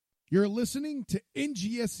You're listening to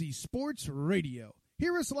NGSC Sports Radio.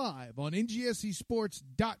 Hear us live on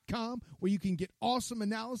ngscsports.com, where you can get awesome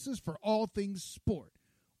analysis for all things sport.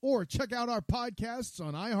 Or check out our podcasts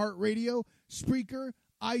on iHeartRadio, Spreaker,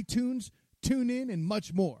 iTunes, TuneIn, and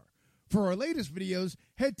much more. For our latest videos,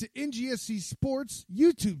 head to NGSC Sports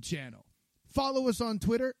YouTube channel. Follow us on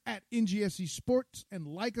Twitter at NGSC Sports and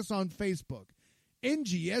like us on Facebook.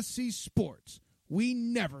 NGSC Sports. We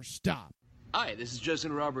never stop. Hi, this is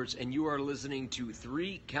Justin Roberts, and you are listening to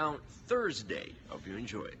 3 Count Thursday. Hope you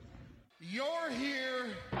enjoy it. You're here.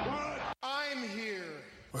 What? I'm here.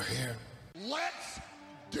 We're here. Let's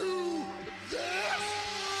do this!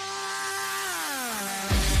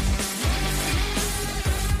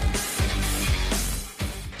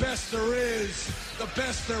 Best there is, the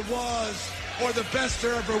best there was, or the best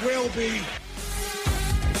there ever will be.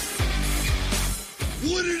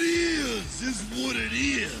 What it is what it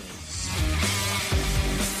is.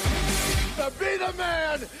 To be the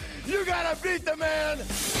man, you gotta beat the man.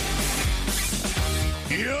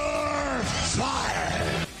 You're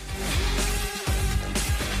fired.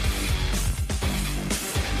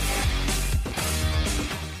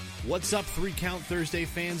 What's up, 3 Count Thursday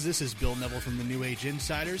fans? This is Bill Neville from the New Age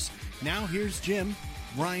Insiders. Now here's Jim,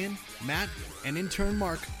 Ryan, Matt, and intern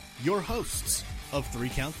Mark, your hosts of 3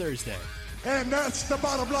 Count Thursday. And that's the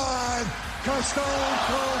bottom line, 'cause Stone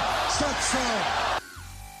Cold said so.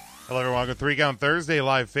 Hello, everyone. Welcome to 3 Count Thursday,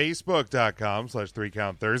 live Facebook.com/3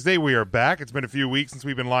 Count Thursday. We are back. It's been a few weeks since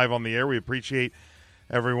we've been live on the air. We appreciate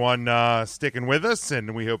everyone sticking with us,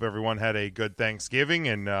 and we hope everyone had a good Thanksgiving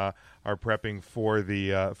and are prepping for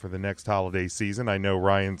the next holiday season. I know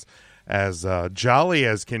Ryan's as jolly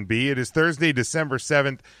as can be. It is Thursday, December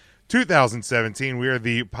 7th, 2017. We are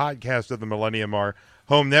the podcast of the Millennium. Our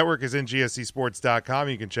home network is ngscsports.com.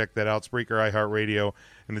 You can check that out. Spreaker, iHeartRadio,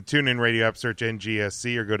 and the TuneIn Radio app. Search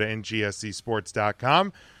NGSC or go to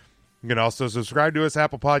ngscsports.com. You can also subscribe to us,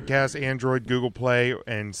 Apple Podcasts, Android, Google Play,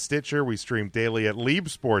 and Stitcher. We stream daily at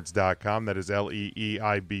leibsports.com. That is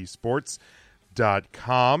LEEIB sports.com.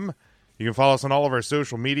 You can follow us on all of our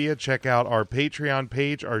social media. Check out our Patreon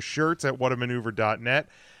page, our shirts at whatamaneuver.net,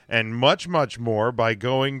 and much, much more by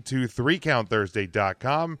going to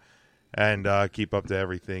 3countthursday.com and keep up to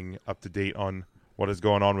everything up to date on what is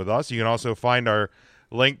going on with us. You can also find our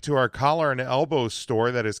link to our Collar and Elbow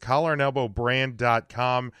store. That is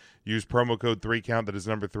collarandelbowbrand.com. Use promo code 3COUNT, that is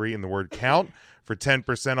number 3 in the word count, for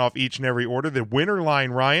 10% off each and every order. The winter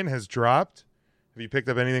line, Ryan, has dropped. Have you picked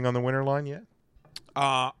up anything on the winter line yet?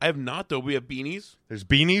 I have not, though. We have beanies. There's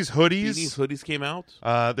beanies, hoodies. Hoodies came out.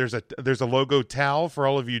 There's a logo towel for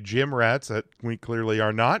all of you gym rats that we clearly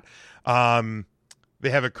are not. They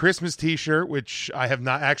have a Christmas T-shirt, which I have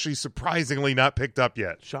not actually surprisingly not picked up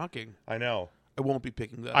yet. Shocking. I know. I won't be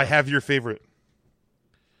picking that I up. have your favorite.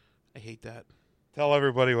 I hate that. Tell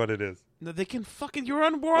everybody what it is. No, they can fucking... You're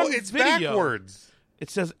on board. Well, it's video. backwards. It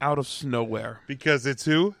says Out of Nowhere. Because it's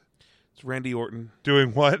who? It's Randy Orton.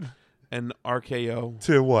 Doing what? And RKO.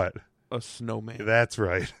 To what? A snowman. That's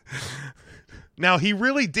right. Now, he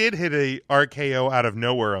really did hit a RKO out of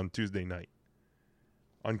nowhere on Tuesday night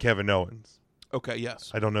on Kevin Owens. Okay,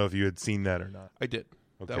 yes. I don't know if you had seen that or not. I did.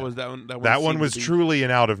 Okay. That one was truly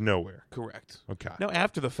an out of nowhere. Correct. Okay. Now,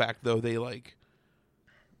 after the fact, though, they,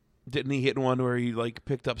 didn't he hit one where he,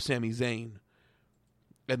 picked up Sami Zayn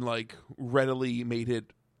and, readily made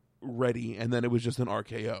it ready, and then it was just an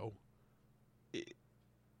RKO?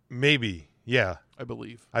 Maybe, yeah. I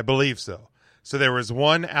believe so. So there was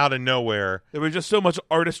one out of nowhere. There was just so much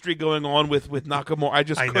artistry going on with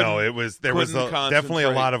Nakamura. I know there was definitely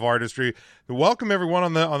a lot of artistry. Welcome everyone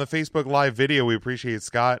on the Facebook Live video. We appreciate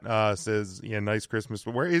Scott says, yeah, nice Christmas.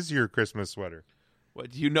 But where is your Christmas sweater?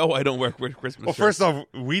 What, you know I don't wear Christmas Well, shirts. first off,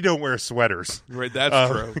 we don't wear sweaters. Right,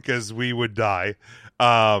 that's true. Because we would die.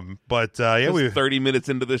 But we 30 minutes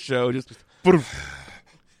into the show, just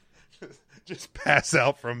pass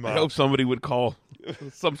out from. I hope somebody would call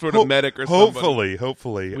some sort of medic or something.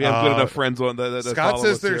 Hopefully. We have good enough friends on that. Scott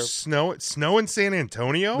says there's snow in San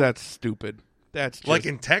Antonio. That's stupid. That's just like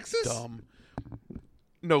in Texas. Dumb.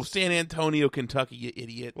 No, San Antonio, Kentucky, you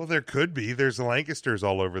idiot. Well, there could be. There's Lancasters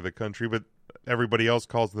all over the country, but everybody else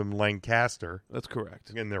calls them Lancaster. That's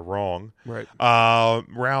correct. And they're wrong. Right.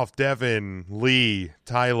 Ralph, Devin, Lee,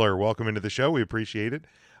 Tyler, welcome into the show. We appreciate it.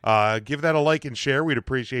 Give that a like and share. We'd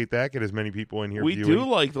appreciate that. Get as many people in here. We do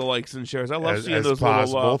like the likes and shares. I love seeing those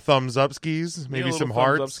possible. little Thumbs up skis, maybe some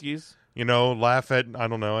hearts. Skis. Laugh at, I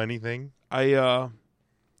don't know, anything. I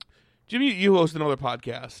Jimmy, you host another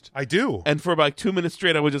podcast. I do. And for about 2 minutes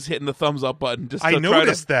straight, I was just hitting the thumbs up button. I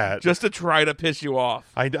noticed that. Just to try to piss you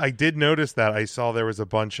off. I did notice that. I saw there was a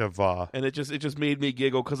bunch of... and it just made me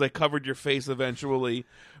giggle because I covered your face eventually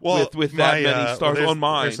well, with that many stars on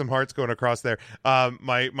mine. There's some hearts going across there.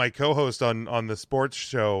 My co-host on the sports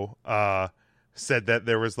show said that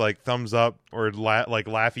there was like thumbs up or like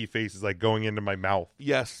laughy faces like going into my mouth.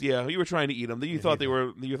 Yes, yeah. You were trying to eat them. You thought they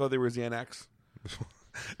were Xanax.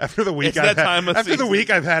 After the week, the week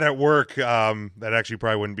I've had at work, that actually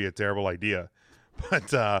probably wouldn't be a terrible idea.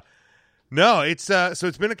 But no, it's so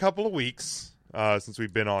it's been a couple of weeks since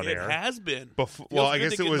we've been on air. It has been. Well, I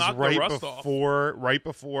guess it was right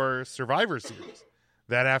before Survivor Series.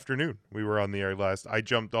 That afternoon, we were on the air last. I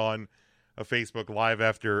jumped on a Facebook Live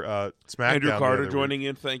after SmackDown. Andrew Carter joining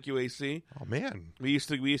in. Thank you, AC. Oh man, we used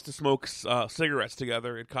to smoke cigarettes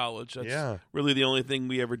together at college. That's really the only thing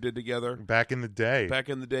we ever did together. Back in the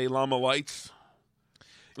day, Llama Lights.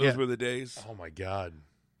 Those were the days. Oh my God.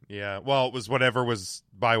 Yeah. Well, it was whatever was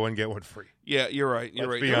buy one get one free. Yeah, you're right. There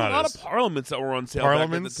were a lot of parliaments that were on sale back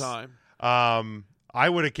at the time. I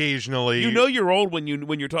would occasionally. You're old when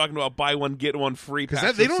you're talking about buy one get one free.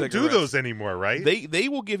 Because they don't do those anymore, right? They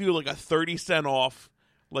will give you like a 30-cent off,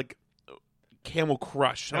 like Camel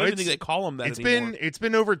Crush. I don't even think they call them that anymore. It's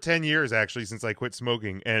been over 10 years actually since I quit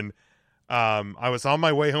smoking, and I was on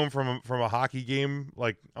my way home from a hockey game,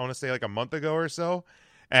 like I want to say like a month ago or so,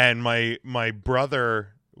 and my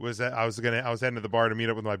brother was I was heading to the bar to meet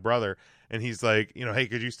up with my brother, and he's like, hey,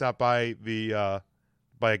 could you stop by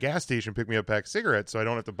by a gas station, pick me up a pack of cigarettes so I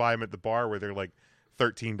don't have to buy them at the bar where they're like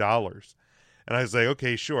 $13. And I was like,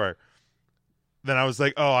 okay, sure. Then I was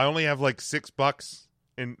like, oh, I only have like $6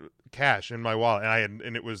 in cash in my wallet.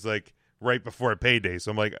 And it was like right before a payday.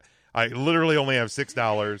 So I'm like, I literally only have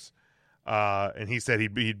 $6. And he said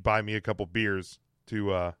he'd buy me a couple beers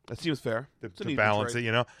to that seems fair. To balance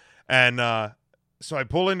it, And so I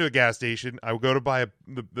pull into a gas station. I go to buy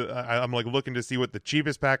I'm like looking to see what the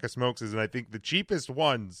cheapest pack of smokes is, and I think the cheapest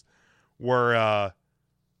ones were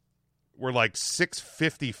like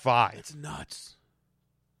 $6.55. It's nuts.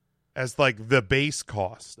 As like the base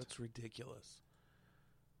cost. That's ridiculous.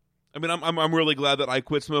 I mean, I'm really glad that I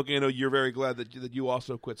quit smoking. I know you're very glad that you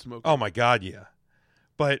also quit smoking. Oh my God, yeah.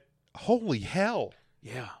 But holy hell.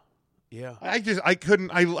 Yeah. Yeah, I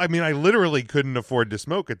literally couldn't afford to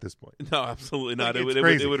smoke at this point. No, absolutely not. Like,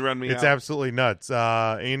 it would run me out. It's absolutely nuts.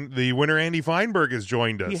 The winner, Andy Feinberg, has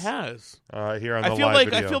joined us. He has. Here on the live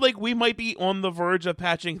video. I feel like we might be on the verge of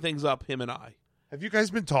patching things up, him and I. Have you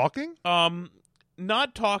guys been talking?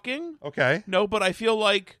 Not talking. Okay. No, but I feel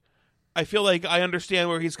like I understand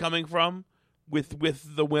where he's coming from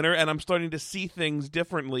with the winner, and I'm starting to see things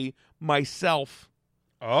differently myself.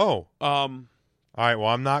 Oh. All right. Well,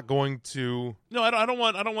 I'm not going to. No, I don't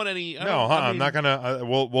want any. I'm not gonna.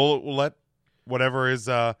 We'll let whatever is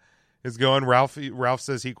going. Ralph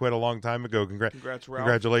says he quit a long time ago. Congrats, Ralph.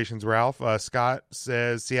 Congratulations, Ralph. Scott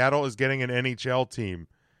says Seattle is getting an NHL team.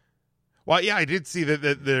 Well, yeah, I did see that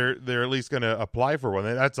they're at least going to apply for one.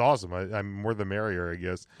 That's awesome. I'm more the merrier, I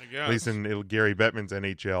guess. At least in Gary Bettman's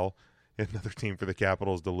NHL, another team for the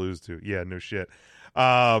Capitals to lose to. Yeah, no shit.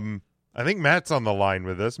 I think Matt's on the line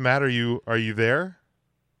with us. Matt, are you there?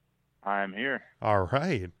 I'm here. All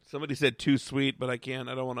right. Somebody said too sweet, but I can't.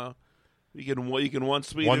 I don't want to. You can one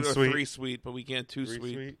sweet or three sweet, but we can't too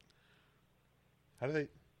sweet. How do they?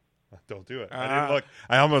 Don't do it. I didn't look.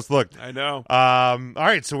 I almost looked. I know. All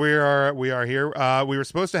right, so we are here. We were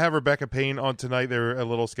supposed to have Rebecca Payne on tonight. There were a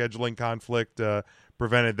little scheduling conflict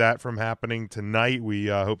prevented that from happening tonight. We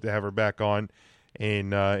hope to have her back on in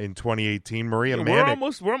 2018. Maria Manic.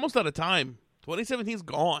 We're almost out of time. 2017's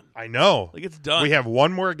gone. I know. Like, it's done. We have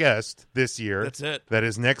one more guest this year. That's it. That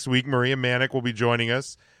is next week. Maria Manic will be joining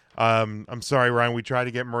us. I'm sorry, Ryan. We tried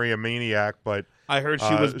to get Maria Maniac, but I heard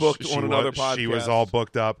she was booked on another podcast. She was all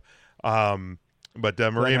booked up. But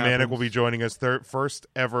Maria Manic will be joining us. First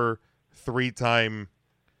ever 3-time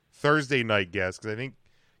Thursday night guest, because I think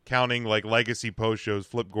counting like legacy post shows,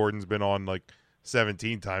 Flip Gordon's been on like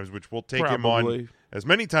 17 times, which we'll take him on as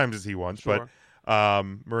many times as he wants. Sure. But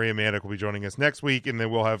Maria Manic will be joining us next week, and then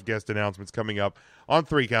we'll have guest announcements coming up on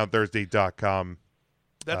 3countthursday.com.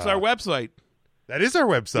 That's our website. That is our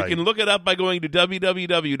website. You can look it up by going to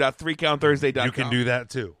www.3countthursday.com. You can do that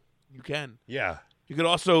too. You can. Yeah. You can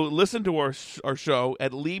also listen to our show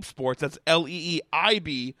at Leib Sports. That's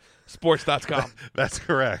LEEIB sports.com. That's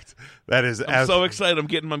correct. That is. I'm so excited. I'm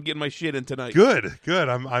getting my shit in tonight. Good.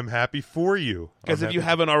 I'm happy for you. Guys, if you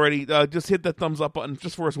haven't already, just hit that thumbs up button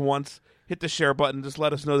just for us once. Hit the share button. Just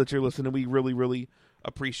let us know that you're listening. We really, really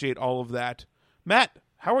appreciate all of that. Matt,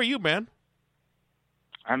 how are you, man?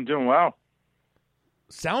 I'm doing well.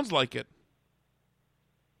 Sounds like it.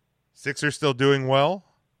 Sixers still doing well?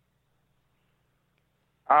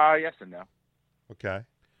 Yes and no. Okay.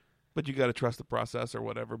 But you got to trust the process or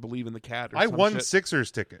whatever. Believe in the cat. Or I some won shit. Sixers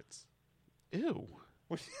tickets. Ew.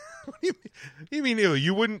 What do you mean? Ew?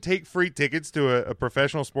 You wouldn't take free tickets to a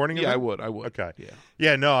professional sporting Yeah, event? I would. Okay. Yeah.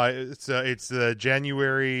 Yeah, no, it's the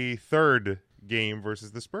January 3rd game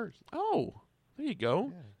versus the Spurs. Oh, there you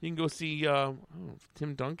go. Yeah. You can go see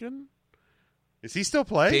Tim Duncan. Is he still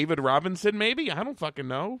playing? David Robinson, maybe? I don't fucking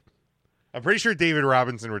know. I'm pretty sure David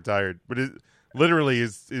Robinson retired, but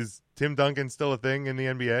is Tim Duncan still a thing in the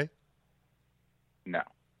NBA? No.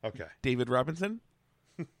 Okay. David Robinson?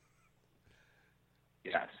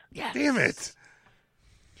 Yes. Yes. Damn it.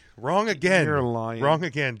 Wrong again. You're lying. Wrong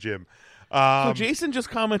again, Jim. So Jason just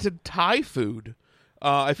commented Thai food.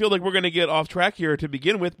 I feel like we're going to get off track here to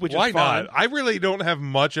begin with, which Why is fine. not? I really don't have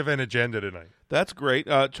much of an agenda tonight. That's great.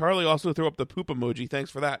 Charlie also threw up the poop emoji. Thanks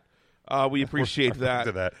for that. We appreciate that.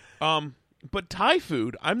 To that. But Thai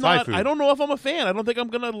food, Thai food. I don't know if I'm a fan. I don't think I'm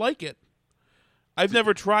going to like it. I've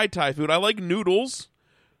never tried Thai food. I like noodles.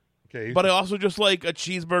 Okay. But I also just like a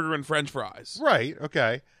cheeseburger and French fries. Right.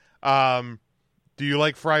 Okay. Do you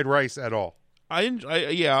like fried rice at all?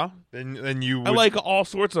 Yeah. Then you would, I like all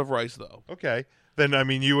sorts of rice, though. Okay. Then, I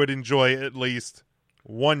mean, you would enjoy at least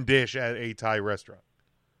one dish at a Thai restaurant.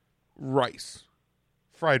 Rice.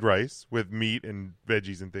 Fried rice with meat and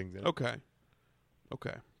veggies and things in it. Okay.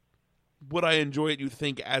 Would I enjoy it, you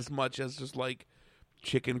think, as much as just like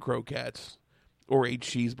chicken croquettes or a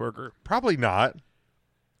cheeseburger? Probably not.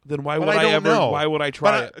 Then why But would I don't ever? know. Why would I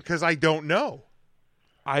try it? Because I don't know.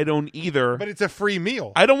 I don't either. But it's a free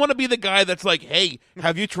meal. I don't want to be the guy that's like, "Hey,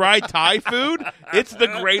 have you tried Thai food? It's the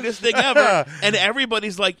greatest thing ever." And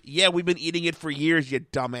everybody's like, "Yeah, we've been eating it for years, you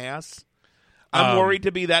dumbass." I'm worried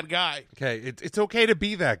to be that guy. Okay, it's okay to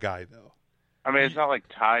be that guy, though. I mean, it's not like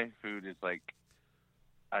Thai food is like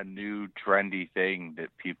a new trendy thing that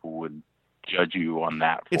people would judge you on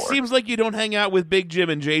that for. It seems like you don't hang out with Big Jim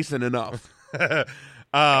and Jason enough. But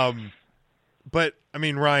I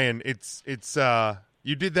mean, Ryan, it's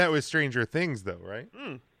you did that with Stranger Things, though, right?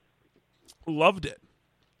 Loved it.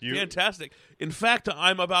 Fantastic. In fact,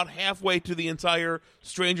 I'm about halfway to the entire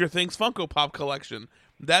Stranger Things Funko Pop collection.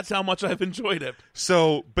 That's how much I've enjoyed it.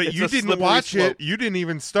 So, but It's you a didn't slippery watch slope. it. You didn't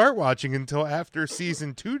even start watching until after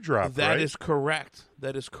season 2 dropped, That right? is correct.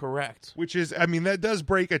 That is correct. Which is, I mean, that does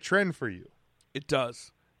break a trend for you. It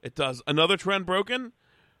does. It does. Another trend broken.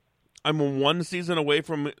 I'm one season away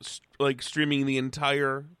from like streaming the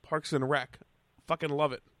entire Parks and Rec. Fucking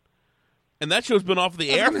love it. And that show's been off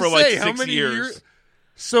the air for like 6 years.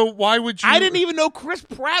 So why would you? I didn't even know Chris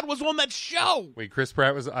Pratt was on that show. Wait, Chris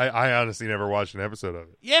Pratt was. I honestly never watched an episode of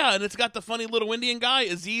it. Yeah, and it's got the funny little Indian guy,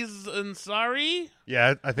 Aziz Ansari.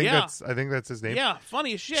 Yeah, I think Yeah. that's his name. Yeah,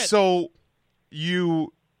 funny as shit. So you're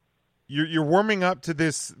warming up to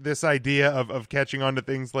this idea of catching on to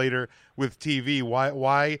things later with TV.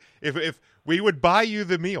 Why if we would buy you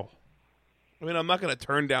the meal, I mean, I'm not going to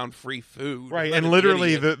turn down free food, right? I'm And not an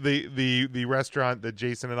literally idiot. the restaurant that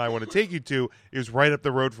Jason and I want to take you to is right up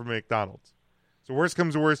the road from McDonald's. So worst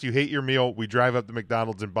comes to worst, you hate your meal, we drive up to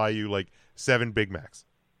McDonald's and buy you like 7 Big Macs.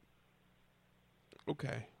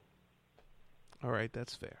 Okay. All right,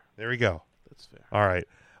 that's fair. There we go. That's fair. All right.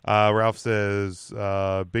 Ralph says,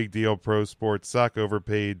 big deal, pro sports suck,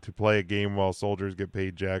 overpaid to play a game while soldiers get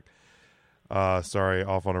paid, Jack. Sorry,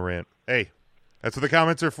 off on a rant. Hey, that's what the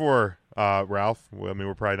comments are for, Ralph. Well, I mean,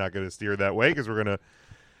 we're probably not going to steer that way because we're going to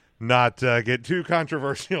not get too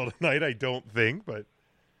controversial tonight, I don't think. But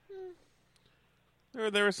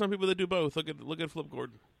There are some people that do both. Look at Flip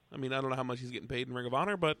Gordon. I mean, I don't know how much he's getting paid in Ring of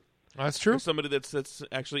Honor, but that's true. there's somebody that's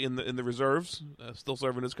actually in the reserves, still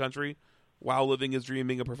serving his country while living his dream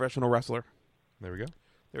being a professional wrestler. There we go.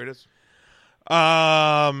 There it is.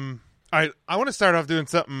 All right, I want to start off doing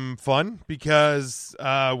something fun because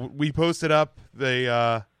we posted up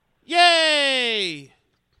the Yay!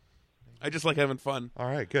 I just like having fun. All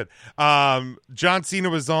right, good. John Cena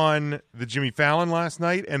was on the Jimmy Fallon last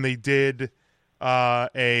night, and they did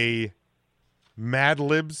a Mad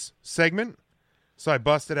Libs segment. So I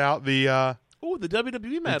busted out the The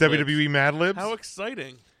WWE Mad WWE Libs. Mad Libs. How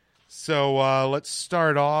exciting! So let's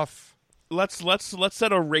start off. Let's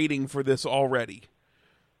set a rating for this already.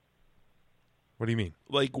 What do you mean?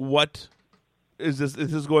 Like, what is this?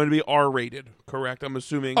 This is going to be R-rated, correct? I'm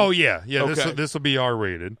assuming. Oh yeah. Okay. This will be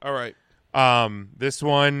R-rated. All right. This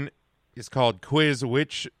one is called Quiz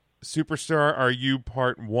Which Superstar Are You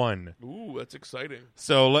Part 1. Ooh, that's exciting.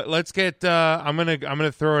 So let's get I'm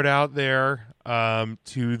gonna throw it out there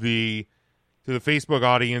to the to the Facebook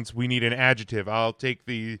audience, we need an adjective. I'll take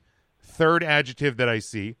the third adjective that I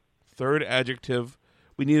see. Third adjective.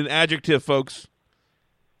 We need an adjective, folks.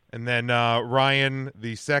 And then Ryan,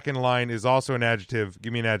 the second line is also an adjective.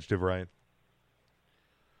 Give me an adjective, Ryan.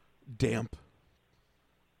 Damp.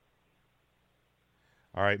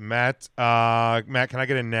 All right, Matt. Matt, can I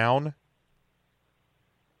get a noun?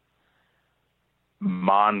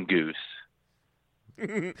 Mongoose.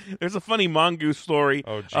 There's a funny mongoose story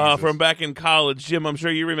from back in college. Jim, I'm sure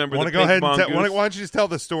you remember. Want to go ahead and why don't you just tell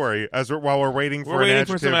the story while we're waiting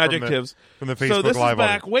for some adjectives from the Facebook So this Live is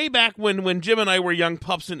back way back when Jim and I were young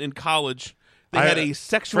pups in college. They had a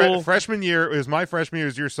sexual freshman year. It was my freshman year.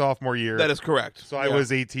 It was your sophomore year. That is correct. So I was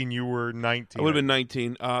 18. You were 19. I would have been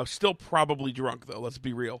 19. Still probably drunk though. Let's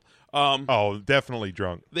be real. Definitely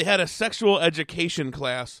drunk. They had a sexual education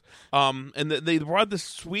class, and they brought this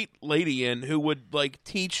sweet lady in who would like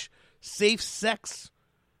teach safe sex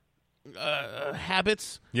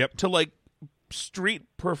habits to like street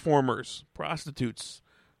performers, prostitutes,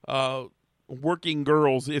 working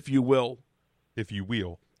girls, if you will. If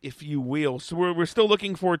you will. So we're still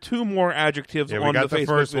looking for two more adjectives on we got the Facebook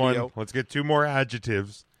first video. One. Let's get two more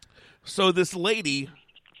adjectives. So this lady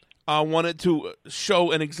wanted to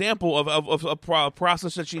show an example of a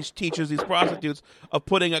process that she teaches these prostitutes of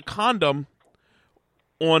putting a condom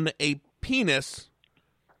on a penis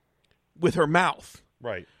with her mouth.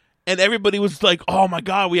 Right. And everybody was like, "Oh my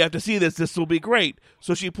God, we have to see this. This will be great."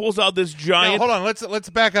 So she pulls out this giant. Now, hold on. Let's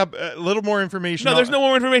back up a little more information. No, there's no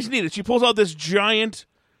more information needed. She pulls out this giant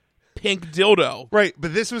pink dildo. Right,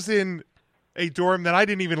 but this was in a dorm that I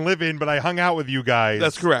didn't even live in, but I hung out with you guys.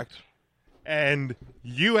 That's correct. And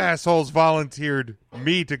you assholes volunteered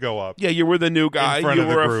me to go up. Yeah, you were the new guy. You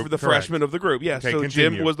were the freshman of the group. Yeah, okay, so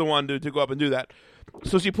continue. Jim was the one to go up and do that.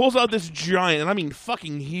 So she pulls out this giant, and I mean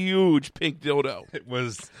fucking huge pink dildo. It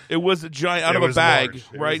was a giant out of a bag,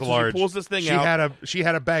 right? So large. she pulls this thing out. She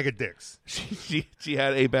had a bag of dicks. She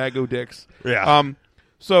had a bag of dicks. Yeah.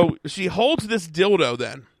 So she holds this dildo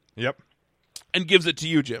then. Yep. And gives it to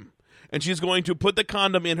you, Jim. And she's going to put the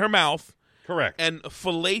condom in her mouth. Correct. And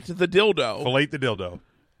fillet the dildo.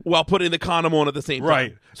 While putting the condom on at the same time.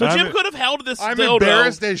 Right. So Jim could have held this dildo. I'm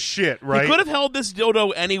embarrassed as shit, right? He could have held this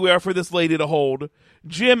dildo anywhere for this lady to hold.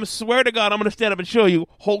 Jim, swear to God, I'm going to stand up and show you,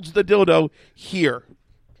 holds the dildo here.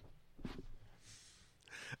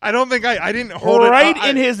 I don't think I didn't hold right it.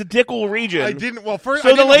 in his dickle region. I didn't. Well, first,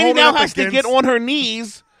 so the lady now has to get on her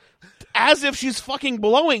knees as if she's fucking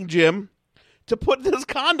blowing Jim to put this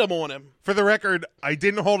condom on him. For the record, I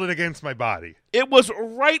didn't hold it against my body. It was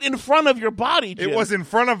right in front of your body, Jim. It was in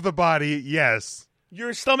front of the body, yes.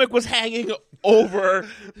 Your stomach was hanging over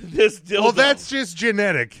this dildo. Well, that's just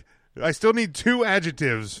genetic. I still need two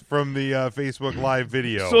adjectives from the Facebook Live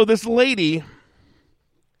video. So this lady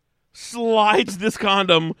slides this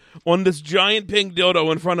condom on this giant pink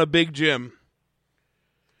dildo in front of Big Jim.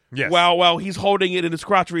 Yes. While he's holding it in his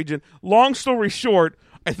crotch region. Long story short,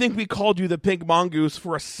 I think we called you the Pink Mongoose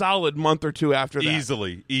for a solid month or two after that.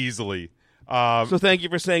 Easily. So thank you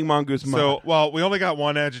for saying Mongoose. So, well, we only got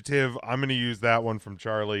one adjective. I'm going to use that one from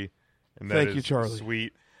Charlie. And thank you, Charlie.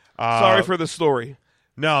 Sweet. Sorry for the story.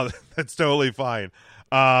 No, that's totally fine.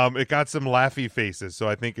 It got some laughy faces, so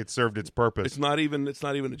I think it served its purpose. It's not even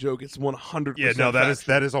a joke. It's 100%. Yeah, no, that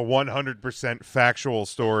is a 100% factual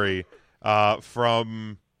story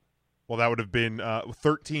from. Well, that would have been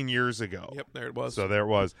 13 years ago. Yep, there it was. So there it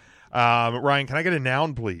was. Ryan, can I get a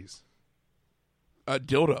noun, please? A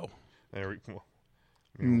dildo. There we go.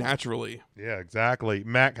 Naturally. Yeah, exactly.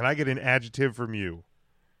 Matt, can I get an adjective from you?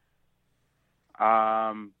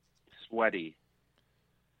 Sweaty.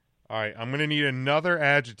 All right, I'm going to need another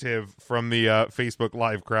adjective from the Facebook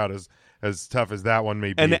Live crowd, as tough as that one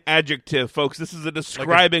may be. An adjective, folks. This is a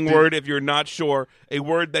describing word if you're not sure. A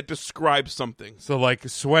word that describes something. So like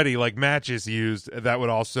sweaty, like Matt just used, that would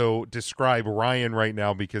also describe Ryan right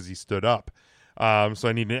now because he stood up. So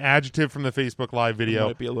I need an adjective from the Facebook Live video. I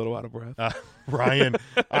might be a little out of breath. Ryan,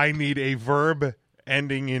 I need a verb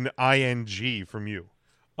ending in ing from you.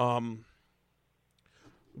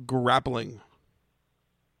 Grappling.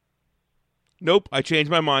 Nope, I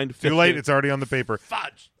changed my mind. Too late. It's already on the paper.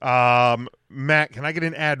 Fudge. Matt, can I get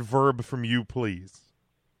an adverb from you, please?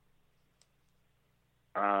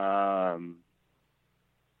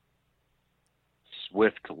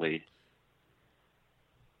 Swiftly.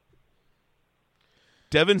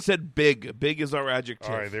 Devin said big. Big is our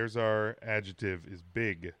adjective. All right, there's our adjective is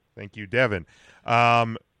big. Thank you, Devin.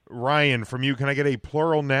 Ryan, from you, can I get a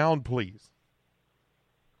plural noun, please?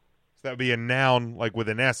 So that would be a noun, like with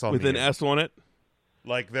an S on it. With an S on it?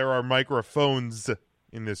 Like there are microphones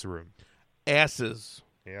in this room. Asses.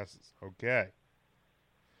 Yes. Okay.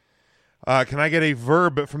 Can I get a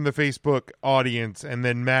verb from the Facebook audience? And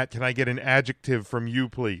then, Matt, can I get an adjective from you,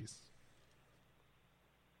 please?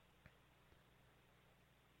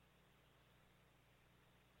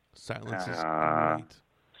 Silence is great.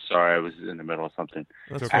 Sorry, I was in the middle of something.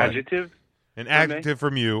 That's okay. fine. Adjective? An adjective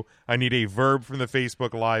from you. I need a verb from the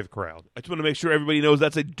Facebook Live crowd. I just want to make sure everybody knows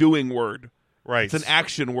that's a doing word. Right. It's an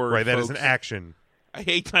action word. Right, that is folks. an action. I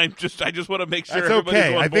hate time. I just want to make sure That's everybody's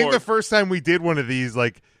okay. on I think board. the first time we did one of these,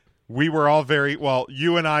 like, we were all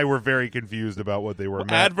you and I were very confused about what they were.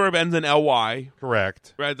 Matt, adverb ends in ly.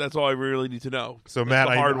 correct. Right. That's all I really need to know. So, That's Matt,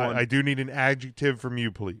 the hard one. I do need an adjective from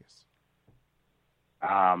you, please.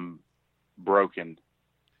 Broken.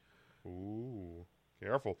 Ooh,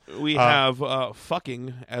 careful. We have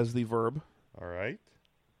fucking as the verb. All right.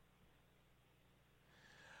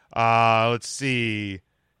 Let's see.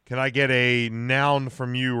 Can I get a noun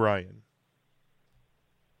from you, Ryan?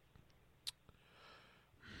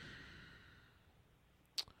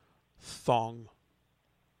 Thong.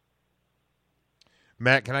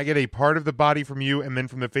 Matt, can I get a part of the body from you? And then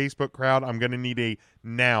from the Facebook crowd, I'm going to need a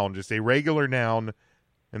noun, just a regular noun,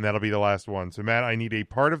 and that'll be the last one. So, Matt, I need a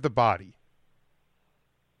part of the body.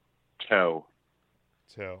 Toe.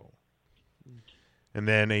 Toe. And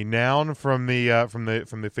then a noun from the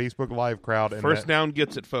Facebook Live crowd. And First noun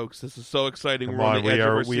gets it, folks. This is so exciting. Come We're on on, the edge of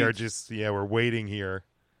our we are seats. just we're waiting here.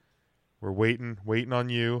 We're waiting on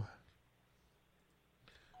you.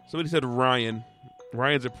 Somebody said Ryan.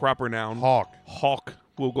 Ryan's a proper noun. Hawk. Hawk.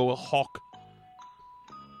 We'll go with hawk.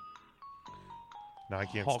 No, I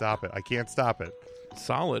can't Hawk. stop it. I can't stop it.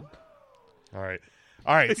 Solid. All right.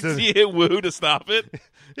 So See it woo to stop it?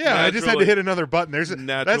 yeah, I just had to Naturally. hit another button. That's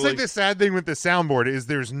Naturally. like the sad thing with the soundboard is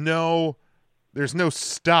there's no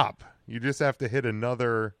stop. You just have to hit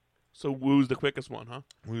another. So woo's the quickest one, huh?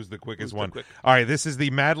 Who's the quickest Who's the one? quick? All right, this is the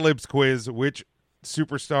Mad Libs quiz. Which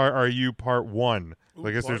superstar are you? Part 1. Ooh, So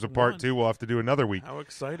I guess there's a part part one. 2. We'll have to do another week. How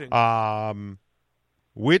exciting.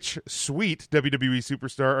 Which sweet WWE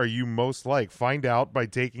superstar are you most like? Find out by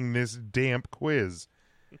taking this damp quiz.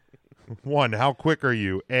 1, how quick are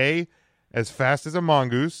you? A, as fast as a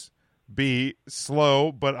mongoose. B,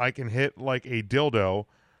 slow, but I can hit like a dildo.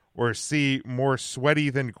 Or C, more sweaty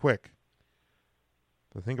than quick.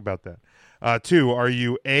 So think about that. 2, are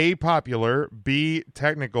you A, popular, B,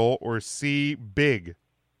 technical, or C, big?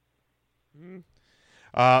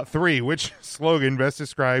 3, which slogan best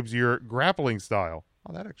describes your grappling style?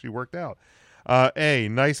 Oh, that actually worked out. A,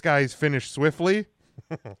 nice guys finish swiftly.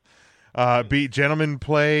 B, gentlemen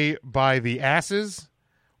play by the asses.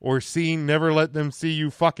 Or C, never let them see you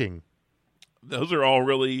fucking. Those are all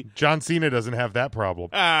really... John Cena doesn't have that problem.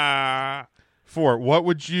 4. 4, what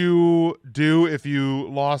would you do if you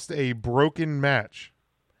lost a broken match?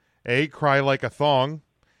 A, cry like a thong.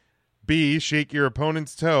 B, shake your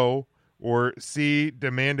opponent's toe. Or C,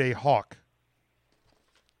 demand a hawk.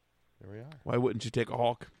 There we are. Why wouldn't you take a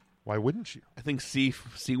hawk? Why wouldn't you? I think C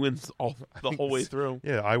wins the whole way through.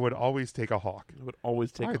 Yeah, I would always take a hawk. I would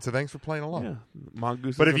always take All right, so thanks for playing along. Yeah,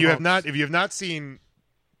 mongooses. But if and you hawks. have not seen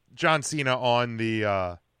John Cena on the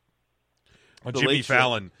on The Jimmy Late Show,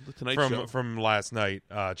 Fallon the Tonight Show. from last night,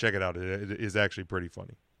 check it out. It is actually pretty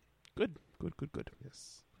funny. Good.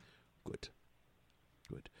 Yes. Good.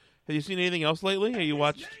 Have you seen anything else lately? Have you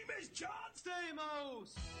watched?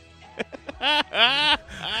 I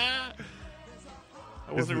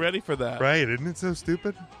wasn't ready for that. Right? Isn't it so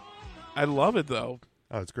stupid? I love it though.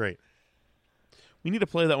 Oh, it's great. We need to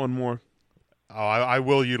play that one more. Oh, I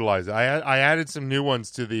will utilize it. I added some new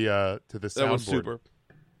ones to the soundboard That was super.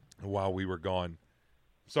 while we were gone.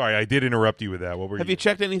 Sorry, I did interrupt you with that. What were Have you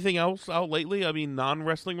checked anything else out lately? I mean,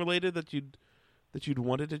 non-wrestling related that you'd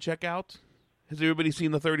wanted to check out? Has everybody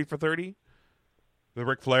seen the 30 for 30? The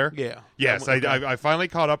Ric Flair? Yeah. Yes, Okay. I finally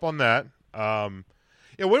caught up on that.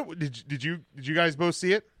 Yeah. What did you guys both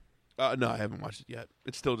see it? No, I haven't watched it yet.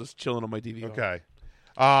 It's still just chilling on my DVR. Okay.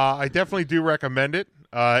 I definitely do recommend it.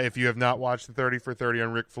 If you have not watched the 30 for 30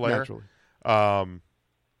 on Ric Flair. Naturally. What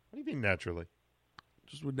do you mean naturally?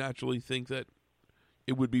 Just would naturally think that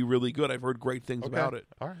it would be really good. I've heard great things about it.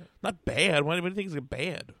 All right. Not bad. Why do you think it's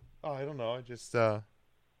bad? Oh, I don't know. I just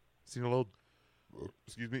seem a little,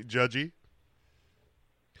 judgy.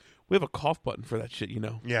 We have a cough button for that shit, you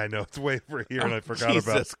know. Yeah, I know. It's way over here, and I forgot Jesus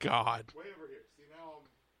about it. God. Way over here. See, now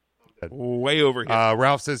I'm dead. Way over here.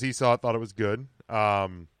 Ralph says he saw it, thought it was good.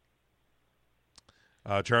 Charlie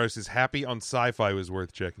says Happy on Sci-Fi was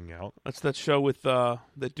worth checking out. That's that show with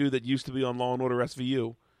that dude that used to be on Law and Order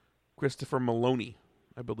SVU, Christopher Maloney,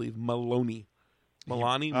 I believe. Maloney. Oh,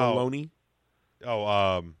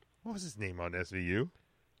 what was his name on SVU?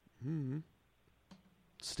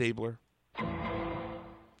 Stabler.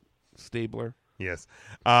 Yes.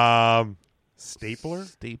 Stapler?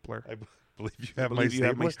 Stapler. I believe you have You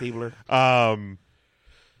have my my Stabler. All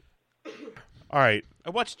right. I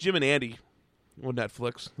watched Jim and Andy on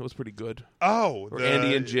Netflix. That was pretty good. Oh, Or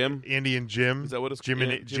Andy and Jim. Andy and Jim. Is that what it's Jim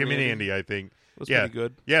called? and Jim and Andy, I think. It was yeah. pretty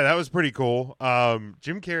good. Yeah, that was pretty cool.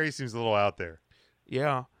 Jim Carrey seems a little out there.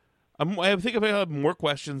 Yeah. I think I have more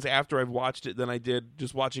questions after I've watched it than I did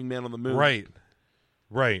just watching Man on the Moon. Right.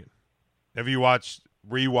 Have you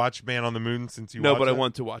rewatched Man on the Moon since you No, watched but I it?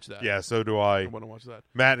 want to watch that. Yeah, so do I. I want to watch that.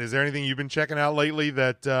 Matt, is there anything you've been checking out lately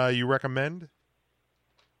that you recommend?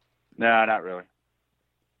 No, not really.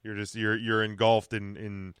 You're engulfed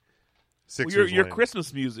in Sixers. Well, you're land.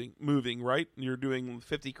 Christmas moving, right? You're doing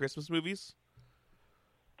 50 Christmas movies?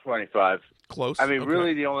 25. Close. I mean, Okay.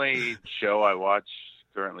 really, the only show I watch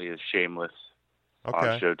currently is Shameless on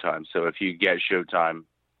Okay. Showtime. So if you get Showtime,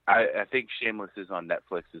 I think Shameless is on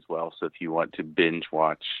Netflix as well. So if you want to binge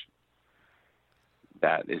watch,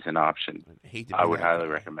 that is an option. I would highly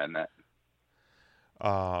recommend that.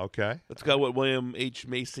 Okay. It's got what William H.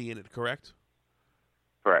 Macy in it, correct?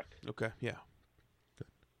 Correct. Okay, yeah.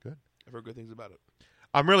 Good. I've heard good things about it.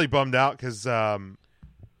 I'm really bummed out because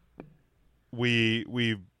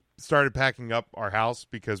we started packing up our house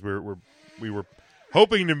because we were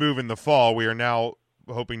hoping to move in the fall. We are now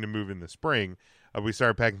hoping to move in the spring. We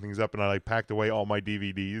started packing things up, and I packed away all my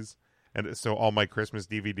DVDs, and so all my Christmas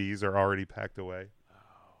DVDs are already packed away. Oh,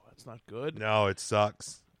 that's not good. No, it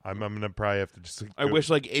sucks. I'm gonna probably have to just. I wish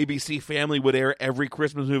ABC Family would air every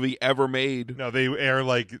Christmas movie ever made. No, they air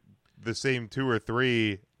the same 2 or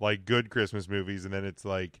 3 good Christmas movies, and then it's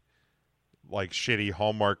like shitty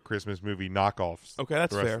Hallmark Christmas movie knockoffs. Okay,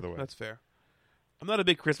 that's the rest fair. of the way. That's fair. I'm not a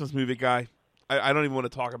big Christmas movie guy. I don't even want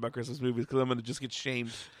to talk about Christmas movies because I'm going to just get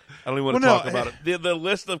shamed. I don't even want to talk about it. The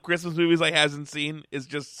list of Christmas movies I hasn't seen is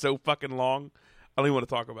just so fucking long. I don't even want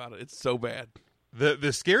to talk about it. It's so bad.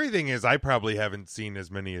 The scary thing is I probably haven't seen as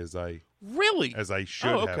many as I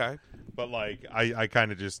should Oh, have. okay. But I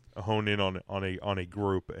kind of just hone in on a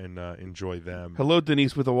group and enjoy them. Hello,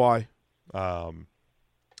 Denise with a Y.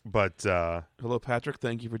 But Hello, Patrick.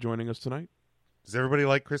 Thank you for joining us tonight. does everybody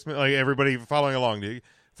like Christmas? Everybody following along?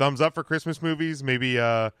 Thumbs up for Christmas movies? Maybe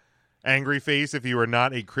angry face if you are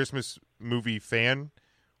not a Christmas movie fan.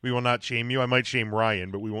 We will not shame you. I might shame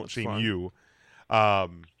Ryan, but we won't shame fine. you.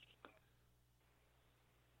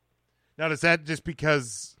 Now, is that just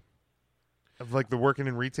because of the working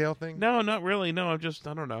in retail thing? No, not really. No, I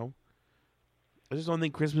don't know. I just don't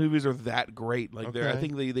think Christmas movies are that great. I Okay.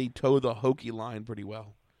 think they toe the hokey line pretty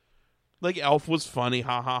well. Elf was funny,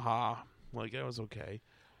 ha ha ha. It was okay.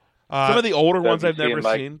 Some of the older ones I've never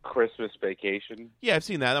seen. Christmas Vacation. Yeah, I've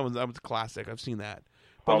seen that. That was a classic. I've seen that.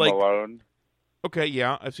 But Home Alone. Okay,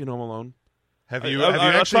 yeah, I've seen Home Alone. Have you Let's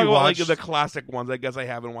actually talk watched? about the classic ones. I guess I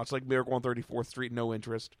haven't watched Miracle on 34th Street. No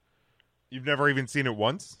interest. You've never even seen it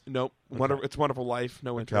once? Nope. It's Wonderful Life.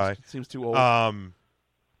 No interest. Okay. It seems too old.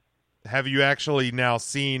 Have you actually now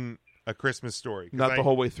seen A Christmas Story? Not the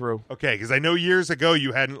whole way through. Okay, because I know years ago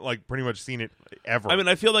you hadn't pretty much seen it ever. I mean,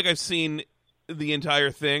 I feel like I've seen the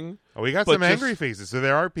entire thing. Oh, we got but some angry faces. So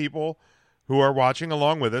there are people who are watching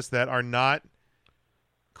along with us that are not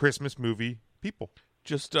Christmas movie people.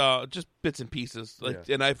 Just bits and pieces. Yeah.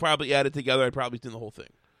 And I probably added together. I'd probably seen the whole thing.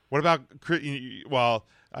 What about? Well,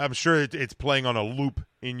 I'm sure it's playing on a loop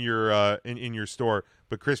in your in your store.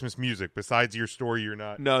 But Christmas music, besides your store, you're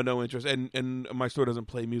not. No interest. And my store doesn't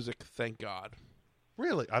play music. Thank God.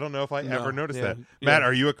 Really, I don't know if I No, ever noticed yeah, that. yeah. Matt,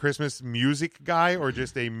 are you a Christmas music guy or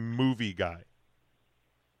just a movie guy?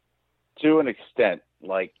 To an extent,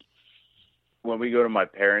 when we go to my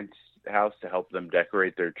parents' house to help them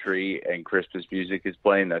decorate their tree and Christmas music is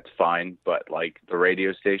playing, that's fine. But the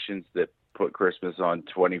radio stations that put Christmas on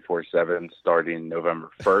 24/7 starting November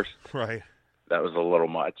 1st, Right. that was a little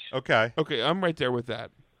much. Okay. Okay, I'm right there with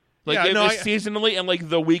that. Seasonally and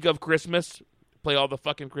the week of Christmas, play all the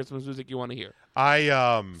fucking Christmas music you want to hear.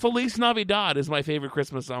 Feliz Navidad is my favorite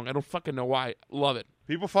Christmas song. I don't fucking know why. Love it.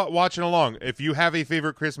 People watching along, if you have a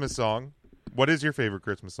favorite Christmas song, what is your favorite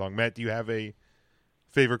Christmas song? Matt, do you have a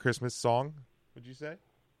favorite Christmas song, would you say?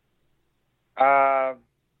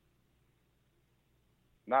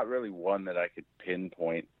 Not really one that I could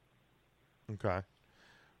pinpoint. Okay.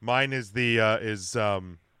 Mine is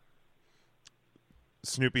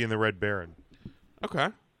Snoopy and the Red Baron. Okay.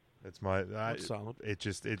 That's my That's solid.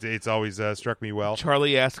 It's always struck me well.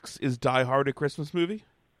 Charlie asks, is Die Hard a Christmas movie?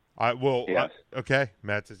 Yes. Okay.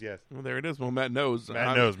 Matt says yes. Well, there it is. Well, Matt knows.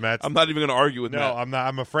 Matt knows. I'm not even going to argue with Matt. No, I'm not.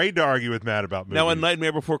 I'm afraid to argue with Matt about movies. Now, A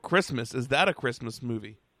Nightmare Before Christmas, is that a Christmas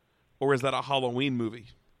movie? Or is that a Halloween movie?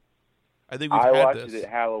 I think we've I had watch this. it at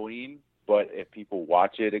Halloween, but if people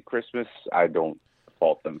watch it at Christmas, I don't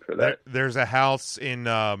fault them for that. There's a house in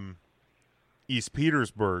East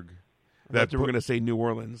Petersburg I thought you were going to say New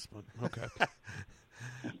Orleans, but okay.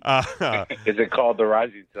 Is it called the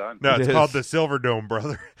Rising Sun? No, It it's is. called the Silver Dome,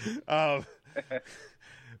 brother. But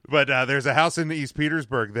there's a house in East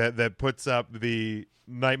Petersburg that puts up the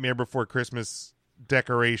Nightmare Before Christmas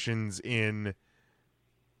decorations in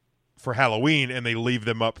for Halloween, and they leave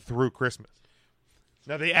them up through Christmas.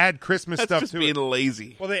 Now they add Christmas That's stuff just to being it.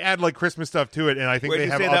 lazy. Well, they add like Christmas stuff to it, and I think Where'd they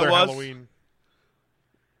you have say that other was? Halloween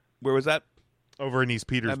Where was that? over in East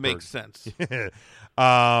Petersburg. That makes sense.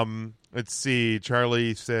 Let's see.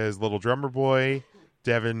 Charlie says Little Drummer Boy.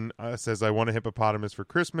 Devin says I want a hippopotamus for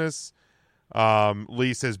Christmas.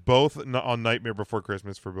 Lee says both on Nightmare Before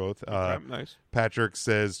Christmas for both. Okay, nice. Patrick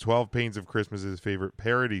says 12 Pains of Christmas is his favorite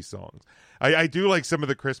parody songs. I do like some of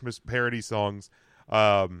the Christmas parody songs.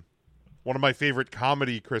 One of my favorite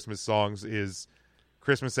comedy Christmas songs is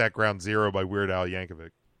Christmas at Ground Zero by Weird Al Yankovic.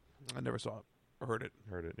 I never saw it or heard it.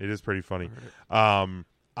 Heard it. It is pretty funny. He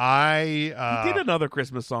did another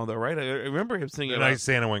Christmas song though, right? I remember him singing. Night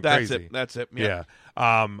Santa Went That's Crazy. it. That's it. Yeah.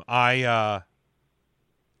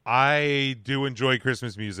 I do enjoy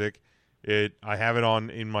Christmas music. I have it on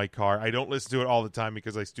in my car. I don't listen to it all the time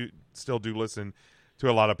because I still do listen to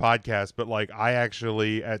a lot of podcasts, but like I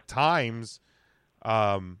actually at times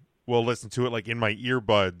will listen to it like in my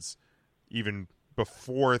earbuds even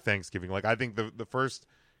before Thanksgiving. Like I think the first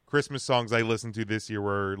Christmas songs I listened to this year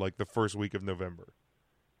were like the first week of November.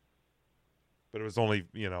 But it was only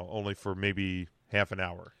for maybe half an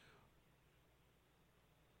hour.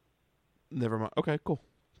 Never mind. Okay, cool.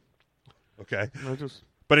 Okay. I just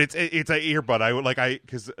But it's an earbud.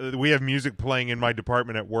 Because we have music playing in my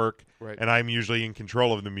department at work, Right. and I'm usually in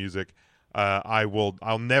control of the music.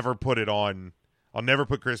 I'll never put it on. I'll never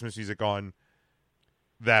put Christmas music on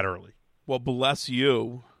that early. well, bless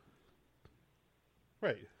you.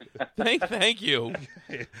 Right. Thank you.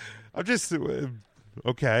 I'm just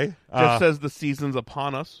okay. Jeff says the season's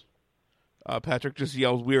upon us. Patrick just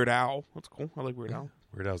yells Weird Al. That's cool. I like Weird Al.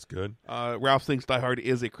 Weird Al's good. Ralph thinks Die Hard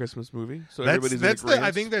is a Christmas movie, so everybody's That's in agreement.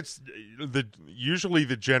 I think that's usually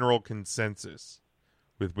the general consensus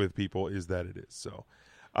with people is that it is. So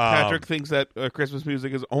Patrick thinks that Christmas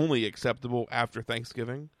music is only acceptable after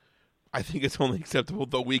Thanksgiving. I think it's only acceptable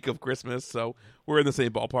the week of Christmas, so we're in the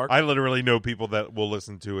same ballpark. I literally know people that will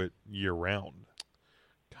listen to it year round.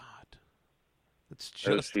 God, it's just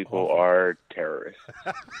Those people awful. are terrorists.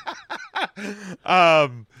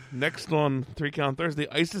 Next on 3 Count Thursday,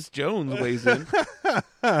 Isis Jones weighs in.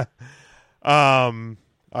 I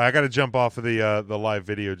got to jump off of the live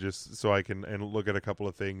video just so I can and look at a couple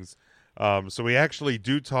of things. So we actually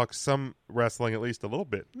do talk some wrestling, at least a little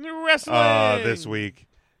bit, Wrestling this week.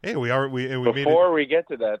 Hey, we made it. Before we get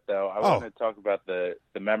to that, though, I Oh. want to talk about the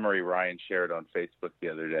memory Ryan shared on Facebook the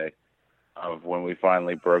other day of when we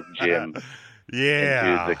finally broke Jim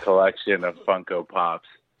Yeah, into the collection of Funko Pops.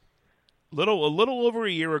 a little over a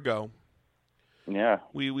year ago. Yeah.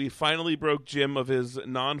 We finally broke Jim of his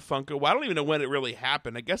non-Funko. Well, I don't even know when it really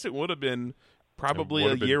happened. I guess it would have been probably It would a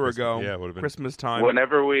have been year Christmas- ago. yeah, it would have been. Christmas time.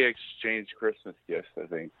 Whenever we exchanged Christmas gifts, I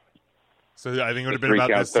think. So I think it would have The been about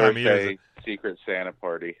 3 Count this time of year. Thursday Secret Santa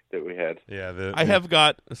party that we had. Yeah, I have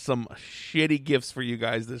got some shitty gifts for you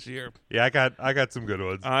guys this year. Yeah, I got some good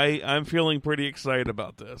ones. I'm feeling pretty excited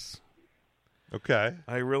about this. Okay,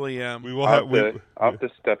 I really am. we will I'll have. have to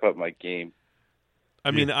step up my game. I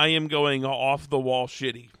mean, I am going off the wall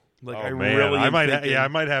shitty. Like Oh I man, really I am might. thinking, I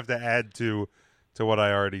might have to add to what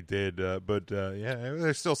I already did. But yeah,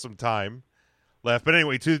 there's still some time left. But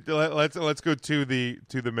anyway, let's go to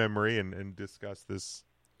the memory and discuss this.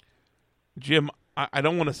 Jim, I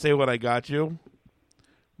don't want to say what I got you,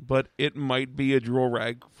 but it might be a drool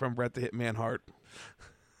rag from Bret the Hitman Hart.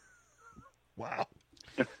 Wow!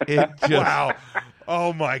 It just, Wow!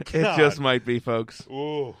 Oh my god! It just might be, folks.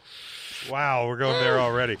 Ooh! Wow! We're going there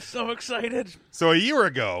already. So excited. So a year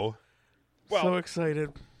ago, So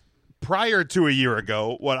excited. prior to a year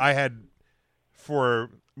ago, what I had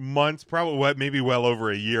for months, probably maybe well over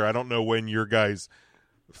a year. I don't know when your guys'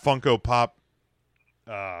 Funko Pop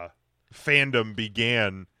fandom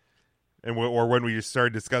began, or when we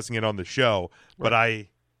started discussing it on the show. Right. But I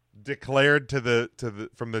declared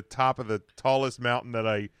from the top of the tallest mountain that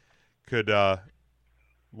I could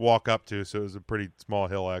walk up to, so it was a pretty small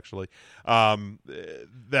hill actually,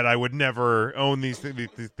 that I would never own these things.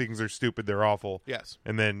 These things are stupid, they're awful. Yes.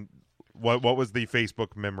 And then what was the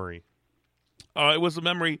Facebook memory? It was a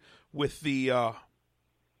memory with the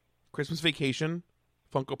Christmas Vacation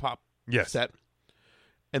Funko Pop Yes. set.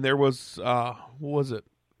 And there was what was it?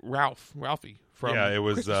 Ralphie from it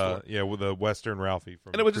was Christmas Store. with the Western Ralphie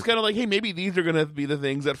from. And it was just kind of like, hey, maybe these are going to be the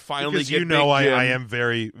things that finally because get you know Big Jim. I am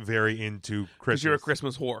very, very into Christmas. Because you're a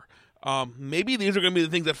Christmas whore. Maybe these are going to be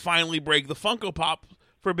the things that finally break the Funko Pop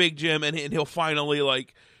for Big Jim, and he'll finally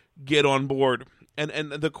like get on board.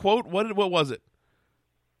 And the quote, what was it?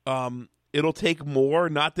 It'll take more,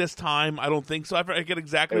 not this time. I don't think so. I forget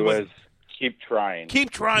exactly It what was keep trying. Keep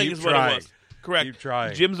trying Keep is trying. what it was. Correct. Keep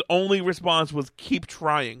trying. Jim's only response was keep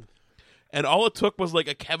trying. And all it took was like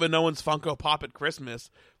a Kevin Owens Funko Pop at Christmas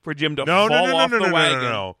for Jim to fall off the wagon.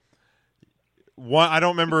 No. One, I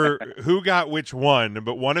don't remember who got which one,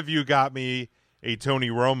 but one of you got me a Tony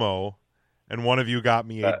Romo, and one of you got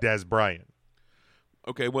me a Des Bryant.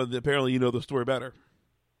 Okay, well, apparently you know the story better.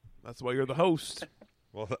 That's why you're the host.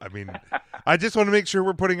 Well, I mean, I just want to make sure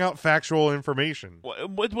we're putting out factual information.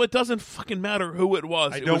 What doesn't fucking matter who it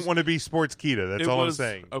was. I don't want to be Sportskeeda. That's all I'm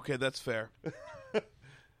saying. Okay, that's fair.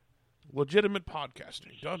 Legitimate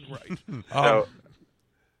podcasting done right. So,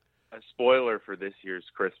 a spoiler for this year's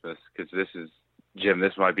Christmas, because this is Jim.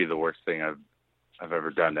 This might be the worst thing I've ever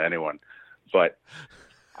done to anyone. But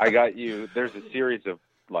I got you. There's a series of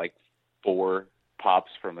like 4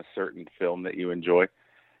 pops from a certain film that you enjoy,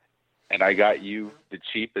 and I got you the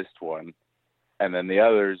cheapest one, and then the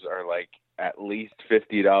others are like at least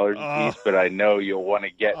 $50 a piece. But I know you'll want to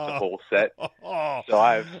get the whole set, so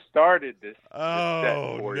I've started this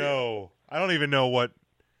set for you. I don't even know what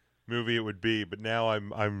movie it would be, but now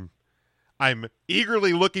I'm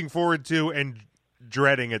eagerly looking forward to and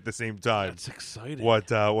dreading at the same time. That's exciting.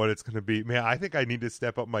 What it's going to be. Man, I think I need to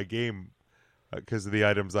step up my game because of the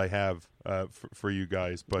items I have for you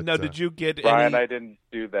guys. But now, did you get Brian? any... I didn't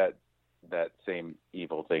do that same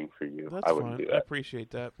evil thing for you. That's I wouldn't fine. do that. I appreciate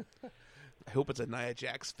that. I hope it's a Nia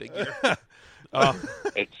Jax figure.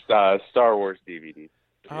 It's Star Wars DVD.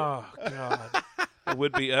 Oh God,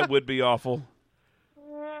 it would be awful.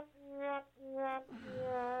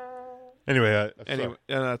 Anyway, Anyway,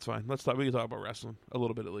 yeah, that's fine. We can talk about wrestling a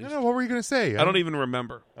little bit at least. what were you going to say? I don't even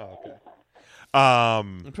remember. Oh, okay.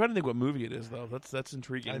 I'm trying to think what movie it is though. That's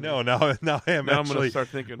intriguing. I know now. I am now I'm actually gonna start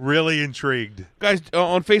thinking. really intrigued. Guys,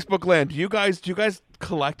 on Facebook land, do you guys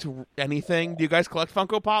collect anything? Do you guys collect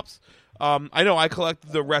Funko Pops? I know I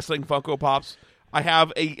collect the wrestling Funko Pops. I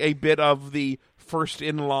have a bit of the first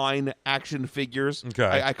in line action figures.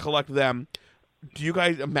 Okay. I collect them. Do you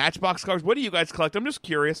guys Matchbox cars? What do you guys collect? I'm just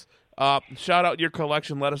curious. Shout out your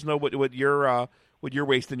collection. Let us know what you're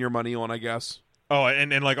wasting your money on, I guess. Oh,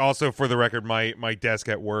 and like also for the record, my desk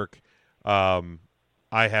at work, I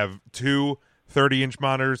have 2 30-inch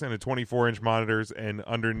monitors and a 24-inch monitors, and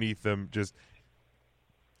underneath them just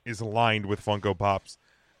is lined with Funko Pops.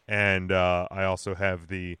 And I also have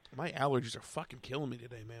my allergies are fucking killing me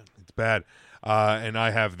today, man. It's bad. And I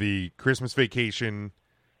have the Christmas Vacation,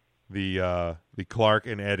 the Clark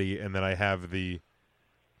and Eddie, and then I have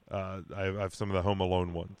I have some of the Home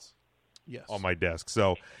Alone ones. Yes. On my desk.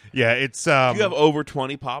 So yeah, it's Do you have over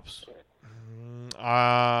 20 Pops?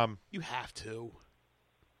 You have to.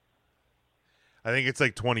 I think it's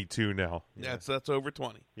like 22 now. Yeah, that's over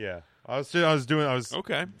 20. Yeah. I was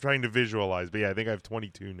okay. Trying to visualize, but yeah, I think I have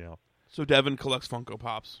 22 now. So Devin collects Funko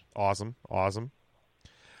Pops. Awesome.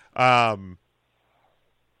 I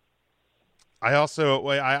also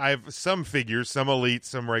I have some figures, some Elite,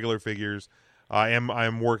 some regular figures. I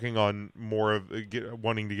am working on more of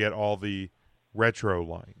wanting to get all the retro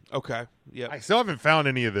line. Okay. Yeah. I still haven't found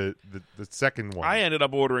any of the second one. I ended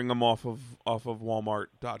up ordering them off of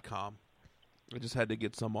Walmart.com. I just had to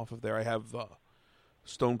get some off of there. I have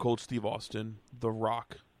Stone Cold Steve Austin, The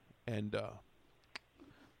Rock, and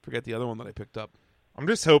forget the other one that I picked up. I'm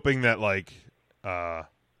just hoping that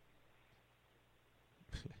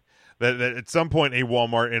that at some point a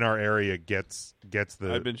Walmart in our area gets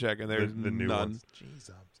the. I've been checking. There's the new none. ones. Jesus.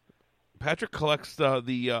 Patrick collects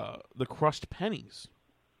the crushed pennies.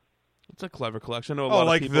 It's a clever collection. I know a lot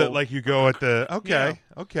like of people. like you go at the okay.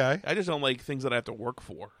 I just don't like things that I have to work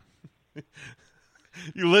for.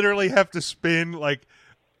 You literally have to spin like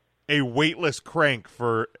a weightless crank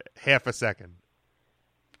for half a second.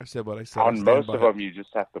 I said what I said. On most of them, you just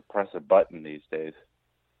have to press a button these days.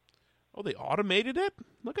 Oh, they automated it?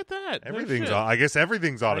 Look at that. I guess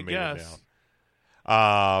everything's automated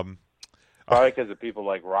now. Probably because of people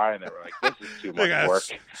like Ryan that were like, "This is too much work.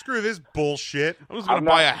 Screw this bullshit. I was going to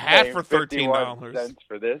buy a hat for $13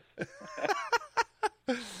 for this."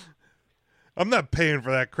 I'm not paying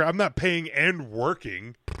for that crap. I'm not paying and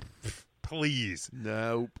working. Please.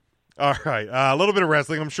 Nope. All right. A little bit of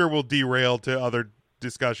wrestling. I'm sure we'll derail to other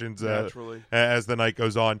discussions naturally as the night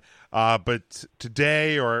goes on. But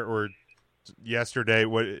today or yesterday,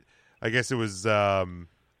 I guess it was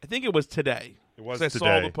I think it was today. It was 'Cause I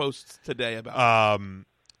saw the posts today about it.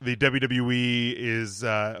 The WWE is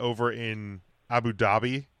over in Abu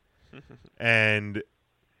Dhabi, and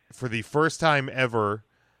for the first time ever,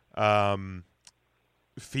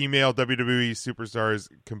 female WWE superstars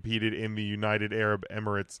competed in the United Arab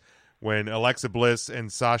Emirates when Alexa Bliss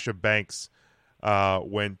and Sasha Banks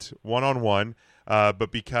went one-on-one,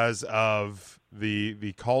 but because of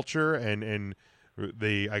the culture and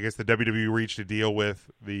I guess the WWE reached a deal with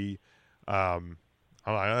the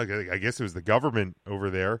I guess it was the government over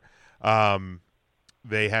there.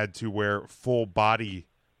 They had to wear full body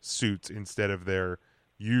suits instead of their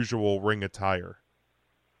usual ring attire.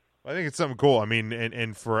 I think it's something cool. I mean,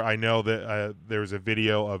 I know that there was a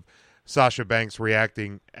video of Sasha Banks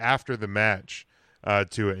reacting after the match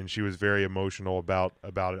to it, and she was very emotional about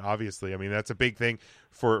it. Obviously, I mean, that's a big thing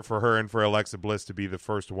for her and for Alexa Bliss to be the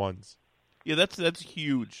first ones. Yeah, that's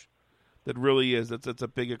huge. That really is. That's a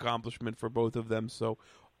big accomplishment for both of them. So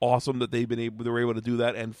awesome that they were able to do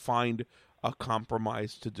that and find a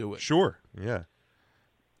compromise to do it. Sure. Yeah.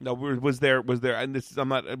 No, was there and this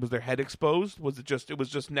was their head exposed? Was it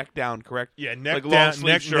just neck down, correct? Yeah, neck like down,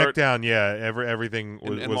 neck down. Yeah, everything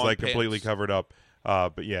was like pants. completely covered up.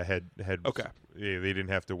 But yeah, head. Okay. Yeah, they didn't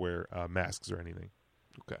have to wear masks or anything.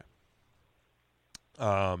 Okay.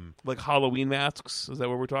 Like Halloween masks? Is that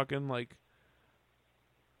what we're talking? Like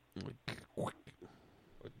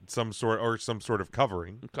some sort of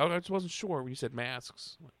covering. I just wasn't sure when you said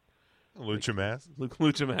masks. Lucha masks.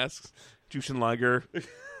 Lucha masks. Jushin Liger.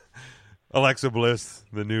 Alexa Bliss,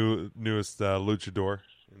 the newest luchador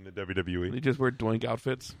in the WWE. They just wear doink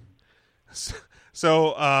outfits.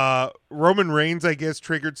 So Roman Reigns, I guess,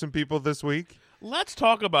 triggered some people this week. Let's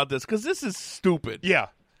talk about this because this is stupid. Yeah.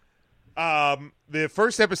 The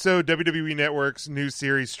first episode, WWE Network's new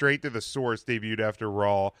series, Straight to the Source, debuted after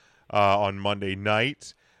Raw on Monday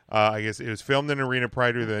night. I guess it was filmed in Arena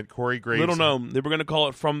Pride event. Corey Graves. Little known, they were going to call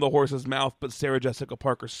it From the Horse's Mouth, but Sarah Jessica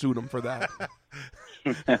Parker sued him for that.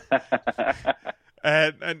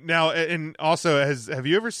 and now, and also, have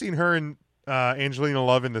you ever seen her and Angelina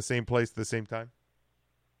Love in the same place at the same time?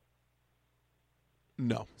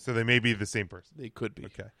 No. So they may be the same person. They could be.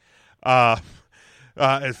 Okay.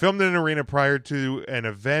 It filmed in an arena prior to an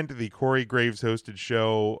event. The Corey Graves hosted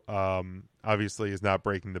show obviously is not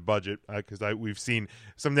breaking the budget because we've seen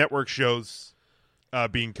some network shows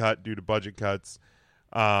being cut due to budget cuts.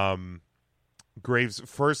 Graves'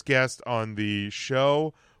 first guest on the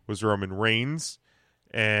show was Roman Reigns,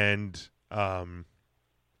 and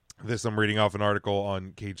this I'm reading off an article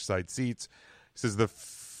on Cage Side Seats. It says the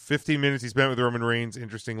 15 minutes he spent with Roman Reigns,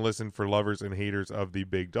 interesting listen for lovers and haters of the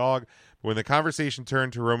big dog. But when the conversation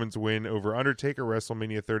turned to Roman's win over Undertaker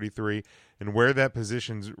WrestleMania 33 and where that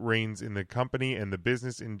positions Reigns in the company and the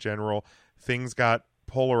business in general, things got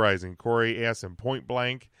polarizing. Corey asked him point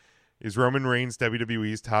blank, is Roman Reigns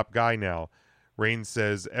WWE's top guy now? Reigns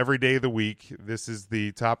says, every day of the week, this is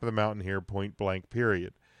the top of the mountain here, point blank,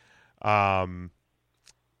 period.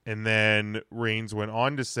 And then Reigns went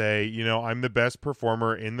on to say, I'm the best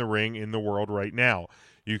performer in the ring in the world right now.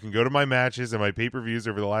 You can go to my matches and my pay-per-views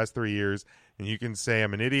over the last 3 years, and you can say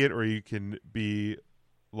I'm an idiot, or you can be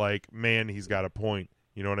like, man, he's got a point.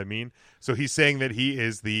 You know what I mean? So he's saying that he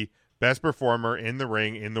is the best performer in the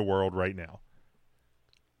ring in the world right now.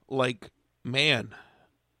 Like, man,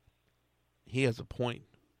 he has a point.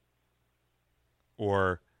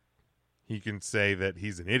 Or he can say that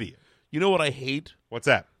he's an idiot. You know what I hate? What's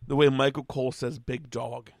that? The way Michael Cole says big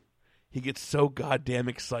dog. He gets so goddamn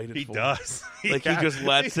excited. He for does. He just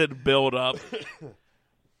lets it build up.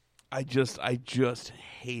 I just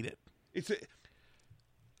hate it. It's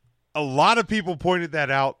a lot of people pointed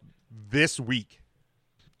that out this week.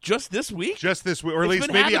 Just this week? Just this week, or at it's least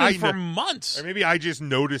been maybe happening for months. Or maybe I just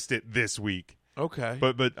noticed it this week. Okay.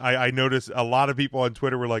 But I noticed a lot of people on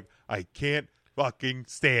Twitter were like, I can't fucking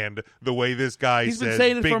stand the way this guy says big dog. He's been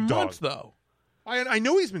saying it for months, though. I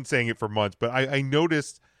know he's been saying it for months, but I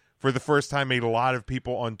noticed for the first time a lot of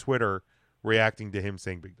people on Twitter reacting to him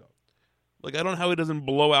saying big dog. Like, I don't know how he doesn't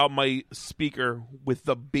blow out my speaker with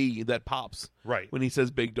the B that pops right when he says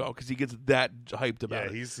big dog, because he gets that hyped about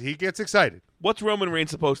it. Yeah, he gets excited. What's Roman Reigns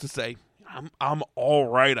supposed to say? I'm all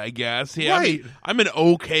right, I guess. Yeah, right. I'm an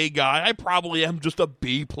okay guy. I probably am just a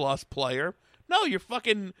B+ player. No, you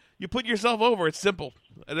put yourself over. It's simple.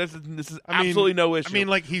 This is absolutely no issue. I mean,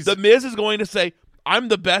 like The Miz is going to say, I'm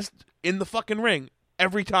the best in the fucking ring.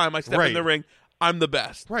 Every time I step in the ring, I'm the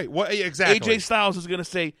best. Right. What exactly? AJ Styles is going to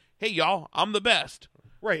say, hey, y'all, I'm the best.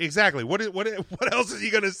 Right, exactly. What else is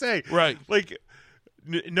he going to say? Right. Like,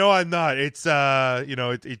 No, I'm not. It's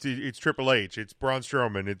it's Triple H. It's Braun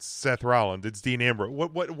Strowman. It's Seth Rollins. It's Dean Ambrose.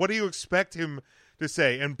 What do you expect him to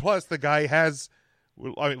say? And plus, the guy has,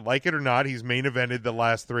 I mean, like it or not, he's main evented the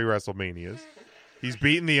last 3 WrestleManias. He's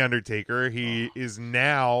beaten The Undertaker. He is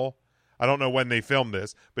now, I don't know when they filmed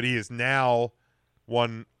this, but he is now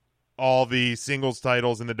won all the singles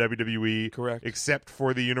titles in the WWE. Correct. Except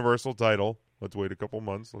for the Universal title. Let's wait a couple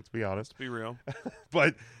months. Let's be honest. Let's be real.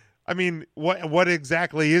 But, I mean, what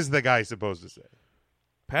exactly is the guy supposed to say?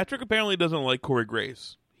 Patrick apparently doesn't like Corey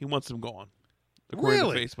Graves. He wants him gone. According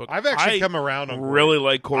to Facebook. I've actually come around on Corey. Really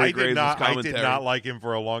like Corey Graves' commentary. I did not like him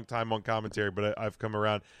for a long time on commentary, but I've come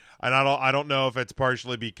around. And I don't know if it's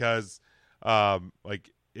partially because,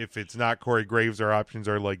 like, if it's not Corey Graves, our options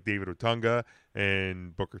are like David Otunga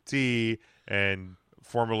and Booker T and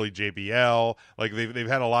formerly JBL. Like they've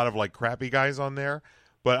had a lot of like crappy guys on there,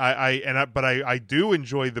 but I do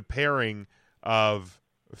enjoy the pairing of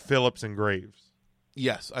Phillips and Graves.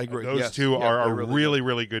 Yes, I agree. Those two are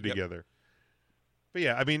really good together. But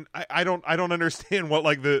yeah, I mean, I don't understand what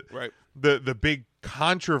like the big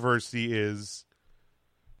controversy is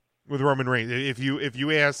with Roman Reigns. If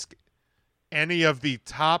you ask any of the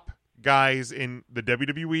top guys in the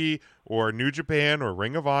WWE or New Japan or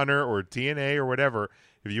Ring of Honor or TNA or whatever,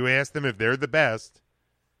 if you ask them if they're the best,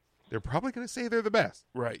 they're probably going to say they're the best.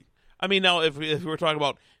 Right. I mean, now if we're talking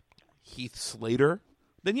about Heath Slater,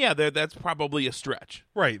 then yeah, that's probably a stretch.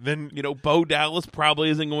 Right. Then Bo Dallas probably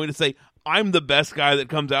isn't going to say, "I'm the best guy that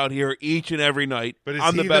comes out here each and every night." But is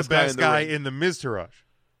I'm he the best guy in the Miz Taraj?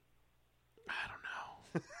 I don't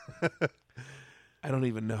know. I don't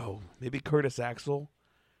even know. Maybe Curtis Axel.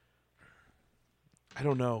 I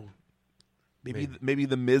don't know. Maybe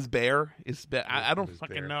the Miz Bear is. I don't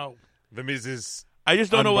fucking know. The Miz is. I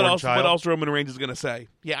just don't know what else. child. What else Roman Reigns is going to say?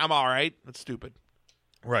 Yeah, I'm all right. That's stupid.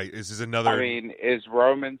 Right. This is another. I mean, is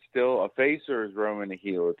Roman still a face or is Roman a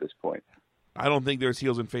heel at this point? I don't think there's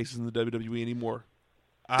heels and faces in the WWE anymore.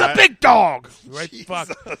 The big dog, right? Jesus. Fuck,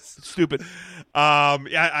 stupid.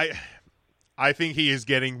 Yeah, I think he is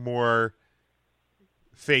getting more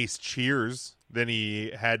face cheers than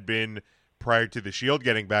he had been prior to the Shield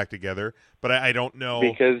getting back together. But I don't know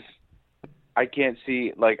because I can't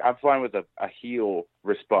see. Like, I'm fine with a heel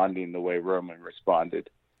responding the way Roman responded,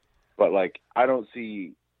 but like I don't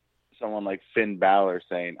see someone like Finn Balor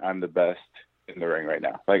saying I'm the best in the ring right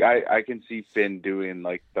now. Like I can see Finn doing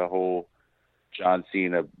like the whole John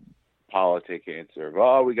Cena politic answer of,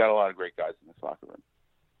 "Oh, we got a lot of great guys in this locker room."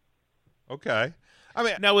 Okay. I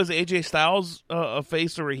mean, now is AJ Styles a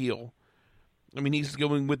face or a heel? I mean, he's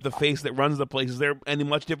going with the face that runs the place. Is there any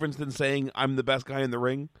much difference than saying I'm the best guy in the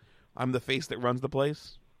ring? I'm the face that runs the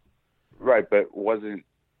place? Right, but wasn't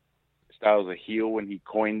Styles a heel when he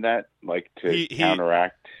coined that, like to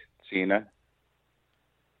counteract Cena?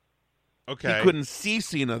 Okay. He couldn't see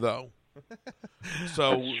Cena though.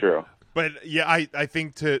 So that's true. But yeah, I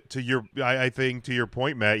think to your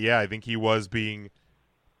point, Matt. Yeah, I think he was being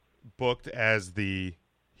booked as the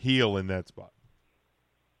heel in that spot.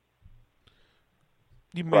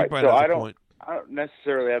 You might point out a point. I don't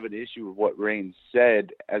necessarily have an issue with what Reigns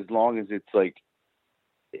said, as long as it's like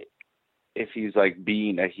if he's like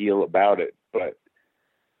being a heel about it. But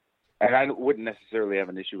and I wouldn't necessarily have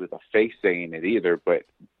an issue with a face saying it either. But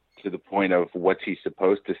to the point of what's he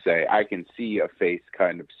supposed to say, I can see a face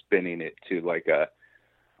kind of spinning it to like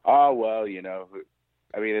oh well,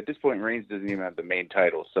 I mean, at this point, Reigns doesn't even have the main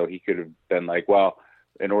title, so he could have been like, well,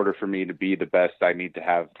 in order for me to be the best, I need to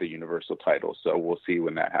have the Universal title. So we'll see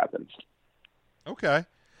when that happens. Okay,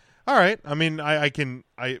 all right. I mean, I can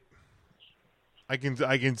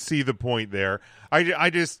see the point there. I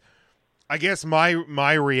guess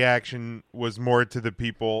my reaction was more to the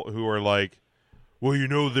people who are like,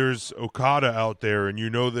 well, there's Okada out there, and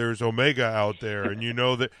there's Omega out there, and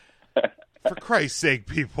that. For Christ's sake,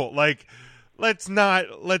 people, like. Let's not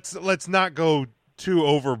go too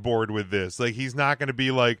overboard with this. Like, he's not going to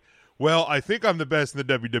be like, well, I think I'm the best in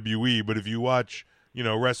the WWE, but if you watch,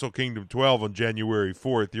 Wrestle Kingdom 12 on January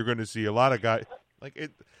 4th, you're going to see a lot of guys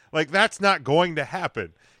like that's not going to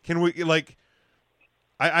happen. Can we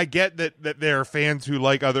I get that there are fans who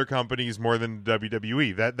like other companies more than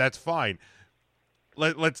WWE. That's fine.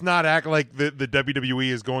 Let's not act like the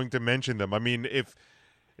WWE is going to mention them. I mean, if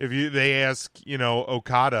they ask,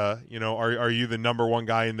 Okada, are you the number one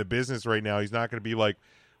guy in the business right now? He's not going to be like,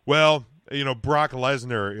 well, Brock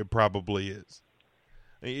Lesnar, it probably is.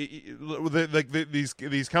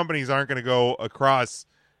 These companies aren't going to go across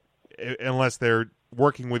unless they're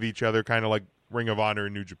working with each other, kind of like Ring of Honor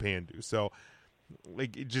and New Japan do. So,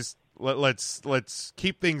 let's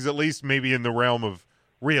keep things at least maybe in the realm of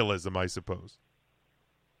realism, I suppose.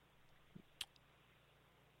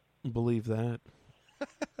 Believe that.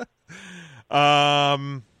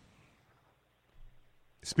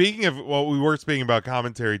 Speaking of, well, we were speaking about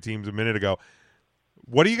commentary teams a minute ago.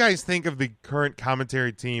 What do you guys think of the current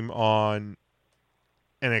commentary team on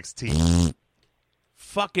NXT?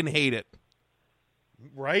 Fucking hate it.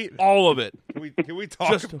 Right? All of it. Can we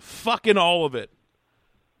talk? Just fucking all of it.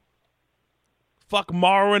 Fuck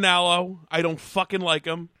Mauro Ranallo. I don't fucking like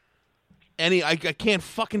him. I can't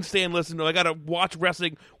fucking stand listening to him. I gotta watch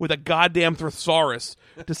wrestling with a goddamn thesaurus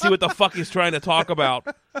to see what the fuck he's trying to talk about.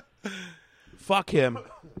 Fuck him.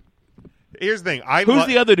 Here's the thing. Who's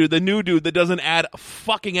the other dude? The new dude that doesn't add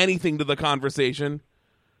fucking anything to the conversation.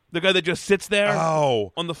 The guy that just sits there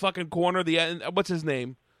on the fucking corner. What's his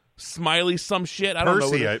name? Smiley some shit. I don't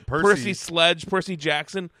know. Percy Sledge. Percy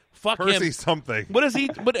Jackson. Fuck him. Percy something. What does he?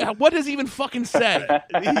 What does he even fucking say?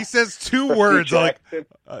 He says two words. Like,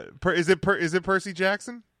 is it Percy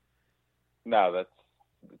Jackson? No, that's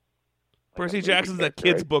Percy Jackson's a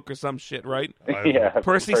kid's book or some shit, right? Yeah.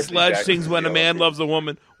 Percy Sledge sings "When a Man Loves a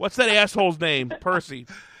Woman." What's that asshole's name? Percy.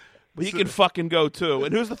 But he can fucking go too.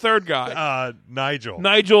 And who's the third guy? Nigel.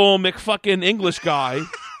 Nigel McFucking English guy.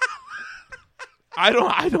 I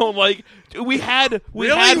don't like. We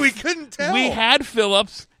couldn't tell. We had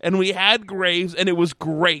Phillips and we had Graves, and it was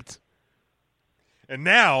great. And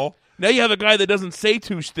now you have a guy that doesn't say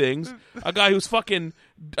two things, a guy who's fucking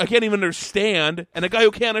I can't even understand, and a guy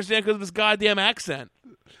who can't understand because of his goddamn accent.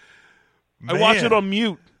 Man. I watch it on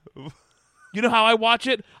mute. You know how I watch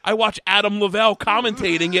it? I watch Adam Lavelle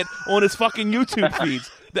commentating it on his fucking YouTube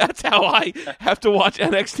feeds. That's how I have to watch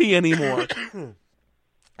NXT anymore.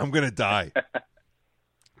 I'm gonna die.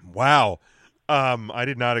 Wow. I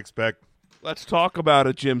did not expect. Let's talk about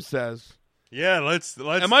it, Jim says. Yeah, let's.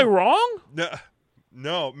 Am I wrong?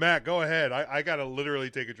 No, Matt, go ahead. I gotta literally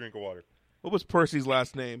take a drink of water. What was Percy's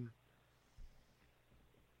last name?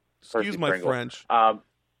 Excuse my Pringle. French. I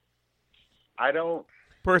don't.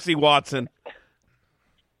 Percy Watson.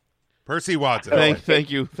 Percy Watson.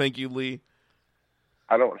 Thank you, Lee.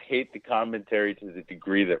 I don't hate the commentary to the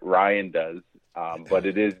degree that Ryan does, but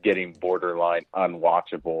it is getting borderline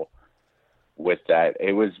unwatchable with that.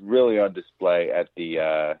 It was really on display at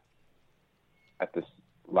the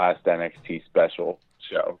last NXT special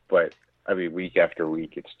show, but I mean, week after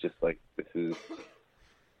week, it's just like, this is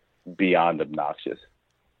beyond obnoxious.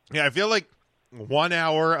 Yeah, I feel like 1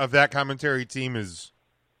 hour of that commentary team is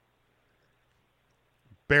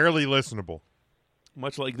barely listenable.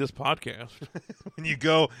 Much like this podcast. When you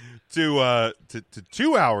go to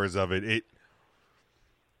 2 hours of it,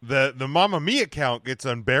 the Mamma Mia count gets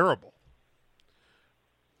unbearable.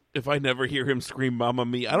 If I never hear him scream Mamma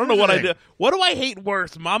Mia, I don't know what I do. What do I hate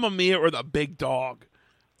worse, Mamma Mia or the big dog?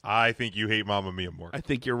 I think you hate Mamma Mia more. I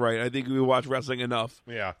think you're right. I think we watch wrestling enough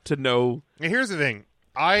to know. And here's the thing.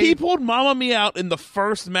 He pulled Mamma Mia out in the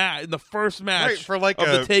first match right, for like of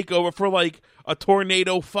the takeover for like a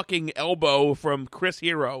tornado fucking elbow from Chris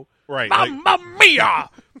Hero. Right. Mamma Mia!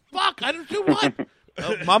 Fuck, I don't do what?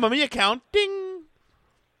 Mamma Mia count. Ding.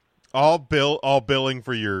 All billing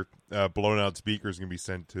for your blown out speakers can be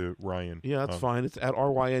sent to Ryan. Yeah, that's fine. It's at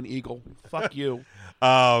RYN Eagle. Fuck you.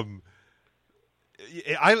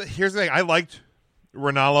 Here's the thing. I liked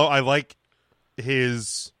Ranallo. I like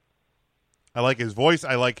his voice.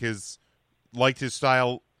 I liked his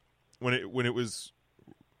style when it was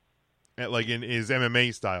like in his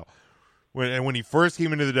MMA style. When he first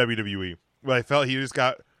came into the WWE, but I felt he just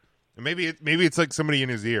got maybe it's like somebody in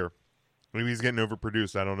his ear. Maybe he's getting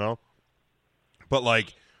overproduced. I don't know. But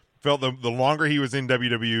like, felt the longer he was in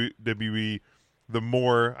WWE, the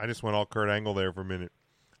more I just went all Kurt Angle there for a minute.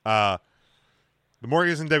 The more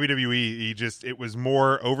he was in WWE, it was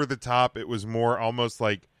more over the top. It was more almost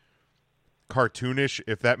like cartoonish,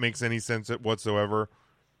 if that makes any sense whatsoever.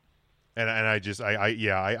 And I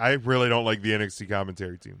really don't like the NXT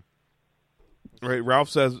commentary team. Right, Ralph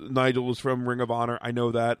says Nigel was from Ring of Honor. I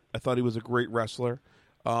know that. I thought he was a great wrestler.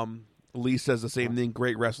 Lee says the same thing.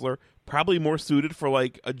 Great wrestler. Probably more suited for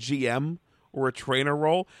like a GM or a trainer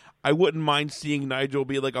role. I wouldn't mind seeing Nigel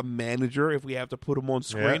be like a manager if we have to put him on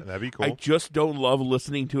screen. Yeah, that'd be cool. I just don't love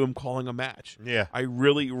listening to him calling a match. Yeah. I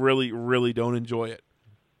really, really, really don't enjoy it.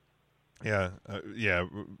 Yeah,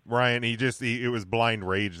 Ryan, it was blind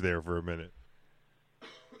rage there for a minute.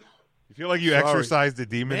 You feel like you exercised a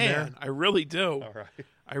demon there? I really do. All right.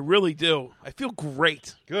 I really do. I feel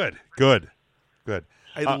great. Good.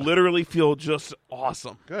 I literally feel just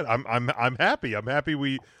awesome. Good. I'm happy. I'm happy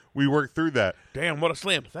we worked through that. Damn, what a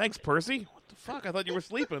slam. Thanks, Percy. What the fuck? I thought you were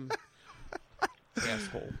sleeping.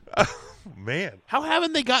 Asshole. Man. How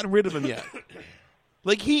haven't they gotten rid of him yet?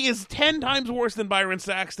 Like, he is 10 times worse than Byron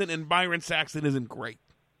Saxton, and Byron Saxton isn't great.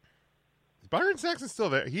 Byron Saxon's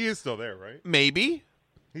still there. He is still there, right? Maybe.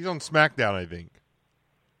 He's on SmackDown, I think.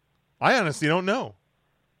 I honestly don't know.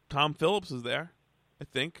 Tom Phillips is there, I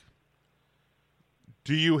think.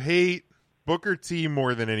 Do you hate Booker T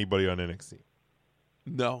more than anybody on NXT?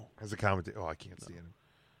 No. As a commentator. Oh, I can't see him.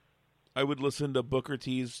 I would listen to Booker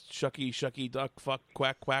T's shucky, shucky, duck, fuck,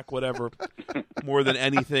 quack, quack, whatever, more than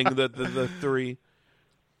anything that the three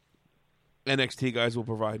NXT guys will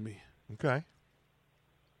provide me. Okay.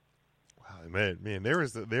 Wow, man, there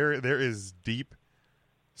is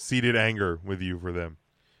deep-seated anger with you for them.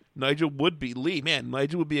 Nigel would be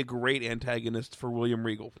a great antagonist for William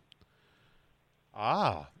Regal.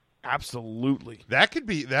 Ah, absolutely. That could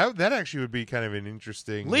be that actually would be kind of an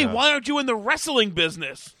interesting. Lee, why aren't you in the wrestling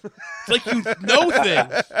business? It's like you know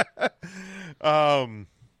things.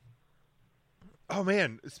 Oh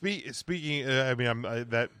man, speaking. I mean,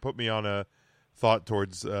 that put me on a thought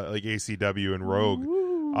towards like ACW and Rogue.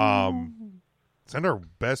 Send our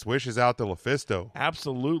best wishes out to LuFisto.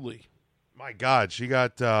 Absolutely. My God, she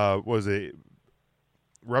got was it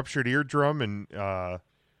ruptured eardrum and a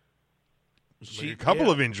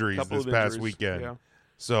couple of injuries this past weekend. Yeah.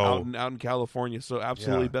 So out in California. So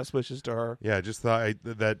absolutely, best wishes to her. Yeah, just thought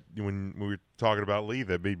that when we were talking about Lee,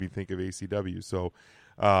 that made me think of ACW. So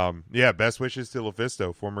best wishes to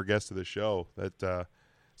LuFisto, former guest of the show. That sounds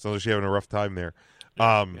like she's having a rough time there.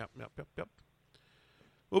 Yep.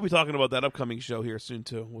 We'll be talking about that upcoming show here soon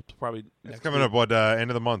too. We'll probably it's coming up. What end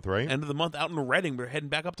of the month, right? End of the month out in Reading. We're heading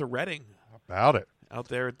back up to Reading. How about it? Out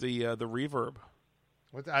there at the Reverb.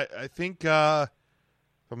 I think I'm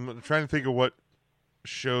trying to think of what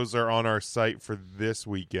shows are on our site for this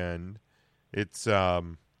weekend. It's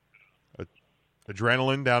Adrenaline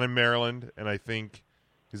down in Maryland, and I think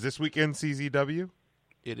is this weekend CZW?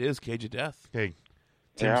 It is Cage of Death. Okay,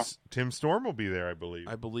 Tim Storm will be there, I believe.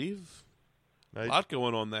 A lot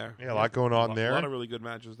going on there. Yeah, a lot going on there. A lot of really good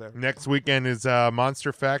matches there. Next weekend is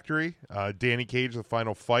Monster Factory. Danny Cage, the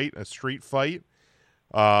final fight, a street fight,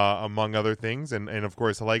 among other things. And of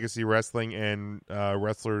course, Legacy Wrestling and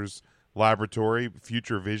Wrestlers Laboratory,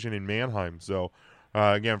 Future Vision in Mannheim. So,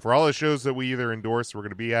 again, for all the shows that we either endorse, we're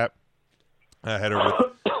going to be at, head over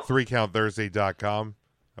to 3countthursday.com.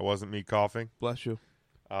 That wasn't me coughing. Bless you.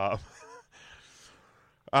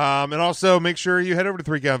 And also make sure you head over to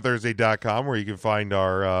 3countthursday.com where you can find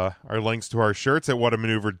our links to our shirts at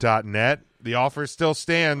whatamaneuver.net. The offer still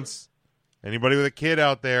stands. Anybody with a kid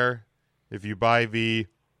out there, if you buy the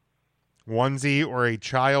onesie or a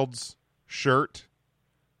child's shirt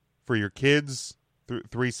for your kids,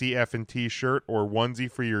 3CF and T shirt or onesie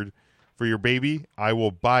for your baby, I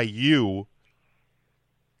will buy you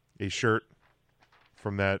a shirt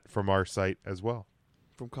from our site as well.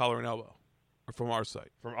 From Collar and Elbow. From our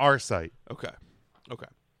site. From our site. Okay.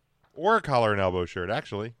 Or a collar and elbow shirt,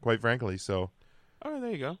 actually, quite frankly. So, all right,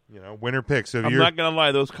 there you go. Winner picks. So I'm not going to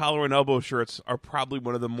lie. Those collar and elbow shirts are probably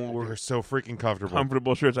one of the more... They're so freaking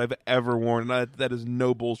comfortable shirts I've ever worn. And that is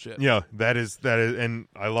no bullshit. Yeah, that is. And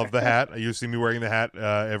I love the hat. You see me wearing the hat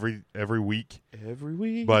every week. Every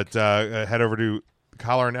week. But head over to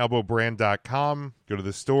collarandelbowbrand.com. Go to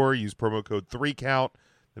the store. Use promo code 3COUNT.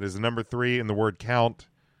 That is the number 3 and the word count.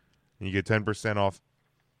 And you get 10% off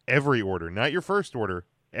every order. Not your first order,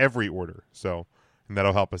 every order. So, and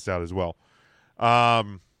that'll help us out as well. All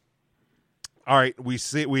right,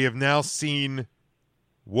 we have now seen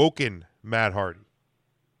Woken Matt Hardy.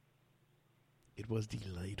 It was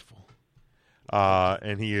delightful.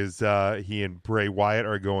 And he and Bray Wyatt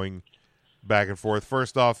are going back and forth.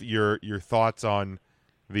 First off, your thoughts on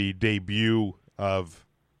the debut of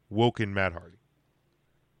Woken Matt Hardy.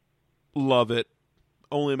 Love it.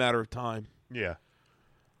 Only a matter of time. Yeah.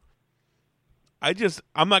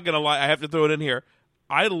 I'm not going to lie. I have to throw it in here.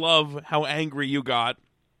 I love how angry you got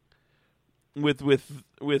with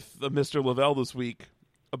Mr. Lavelle this week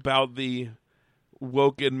about the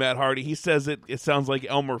Woken Matt Hardy. He says it sounds like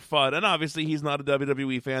Elmer Fudd. And obviously he's not a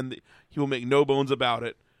WWE fan. He will make no bones about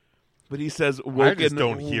it. But he says Woken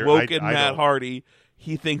Matt Hardy.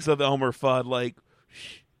 He thinks of Elmer Fudd like,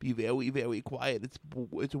 shh. Be very, very quiet.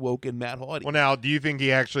 It's Woken Matt Hardy. Well, now, do you think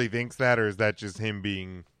he actually thinks that, or is that just him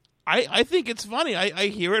being... I think it's funny. I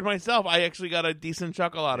hear it myself. I actually got a decent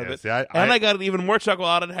chuckle out of it. See, I got an even more chuckle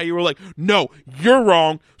out of it how you were like, no, you're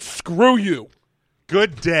wrong. Screw you.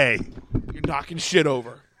 Good day. You're knocking shit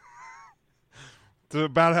over. It's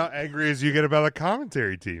about how angry as you get about a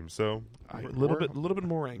commentary team. So a little bit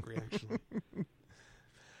more angry, actually.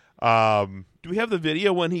 Do we have the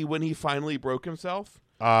video when he finally broke himself?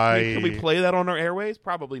 Can we play that on our airways?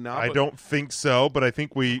 Probably not. I don't think so, but I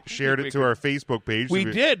think we shared it to our Facebook page. We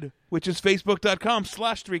did, which is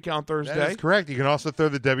facebook.com/3CountThursday. That is correct. You can also throw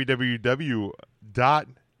the www.facebook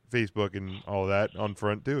and all that on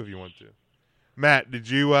front too if you want to. Matt, did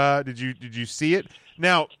you see it?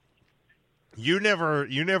 Now, you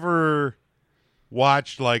never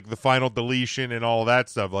watched like the Final Deletion and all that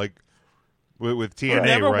stuff, like with TNA. You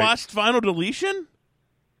never right? watched Final Deletion?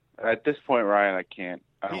 At this point, Ryan, I can't.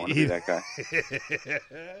 I don't want to be that guy.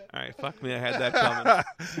 All right, fuck me. I had that coming.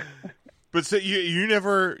 But so you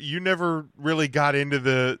never really got into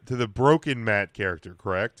the Broken Matt character,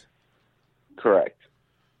 correct? Correct.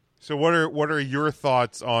 So what are your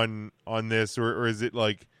thoughts on this, or is it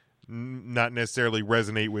like not necessarily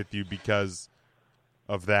resonate with you because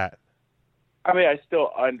of that? I mean, I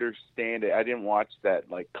still understand it. I didn't watch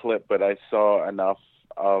that like clip, but I saw enough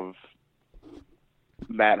of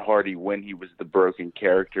Matt Hardy when he was the broken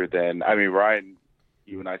character. Then, I mean, Ryan,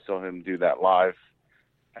 you and I saw him do that live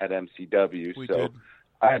at MCW, We so did.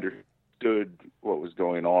 I understood what was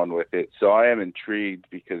going on with it. So I am intrigued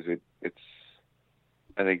because it's.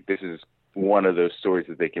 I think this is one of those stories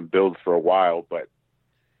that they can build for a while, but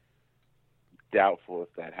doubtful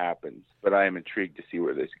if that happens. But I am intrigued to see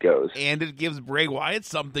where this goes. And it gives Bray Wyatt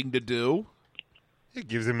something to do. It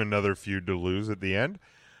gives him another feud to lose at the end.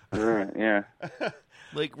 Yeah.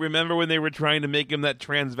 Like, remember when they were trying to make him that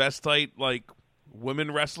transvestite, like,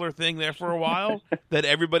 women wrestler thing there for a while that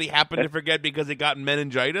everybody happened to forget because it got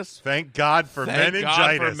meningitis? Thank God for meningitis.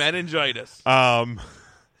 God for meningitis.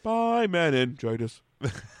 Bye, meningitis.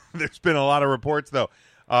 There's been a lot of reports though,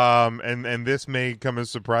 and this may come as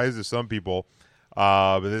a surprise to some people.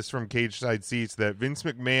 But this is from Cage Side Seats that Vince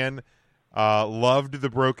McMahon loved the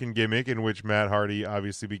broken gimmick, in which Matt Hardy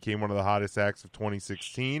obviously became one of the hottest acts of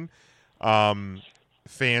 2016.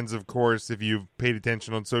 Fans, of course, if you've paid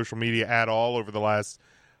attention on social media at all over the last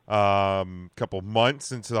couple months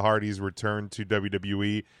since the Hardys returned to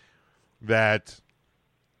WWE, that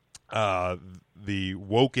the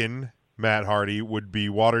Woken Matt Hardy would be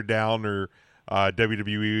watered down, or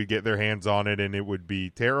WWE would get their hands on it and it would be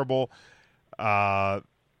terrible.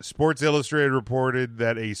 Sports Illustrated reported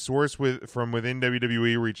that a source from within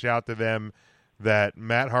WWE reached out to them that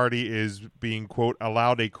Matt Hardy is being, quote,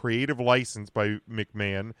 allowed a creative license by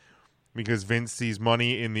McMahon because Vince sees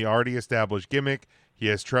money in the already established gimmick. He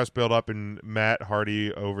has trust built up in Matt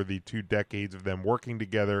Hardy over the 2 decades of them working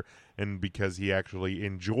together, and because he actually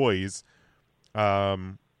enjoys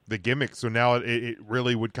the gimmick. So now it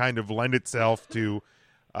really would kind of lend itself to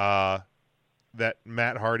that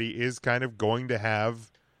Matt Hardy is kind of going to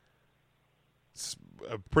have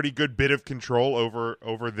a pretty good bit of control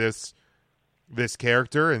over this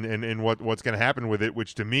character and what's going to happen with it,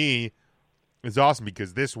 which to me is awesome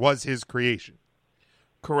because this was his creation.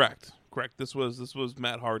 Correct. This was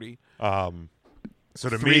Matt Hardy. So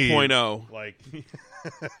to 3.0. like,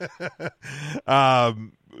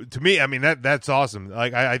 to me, I mean that's awesome.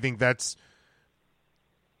 Like I think that's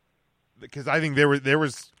because I think there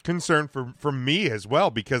was concern from me as well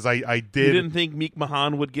because I did. You didn't think Meek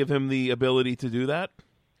Mahan would give him the ability to do that?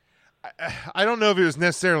 I don't know if it was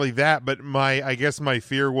necessarily that, but I guess my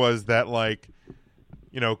fear was that, like,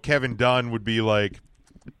 you know, Kevin Dunn would be like,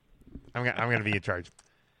 I'm gonna be in charge.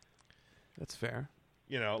 That's fair.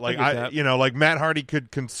 You know, like like Matt Hardy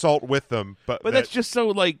could consult with them, but that's just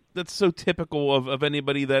so that's so typical of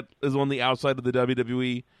anybody that is on the outside of the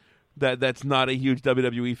WWE that's not a huge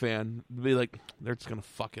WWE fan. Be like, they're just gonna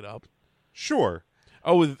fuck it up. Sure.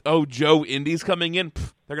 Oh, Joe Indy's coming in.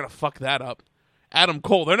 Pff, they're gonna fuck that up. Adam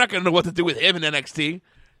Cole, they're not gonna know what to do with him in NXT.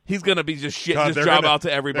 He's gonna be just shitting his job out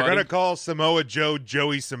to everybody. They're gonna call Samoa Joe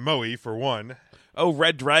Joey Samoa for one. Oh,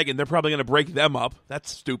 Red Dragon, they're probably gonna break them up.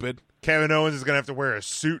 That's stupid. Kevin Owens is gonna have to wear a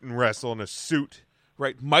suit and wrestle in a suit.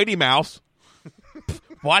 Right, Mighty Mouse.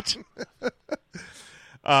 What?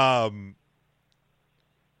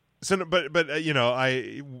 So, but you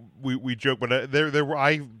know, we joke, but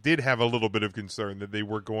I did have a little bit of concern that they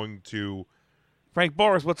were going to Frank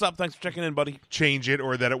Boris, what's up? Thanks for checking in, buddy. Change it,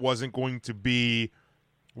 or that it wasn't going to be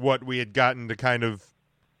what we had gotten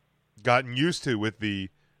used to with the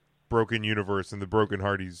Broken Universe and the Broken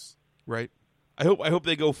Hardys. Right. I hope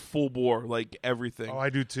they go full bore, like everything. Oh, I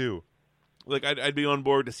do too. Like I'd be on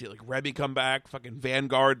board to see like Rebby come back, fucking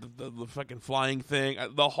Vanguard, the fucking flying thing,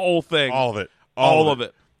 the whole thing, all of it, all of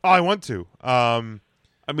it. Oh, I want to. I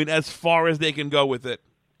mean, as far as they can go with it,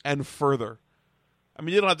 and further. I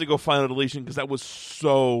mean, you don't have to go Final Deletion because that was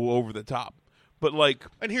so over the top. But like,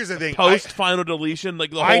 and here's the thing: post Final Deletion, like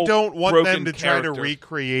the whole I don't want them to character. try to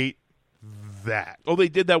recreate that. Oh, they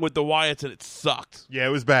did that with the Wyatts, and it sucked. Yeah,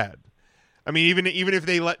 it was bad. I mean, even if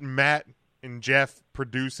they let Matt and Jeff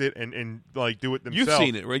produce it and like do it themselves. You've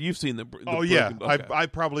seen it, right? You've seen the Oh yeah, broken, okay. I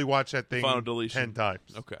probably watched that thing Final deletion. 10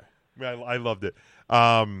 times. Okay. I loved it.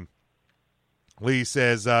 Lee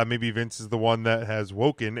says maybe Vince is the one that has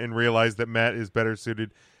woken and realized that Matt is better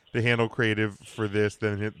suited to handle creative for this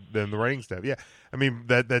than the writing staff. Yeah, I mean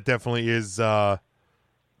that definitely is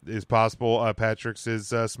possible. Patrick says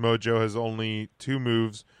Smojo has only 2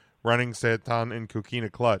 moves: running, Satan, and Coquina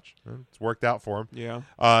clutch. It's worked out for him. Yeah.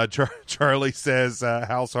 Charlie says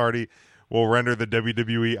House Hardy will render the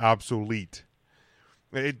WWE obsolete.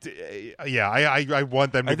 I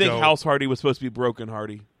want them to I think go. House Hardy was supposed to be Broken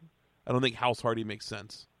Hardy. I don't think House Hardy makes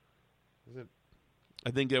sense. Is it? I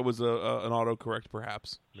think it was an autocorrect,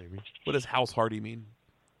 perhaps. Maybe. What does House Hardy mean?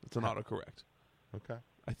 It's an autocorrect. Okay.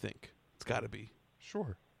 I think it's got to be.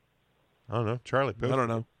 Sure. I don't know. Charlie. I don't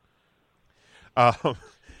know.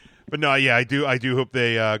 But no, yeah, I do hop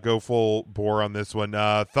they go full bore on this one.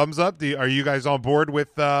 Thumbs up. Are you guys on board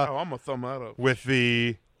with? I'm a thumb that up. With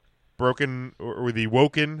the broken or the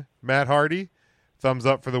woken Matt Hardy. Thumbs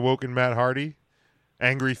up for the woken Matt Hardy.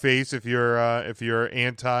 Angry face if you're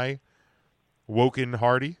anti woken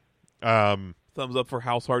Hardy. Thumbs up for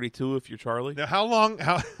House Hardy too if you're Charlie. Now, how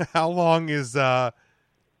long is? Do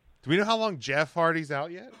we know how long Jeff Hardy's out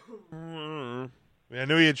yet? I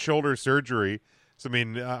know he had shoulder surgery, so I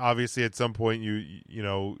mean, obviously, at some point,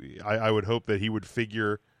 I would hope that he would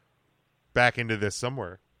figure back into this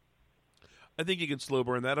somewhere. I think you can slow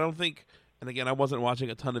burn that. I don't think, and again, I wasn't watching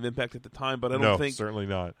a ton of Impact at the time, but I don't think certainly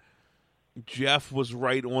not. Jeff was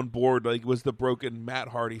right on board. Like, was the broken Matt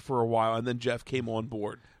Hardy for a while, and then Jeff came on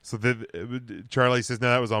board. So Charlie says, no,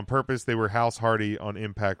 that was on purpose. They were House Hardy on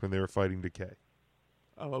Impact when they were fighting Decay.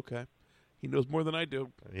 Oh, okay. He knows more than I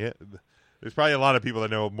do. Yeah, there's probably a lot of people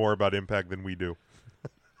that know more about Impact than we do.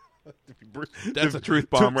 That's a truth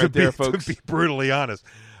bomb right there, folks. To be brutally honest.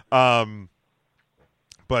 But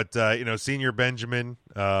Senior Benjamin.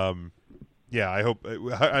 Yeah, I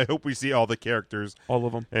hope we see all the characters, all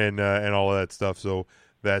of them, and all of that stuff. So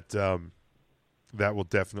that that will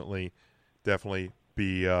definitely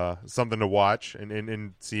be something to watch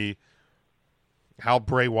and see how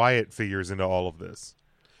Bray Wyatt figures into all of this.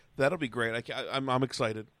 That'll be great. I'm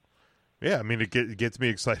excited. Yeah, I mean it gets me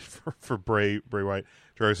excited for Bray Wyatt.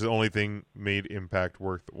 It's the only thing made Impact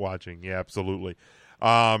worth watching. Yeah, absolutely.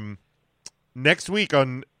 Next week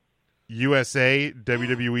on USA,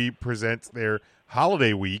 WWE presents their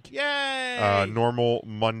holiday week. Yay! Normal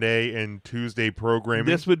Monday and Tuesday programming.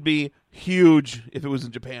 This would be huge if it was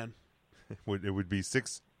in Japan. It would be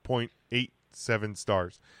 6.87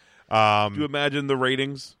 stars. Do you imagine the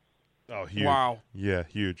ratings? Oh, huge. Wow. Yeah,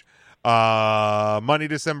 huge. Monday,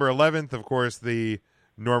 December 11th, of course, the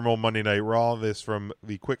normal Monday Night Raw. This from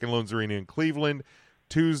the Quicken Loans Arena in Cleveland.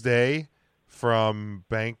 Tuesday, from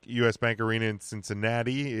U.S. Bank Arena in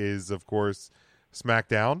Cincinnati is, of course,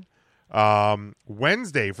 SmackDown.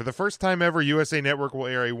 Wednesday, for the first time ever, USA Network will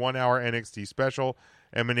air a 1-hour NXT special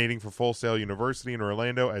emanating from Full Sail University in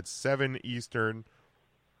Orlando at 7 Eastern,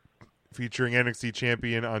 featuring NXT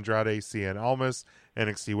champion Andrade Cien Almas,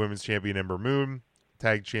 NXT Women's Champion Ember Moon,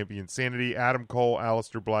 Tag Champion Sanity, Adam Cole,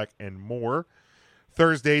 Aleister Black, and more.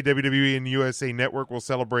 Thursday, WWE and USA Network will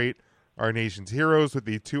celebrate our nation's heroes with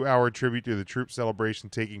the 2-hour tribute to the troop celebration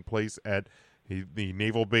taking place at the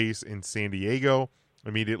naval base in San Diego.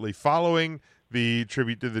 Immediately following the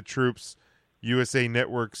tribute to the troops, USA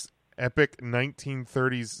Network's epic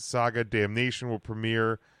 1930s saga Damnation will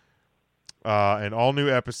premiere an all-new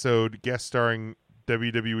episode guest starring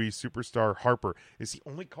WWE superstar Harper. Is he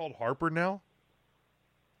only called Harper now?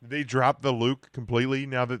 Did they drop the Luke completely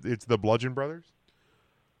now that it's the Bludgeon Brothers?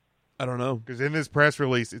 I don't know. Because in this press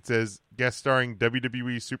release, it says guest starring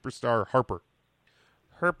WWE superstar Harper.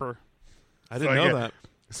 I didn't know that.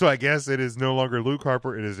 So I guess it is no longer Luke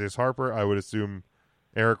Harper. It is just Harper. I would assume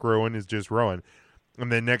Eric Rowan is just Rowan.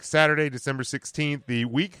 And then next Saturday, December 16th, the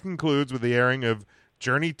week concludes with the airing of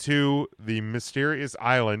Journey to the Mysterious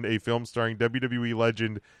Island, a film starring WWE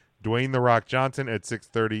legend Dwayne "The Rock" Johnson at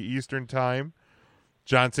 6:30 Eastern Time.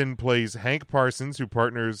 Johnson plays Hank Parsons, who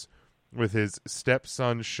partners with his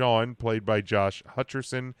stepson Sean, played by Josh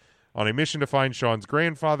Hutcherson, on a mission to find Sean's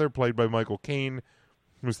grandfather, played by Michael Caine,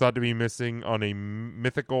 who's thought to be missing on a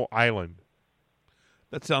mythical island.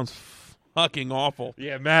 That sounds fucking awful.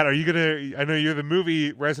 Yeah, Matt, are you gonna? I know you're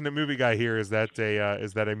the resident movie guy here. Is that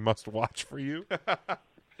a must watch for you?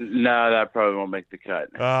 No, that probably won't make the cut.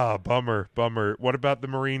 Ah, bummer. What about the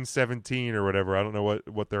Marine 17 or whatever? I don't know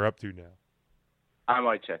what they're up to now. I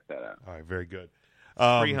might check that out. All right, very good.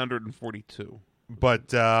 342.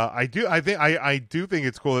 But I do think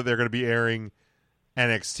it's cool that they're going to be airing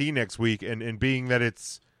NXT next week, and being that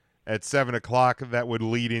it's at 7 o'clock, that would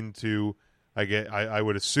lead into I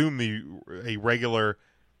would assume a regular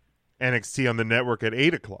NXT on the network at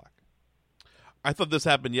 8 o'clock. I thought this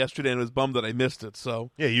happened yesterday and I was bummed that I missed it. So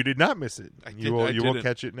yeah, you did not miss it. You will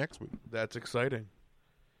catch it next week. That's exciting.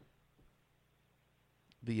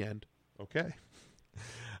 The end. Okay.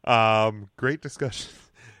 Great discussion.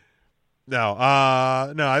 No,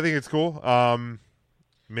 I think it's cool.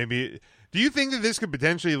 Maybe. Do you think that this could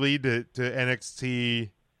potentially lead to NXT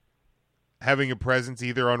having a presence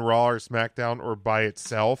either on Raw or SmackDown or by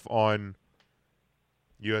itself on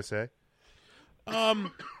USA?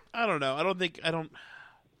 I don't know. I don't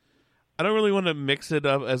really want to mix it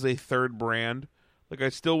up as a third brand. Like, I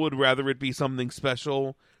still would rather it be something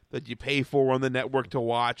special that you pay for on the network to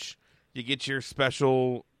watch. You get your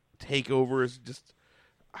special takeovers. Just,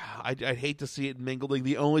 I'd hate to see it mingled. Like,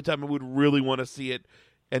 the only time I would really want to see it,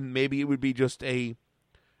 and maybe it would be just a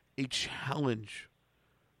challenge,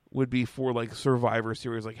 would be for, like, Survivor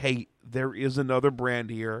Series. Like, hey, there is another brand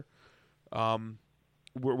here.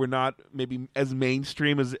 We're not maybe as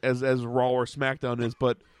mainstream as Raw or SmackDown is,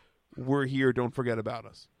 but we're here. Don't forget about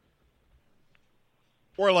us.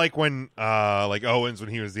 Or like when like Owens, when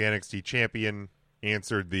he was the NXT champion,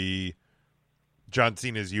 answered the John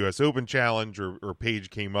Cena's U.S. Open challenge, or Paige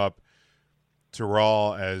came up to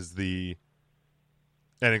Raw as the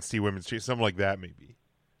NXT Women's Champion, something like that maybe.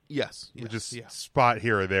 Yes. Just spot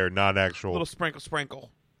here or there, not actual. A little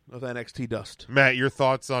sprinkle of NXT dust. Matt, your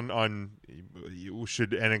thoughts on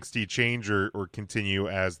should NXT change or continue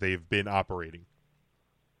as they've been operating?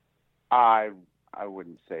 I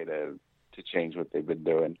wouldn't say to change what they've been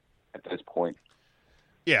doing at this point.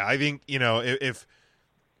 Yeah, I think, if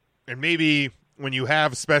and maybe when you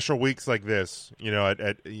have special weeks like this,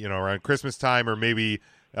 at around Christmas time, or maybe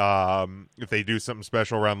if they do something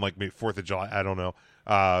special around like maybe 4th of July, I don't know.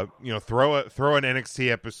 Throw an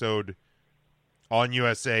NXT episode on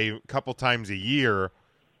USA a couple times a year,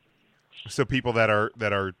 so people that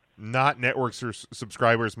are not networks or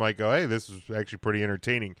subscribers might go, hey, this is actually pretty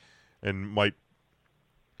entertaining, and might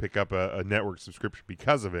pick up a network subscription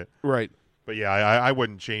because of it. Right. But yeah, I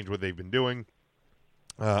wouldn't change what they've been doing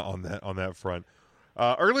on that front.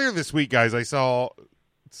 Earlier this week, guys, I saw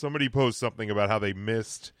somebody post something about how they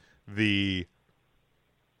missed the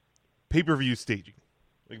pay-per-view staging,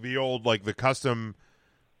 like the custom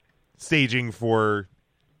staging for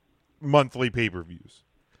monthly pay-per-views.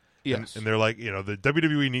 Yes. And they're like, the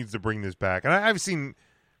WWE needs to bring this back. And I've seen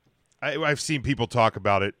people talk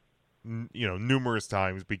about it, numerous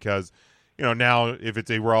times, because, now if it's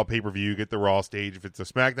a Raw pay-per-view, you get the Raw stage. If it's a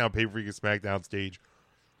SmackDown pay-per-view, you get SmackDown stage.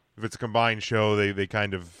 If it's a combined show, they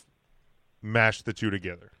kind of mash the two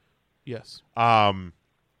together. Yes.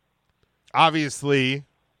 Obviously,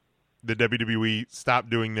 the WWE stopped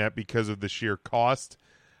doing that because of the sheer cost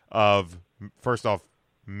of, first off,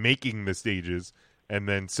 making the stages, and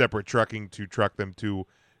then separate trucking to truck them to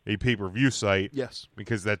a pay-per-view site. Yes.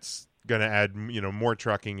 Because that's going to add, more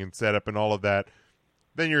trucking and setup and all of that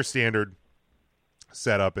than your standard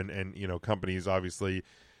setup. And companies obviously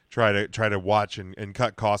try to watch and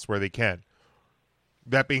cut costs where they can.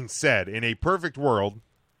 That being said, in a perfect world,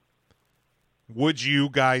 would you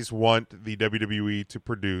guys want the WWE to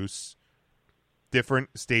produce different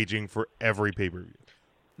staging for every pay-per-view?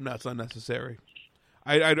 No, it's unnecessary.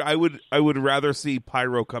 I would rather see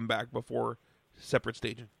Pyro come back before separate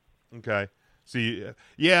staging. Okay. See,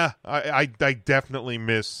 I definitely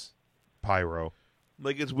miss Pyro.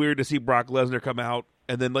 Like, it's weird to see Brock Lesnar come out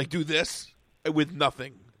and then do this with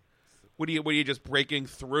nothing. What are you just breaking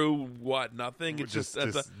through? What, nothing? It's just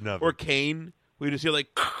nothing. Or Kane, we just hear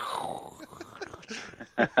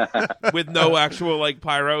with no actual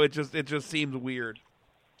pyro. It just seems weird.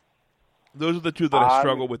 Those are the two that I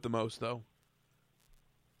struggle with the most, though.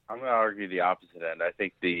 I'm going to argue the opposite end. I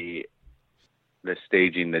think the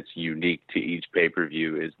staging that's unique to each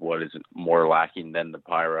pay-per-view is what is more lacking than the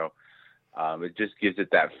pyro. It just gives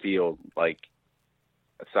it that feel,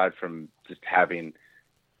 aside from just having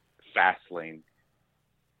Fastlane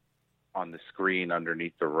on the screen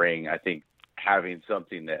underneath the ring, I think having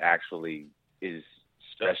something that actually is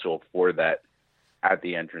special for that at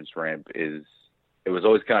the entrance ramp it was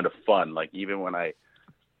always kind of fun. Even when I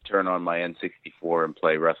turn on my N64 and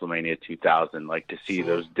play WrestleMania 2000, to see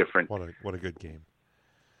those different what a good game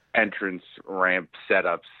entrance ramp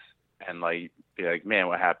setups, and be like, man,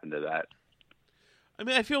 what happened to that? I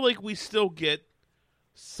mean, I feel like we still get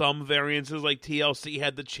some variances. Like TLC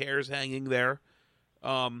had the chairs hanging there,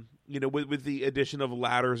 with the addition of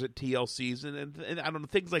ladders at TLCs and I don't know,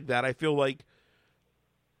 things like that. I feel like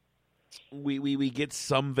we get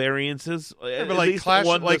some variances. Yeah, but like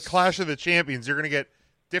Clash of the Champions, you're going to get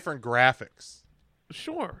different graphics.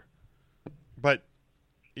 Sure. But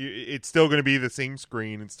it's still going to be the same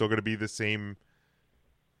screen. It's still going to be the same.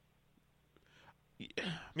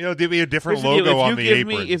 There'll be a different logo on the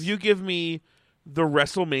aprons. If you give me the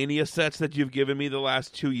WrestleMania sets that you've given me the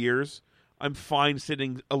last 2 years, I'm fine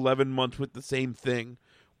sitting 11 months with the same thing,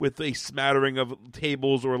 with a smattering of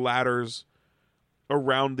tables or ladders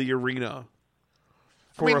around the arena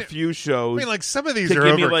for a few shows. I mean, like some of these are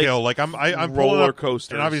overkill. I'm roller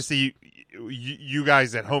coasters, and obviously you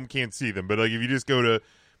guys at home can't see them, but like if you just go to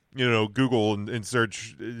Google and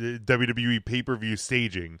search WWE pay-per-view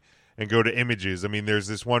staging and go to images. I mean, there's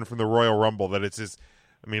this one from the Royal Rumble that it's just,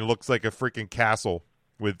 I mean, it looks like a freaking castle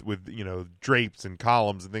with drapes and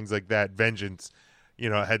columns and things like that. Vengeance,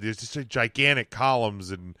 had just gigantic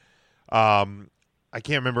columns, and I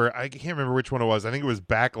can't remember which one it was. I think it was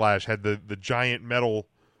Backlash had the giant metal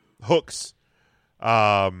hooks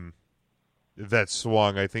that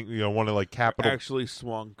swung. I think one of like Capital actually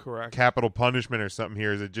swung, correct. Capital Punishment or something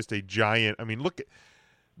here is just a giant. I mean, look at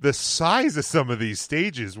the size of some of these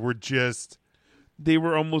stages were just. They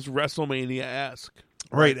were almost WrestleMania-esque.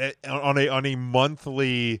 Right, on a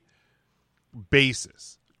monthly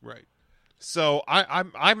basis. Right. So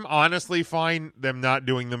I'm honestly fine them not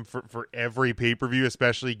doing them for every pay-per-view,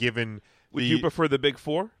 especially given. Would you prefer the Big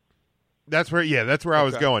Four? That's where I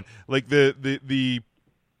was going. Like the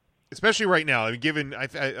especially right now. I mean, given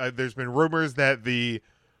there's been rumors that the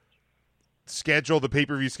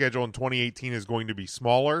pay-per-view schedule in 2018 is going to be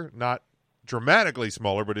smaller, not dramatically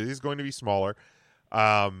smaller, but it is going to be smaller.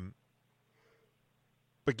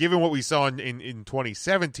 But given what we saw in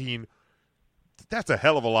 2017, that's a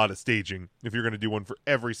hell of a lot of staging if you're going to do one for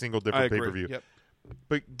every single different pay-per-view. Yep.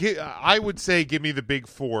 But I would say give me the Big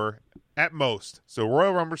Four at most. So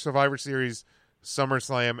Royal Rumble, Survivor Series,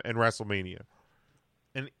 SummerSlam, and WrestleMania.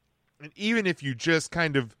 And even if you just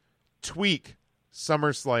kind of tweak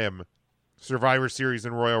SummerSlam, Survivor Series,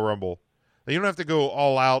 and Royal Rumble, you don't have to go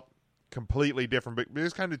all out completely different, but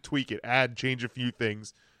just kind of tweak it, change a few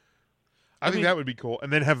things. I think that would be cool.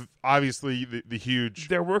 And then have, obviously, the huge...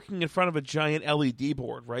 They're working in front of a giant LED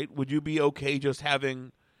board, right? Would you be okay just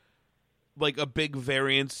having, like, a big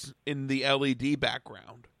variance in the LED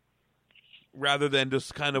background rather than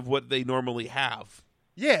just kind of what they normally have?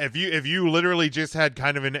 Yeah, if you literally just had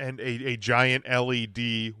kind of a giant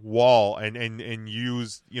LED wall and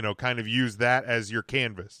use, kind of use that as your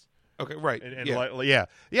canvas. Okay, right. Yeah,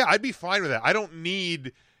 I'd be fine with that. I don't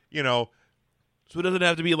need, So it doesn't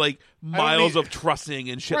have to be like miles of trussing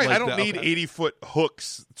and shit like that. I don't need 80-foot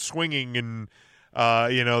hooks swinging and,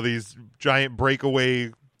 these giant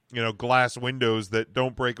breakaway, glass windows that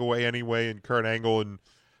don't break away anyway, and Kurt Angle and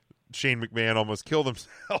Shane McMahon almost kill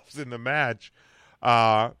themselves in the match.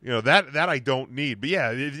 That I don't need. But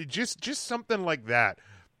yeah, just something like that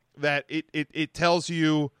it tells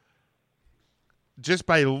you just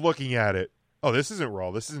by looking at it, oh, this isn't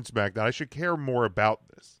Raw, this isn't SmackDown. I should care more about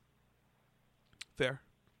this. Fair.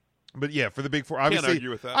 But yeah, for the Big Four, obviously, can't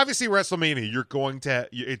argue with that. Obviously WrestleMania,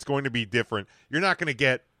 it's going to be different. You're not going to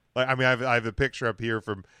get. I mean, I have a picture up here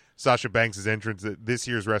from Sasha Banks' entrance at this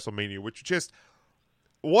year's WrestleMania, which just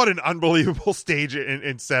what an unbelievable stage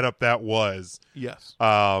and setup that was. Yes.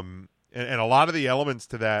 And a lot of the elements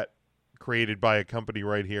to that created by a company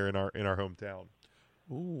right here in our hometown.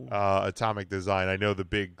 Ooh. Atomic Design. I know the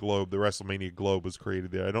big globe, the WrestleMania globe, was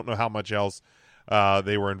created there. I don't know how much else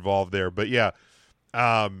they were involved there, but yeah.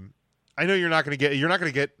 I know you're not going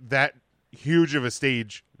to get that huge of a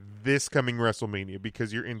stage this coming WrestleMania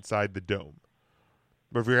because you're inside the dome.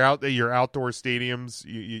 But if you're out at your outdoor stadiums,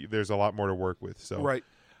 there's a lot more to work with. So right.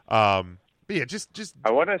 But yeah, just.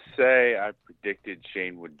 I want to say I predicted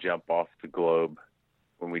Shane would jump off the globe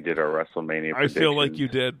when we did our WrestleMania. I feel like you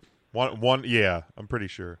did. One, yeah, I'm pretty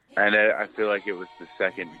sure. And I feel like it was the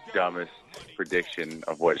second dumbest prediction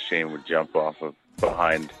of what Shane would jump off of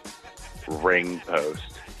behind ring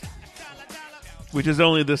post, which is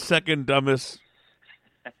only the second dumbest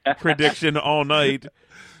prediction all night,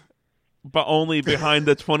 but only behind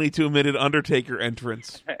the 22-minute Undertaker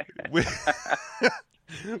entrance,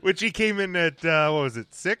 which he came in at what was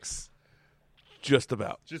it, 6? Just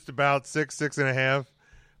about 6.5.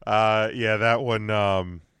 Yeah, that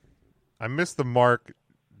one. I missed the mark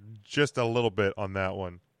just a little bit on that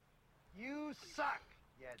one. You suck,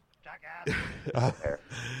 you jackass.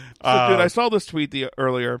 So, dude, I saw this tweet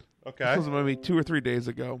earlier. Okay. This was maybe 2 or 3 days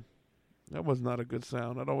ago. That was not a good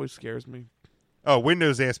sound. That always scares me. Oh,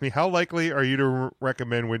 Windows asked me, how likely are you to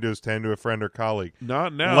recommend Windows 10 to a friend or colleague?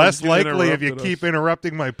 Not now. Less You likely if you interrupted keep us.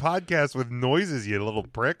 interrupting my podcast with noises, you little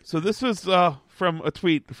prick. So this was from a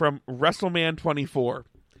tweet from WrestleMan24.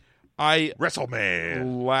 I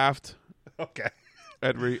WrestleMan. laughed Okay.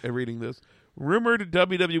 at reading this. Rumored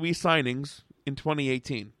WWE signings in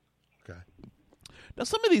 2018. Okay. Now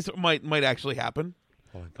some of these might actually happen.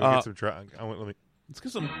 Hold on. Can we get some let me. Let's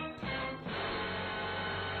get some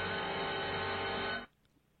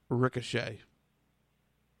Ricochet.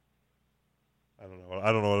 I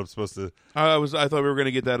don't know what I'm supposed to. I thought we were going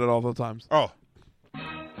to get that at all the times. Oh.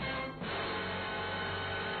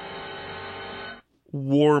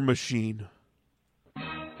 War Machine.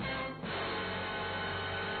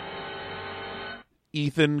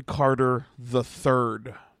 Ethan Carter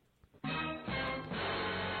III.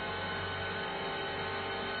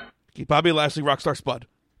 Bobby Lashley, Rockstar Spud.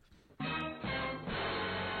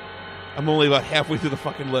 I'm only about halfway through the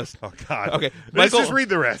fucking list. Oh, God. Okay. Let's just read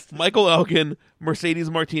the rest. Michael Elgin, Mercedes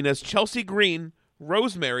Martinez, Chelsea Green,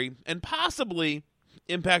 Rosemary, and possibly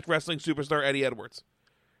Impact Wrestling superstar Eddie Edwards.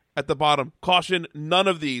 At the bottom, caution, none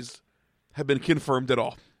of these have been confirmed at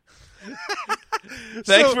all.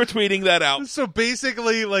 Thanks for tweeting that out. So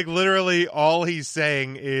basically, like literally all he's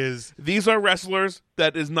saying is these are wrestlers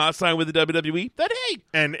that is not signed with the WWE that, hey,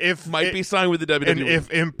 and if might be signed with the WWE. And if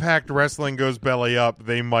Impact Wrestling goes belly up,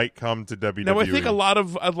 they might come to WWE. Now I think a lot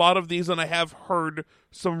of these, and I have heard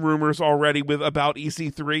some rumors already about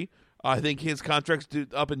EC3. I think his contract's due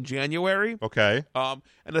up in January. Okay. And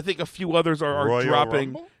I think a few others are Royal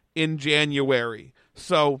dropping Rumble? in January.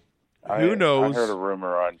 So who knows? I heard a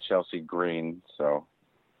rumor on Chelsea Green, so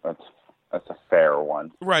that's a fair one.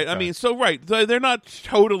 Right. I mean, they're not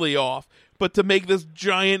totally off, but to make this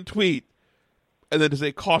giant tweet and then to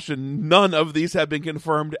say caution, none of these have been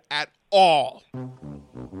confirmed at all.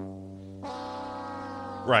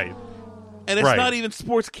 Right. And it's not even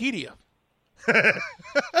Sportskeeda.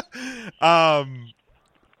 I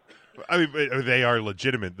mean, they are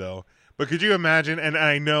legitimate though. But could you imagine? And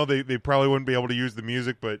I know they probably wouldn't be able to use the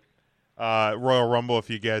music, but Royal Rumble, if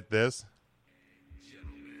you get this.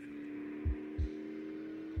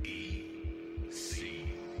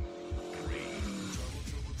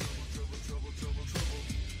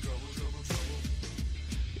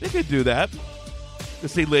 They could do that.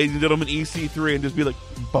 Just say, ladies and gentlemen, EC3, and just be like,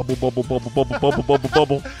 bubble, bubble, bubble, bubble, bubble, bubble,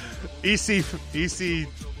 bubble. EC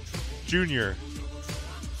Junior.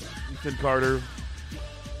 Ethan Carter.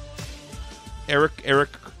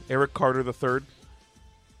 Eric Carter III.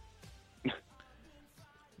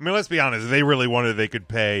 I mean, let's be honest. If they really wanted, they could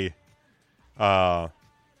pay. They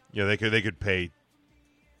could pay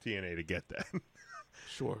TNA to get that.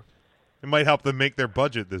 Sure. It might help them make their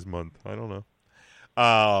budget this month. I don't know.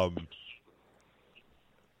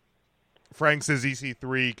 Frank says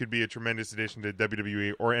EC3 could be a tremendous addition to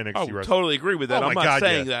WWE or NXT wrestling. Totally agree with that. Oh I'm my not God,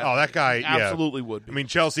 saying yeah. that. Oh, that guy absolutely would be. I mean,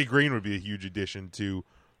 Chelsea Green would be a huge addition to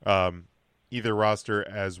either roster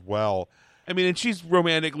as well. I mean, and she's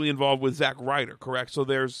romantically involved with Zack Ryder, correct? So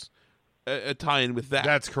there's a tie-in with that.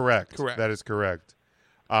 That's correct. Correct. That is correct.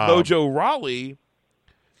 Mojo Rawley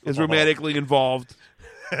is romantically involved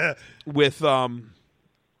with Zack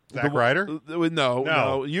Ryder?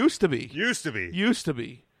 No. Used to be.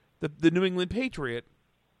 The New England Patriot.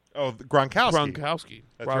 Oh, Gronkowski.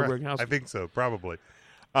 That's Rob right. Gronkowski. I think so, probably.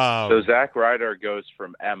 So Zack Ryder goes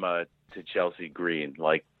from Emma to Chelsea Green.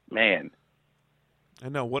 Like, man. I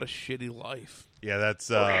know. What a shitty life. Yeah, that's...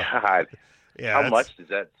 God. Yeah, How much does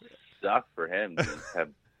that suck for him to have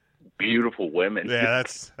beautiful women? Yeah,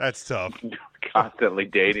 that's tough. Constantly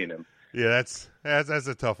dating him. Yeah, that's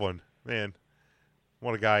a tough one. Man,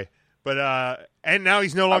 what a guy. But and now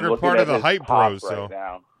he's no longer part of the Hype Bros. So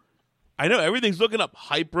now. I know everything's looking up.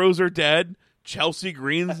 Hype Bros are dead. Chelsea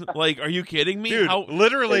Green's like, are you kidding me? dude,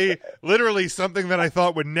 literally something that I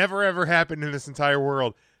thought would never ever happen in this entire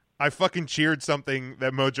world. I fucking cheered something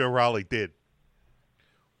that Mojo Rawley did.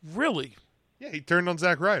 Really? Yeah, he turned on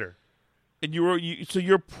Zack Ryder. And so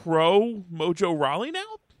you're pro Mojo Rawley now?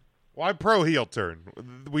 Why pro heel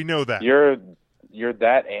turn? We know that. You're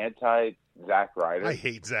that anti Zack Ryder? I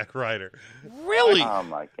hate Zack Ryder. Really? Oh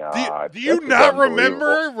my God! Do you This is not unbelievable.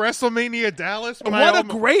 remember WrestleMania Dallas? What a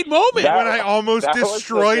great moment! When I almost that was the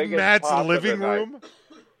destroyed biggest Matt's pop of the living night. room.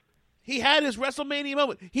 He had his WrestleMania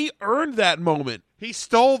moment. He earned that moment. He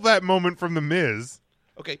stole that moment from The Miz.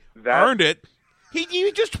 Okay, That- earned it.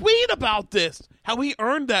 He just tweeted about this. How he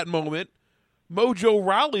earned that moment. Mojo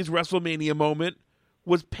Rawley's WrestleMania moment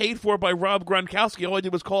was paid for by Rob Gronkowski. All he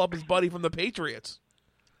did was call up his buddy from the Patriots.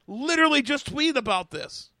 Literally just tweeted about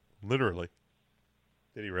this. Literally.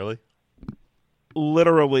 Did he really?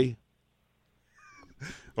 Literally.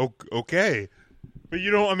 Okay, but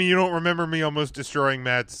you don't. I mean, you don't remember me almost destroying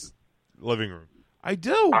Matt's living room. I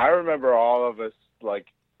do. I remember all of us like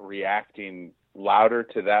reacting louder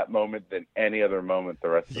to that moment than any other moment the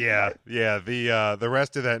rest of the night. Yeah. The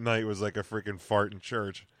rest of that night was like a freaking fart in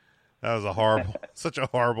church. That was a horrible, such a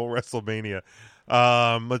horrible WrestleMania.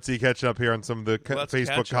 Let's see, catching up here on some of the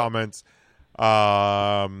Facebook comments.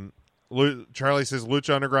 Charlie says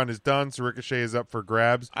Lucha Underground is done, so Ricochet is up for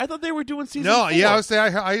grabs. I thought they were doing season 4. Yeah, I was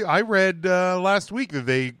saying I read last week that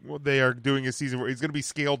they are doing a season where it's going to be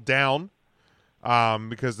scaled down,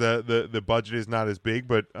 because the budget is not as big.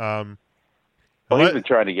 But well, he's been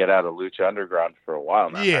trying to get out of Lucha Underground for a while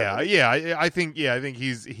now. I think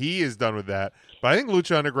he is done with that. But I think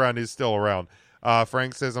Lucha Underground is still around.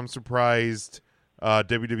 Frank says I'm surprised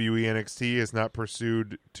WWE NXT has not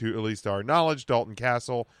pursued, to at least our knowledge, Dalton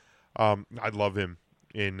Castle. I'd love him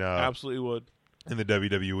in absolutely would in the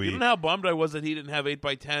WWE. You know how bummed I was that he didn't have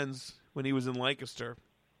 8x10s when he was in Lancaster.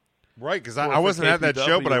 Right, because I wasn't at that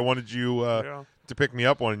show, but I wanted you to pick me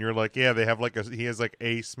up one, and you're like, yeah, they have he has like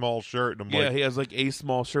a small shirt, and I'm like, he has like a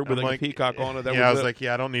small shirt with like a peacock on it. I was like,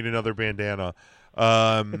 I don't need another bandana.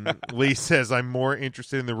 Lee says I'm more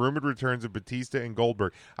interested in the rumored returns of Batista and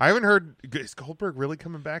Goldberg. I haven't heard. Is Goldberg really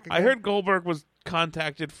coming back again? I heard Goldberg was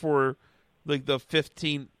contacted for like the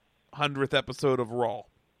 1500th episode of Raw.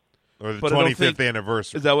 Or the 25th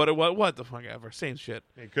anniversary. Is that what it was? What the fuck ever? Same shit.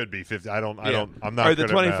 It could be 50. I'm not. Or the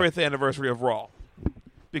 25th anniversary of Raw.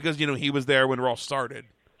 Because, he was there when Raw started.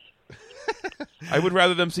 I would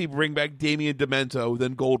rather them bring back Damian Demento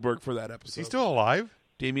than Goldberg for that episode. Is he still alive?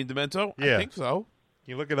 Damian Demento? Yeah. I think so.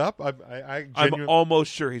 Can you look it up? I'm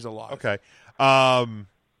almost sure he's alive. Okay. Now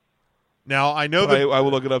I know that I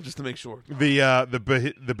will look it up just to make sure.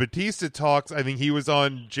 The Batista talks. I think he was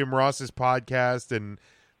on Jim Ross's podcast, and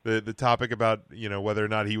the topic about whether or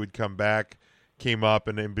not he would come back came up,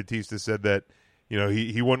 and Batista said that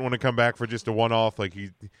he wouldn't want to come back for just a one-off. Like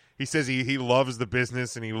he says he loves the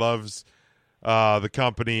business and he loves the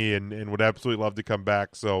company and would absolutely love to come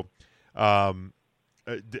back. So I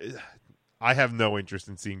have no interest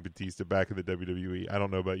in seeing Batista back in the WWE. I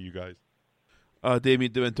don't know about you guys.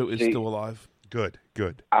 Damian Demento is still alive. Good.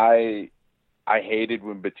 I hated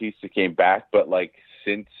when Batista came back, but like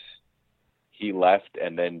since he left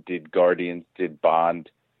and then did Guardians, did Bond,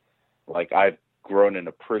 like I've grown an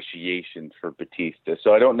appreciation for Batista.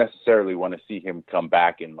 So I don't necessarily want to see him come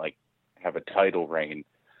back and like have a title reign,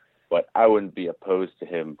 but I wouldn't be opposed to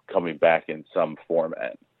him coming back in some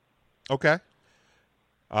format. Okay.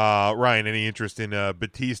 Ryan, any interest in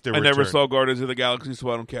Batista return? I never saw Guardians of the Galaxy,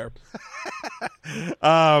 so I don't care.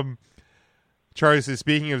 Charlie says,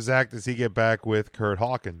 speaking of Zach, does he get back with Kurt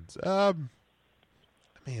Hawkins? Man,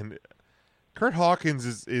 Kurt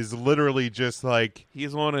Hawkins is literally just like...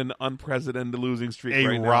 He's on an unprecedented losing streak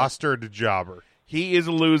right now. A rostered jobber. He is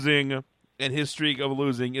losing, and his streak of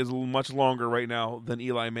losing is much longer right now than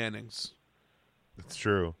Eli Manning's. That's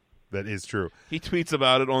true. That is true. He tweets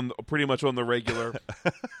about it pretty much on the regular.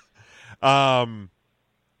 All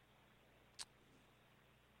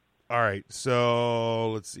right,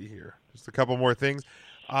 so let's see here. Just a couple more things.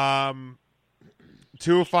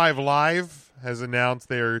 205 Live has announced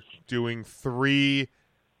they're doing 3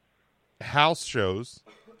 house shows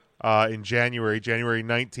in January. January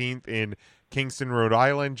 19th in Kingston, Rhode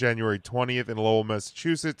Island. January 20th in Lowell,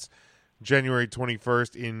 Massachusetts. January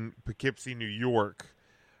 21st in Poughkeepsie, New York.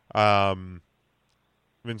 Vince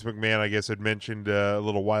McMahon, I guess, had mentioned a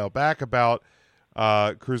little while back about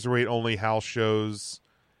cruiserweight only house shows,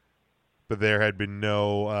 but there had been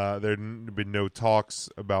no talks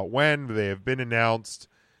about when. They have been announced.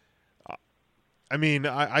 I mean,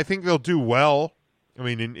 I think they'll do well. I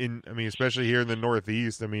mean, especially here in the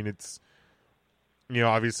Northeast. I mean, it's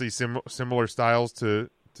obviously similar styles to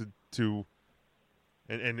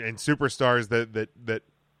and superstars that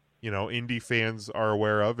indie fans are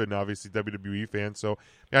aware of, and obviously WWE fans. So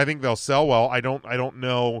I think they'll sell well. I don't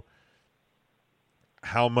know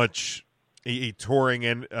how much a touring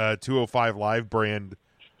and 205 Live brand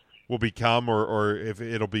will become, or if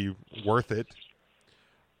it'll be worth it.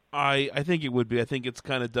 I think it would be. I think it's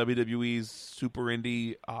kind of WWE's super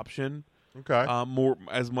indie option. Okay. More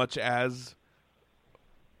as much as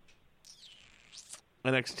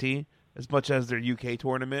NXT, as much as their UK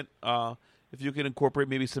tournament. If you can incorporate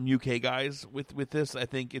maybe some UK guys with this, I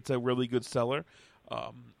think it's a really good seller.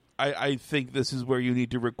 I think this is where you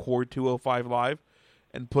need to record 205 Live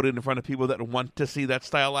and put it in front of people that want to see that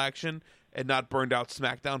style action and not burned out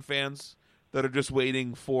SmackDown fans that are just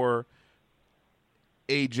waiting for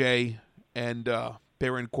AJ and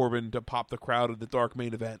Baron Corbin to pop the crowd at the Dark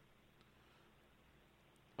main event.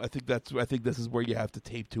 I think this is where you have to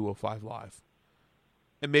tape 205 live,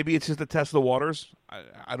 and maybe it's just to test the waters.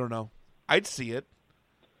 I don't know. I'd see it.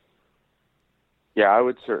 Yeah, I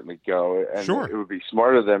would certainly go. And Sure. It would be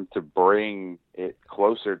smart of them to bring it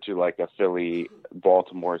closer to like a Philly,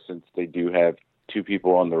 Baltimore, since they do have two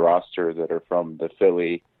people on the roster that are from the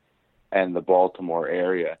Philly and the Baltimore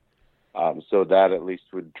area. So that at least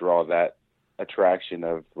would draw that attraction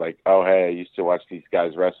of like, oh, hey, I used to watch these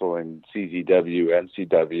guys wrestle in CZW,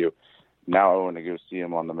 NCW. Now I want to go see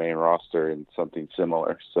them on the main roster in something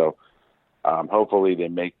similar. So hopefully they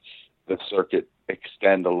make the circuit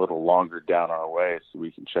extend a little longer down our way so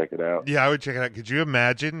we can check it out. Yeah, I would check it out. Could you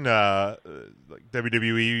imagine like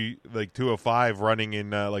WWE like 205 running in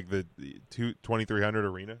like the 2300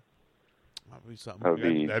 arena?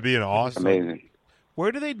 That'd be an awesome. Amazing.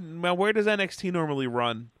 Where does NXT normally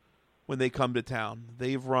run when they come to town?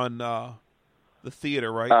 They've run the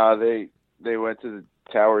theater, right? They went to the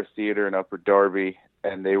Tower Theater in Upper Darby,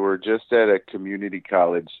 and they were just at a community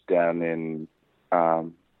college down in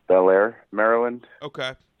Bel Air, Maryland.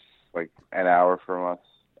 Okay. Like an hour from us.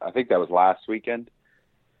 I think that was last weekend.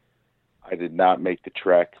 I did not make the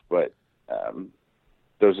trek, but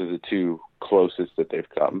those are the two closest that they've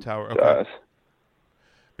come Tower, to us.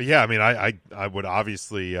 But yeah, I mean, I would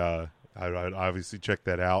obviously I'd obviously check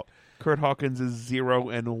that out. Kurt Hawkins is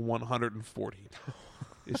 0-140.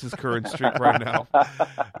 It's his current streak right now.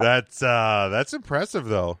 That's impressive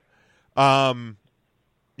though.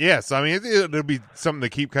 Yes, I mean it'll be something to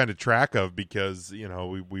keep kind of track of because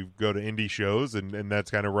we go to indie shows and that's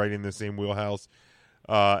kind of right in the same wheelhouse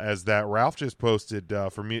as that. Ralph just posted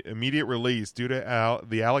for immediate release due to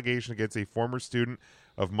the allegation against a former student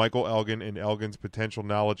of Michael Elgin and Elgin's potential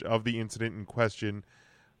knowledge of the incident in question.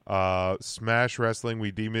 Smash Wrestling,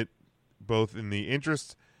 we deem it both in the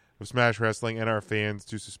interest of Smash Wrestling and our fans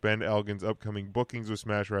to suspend Elgin's upcoming bookings with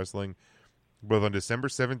Smash Wrestling both on December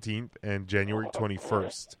 17th and January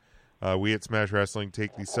 21st. We at Smash Wrestling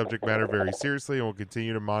take the subject matter very seriously and will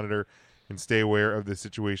continue to monitor and stay aware of the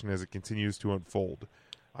situation as it continues to unfold.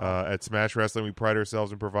 At Smash Wrestling, we pride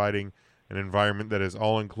ourselves in providing an environment that is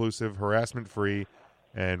all-inclusive, harassment-free,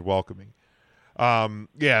 and welcoming.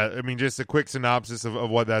 Yeah, I mean, just a quick synopsis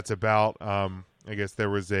of what that's about. I guess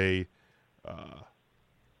there was a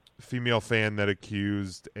female fan that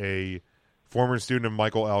accused a former student of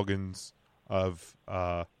Michael Elgin's of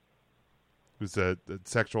it was a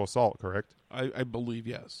sexual assault, correct? I believe,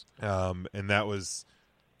 yes. And that was...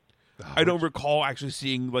 I don't recall actually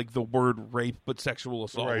seeing like the word rape, but sexual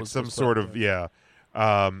assault. Right, was some sort of, yeah.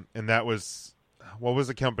 And that was... What was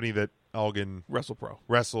the company that Elgin... WrestlePro.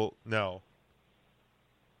 No.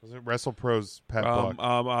 Was it WrestlePro's Pat Buck?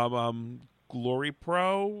 Glory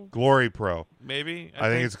Pro? Glory Pro. Maybe? I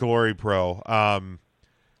think it's Glory Pro.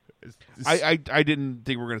 I didn't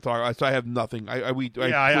think we were going to talk. So I have nothing. I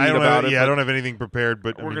don't have anything prepared,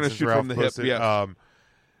 but we're going to shoot from the hip. Yeah.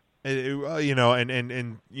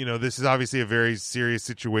 This is obviously a very serious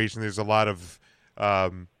situation. There's a lot of,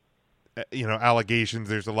 allegations.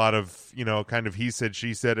 There's a lot of, kind of he said,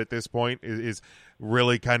 she said at this point is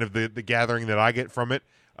really kind of the gathering that I get from it.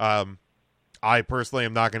 I personally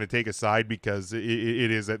am not going to take a side because it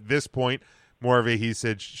is at this point more of a he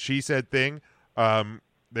said, she said thing.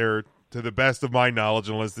 There, to the best of my knowledge,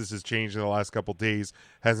 unless this has changed in the last couple of days,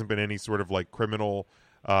 hasn't been any sort of like criminal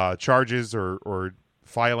charges or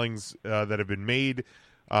filings that have been made.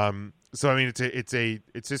 So I mean,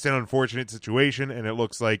 it's just an unfortunate situation, and it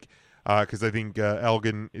looks like because I think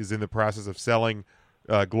Elgin is in the process of selling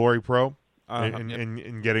Glory Pro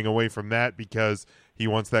and getting away from that because he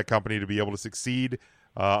wants that company to be able to succeed.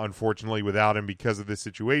 Unfortunately, without him because of this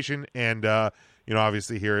situation, and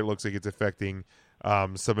obviously here it looks like it's affecting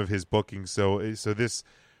some of his bookings. So this,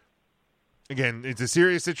 again, it's a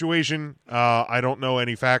serious situation. I don't know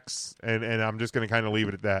any facts, and I'm just going to kind of leave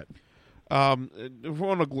it at that. On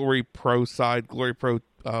the Glory Pro side, Glory Pro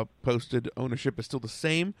posted ownership is still the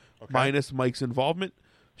same, minus Mike's involvement.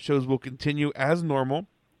 Shows will continue as normal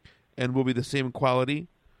and will be the same quality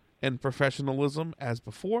and professionalism as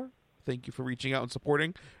before. Thank you for reaching out and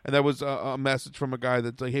supporting. And that was a message from a guy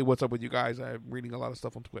that's like, hey, what's up with you guys? I'm reading a lot of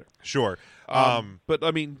stuff on Twitter. Sure. But, I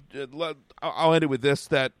mean, I'll end it with this,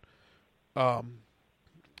 that I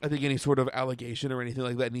think any sort of allegation or anything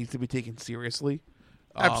like that needs to be taken seriously.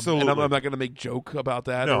 Absolutely. And I'm not going to make joke about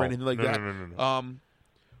that or anything like that. No.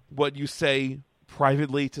 What you say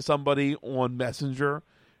privately to somebody on Messenger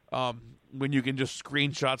when you can just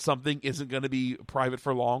screenshot something isn't going to be private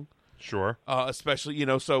for long. Sure. Especially,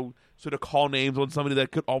 so to call names on somebody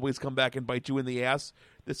that could always come back and bite you in the ass.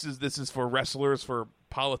 This is for wrestlers, for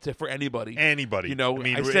politic for anybody. Anybody. You know,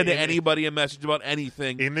 I send to anybody a message about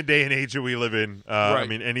anything. In the day and age that we live in, Right. I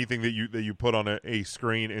mean, anything that you put on a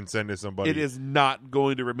screen and send to somebody, it is not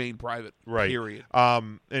going to remain private. right. Period.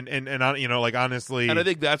 And you know, like honestly, And I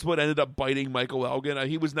think that's what ended up biting Michael Elgin.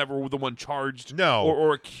 He was never the one charged, no,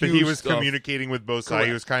 or accused. but he was of- communicating with both sides. He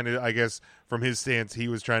Correct. was kind of, I guess, from his stance, he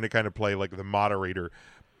was trying to kind of play like the moderator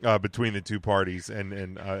between the two parties, and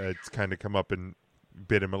it's kind of come up and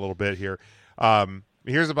bit him a little bit here.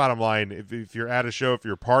 Here's the bottom line: if you're at a show, if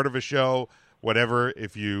you're part of a show, whatever,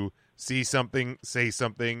 if you see something, say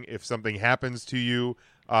something. If something happens to you,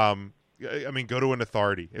 I mean, go to an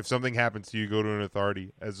authority. If something happens to you, go to an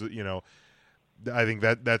authority. As you know, I think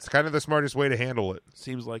that's kind of the smartest way to handle it.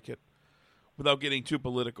 Seems like it. Without getting too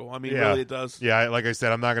political. I mean, Yeah. really it does. Yeah, like I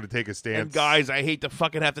said, I'm not going to take a stance. And guys, I hate to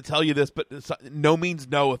fucking have to tell you this, but no means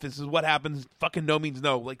no. If this is what happens, fucking no means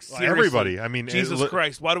no. Like, seriously. Everybody. I mean, Jesus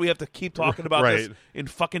Christ, why do we have to keep talking about Right. this in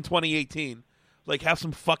fucking 2018? Like, have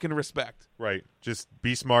some fucking respect. Right. Just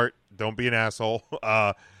be smart. Don't be an asshole.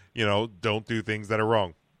 You know, don't do things that are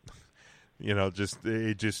wrong. You know, just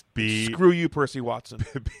be Screw you, Percy Watson.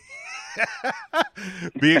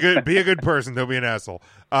 be a good person. Don't be an asshole.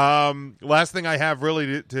 Last thing I have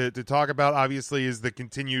really to talk about, obviously, is the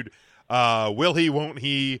continued will he, won't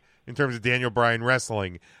he, in terms of Daniel Bryan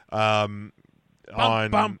wrestling. Bum,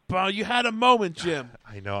 bum. You had a moment, Jim.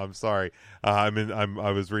 I know. I'm sorry. I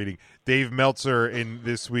was reading Dave Meltzer in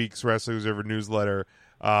this week's Wrestling Observer newsletter.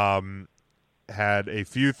 Had a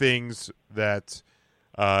few things that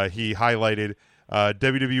he highlighted.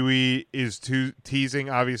 WWE is teasing,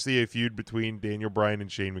 obviously, a feud between Daniel Bryan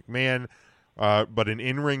and Shane McMahon, but an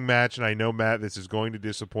in-ring match, and I know, Matt, this is going to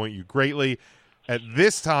disappoint you greatly, at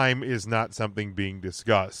this time is not something being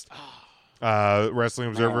discussed. Wrestling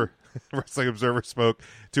Observer spoke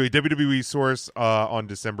to a WWE source on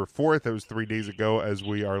December 4th. That was 3 days ago, as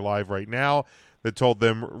we are live right now, that told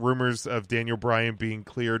them rumors of Daniel Bryan being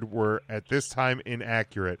cleared were, at this time,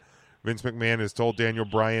 inaccurate. Vince McMahon has told Daniel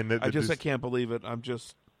Bryan that I can't believe it.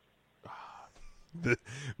 Vince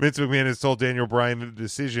McMahon has told Daniel Bryan that the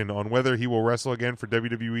decision on whether he will wrestle again for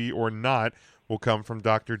WWE or not will come from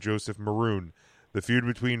Dr. Joseph Maroon. The feud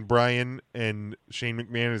between Bryan and Shane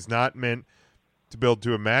McMahon is not meant to build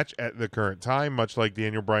to a match at the current time, much like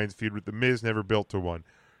Daniel Bryan's feud with The Miz never built to one.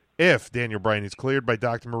 If Daniel Bryan is cleared by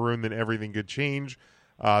Dr. Maroon, then everything could change.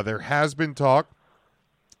 There has been talk,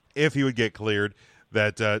 if he would get cleared,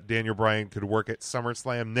 that Daniel Bryan could work at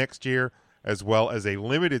SummerSlam next year, as well as a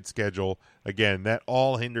limited schedule. Again, that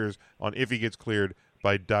all hinders on if he gets cleared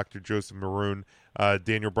by Dr. Joseph Maroon.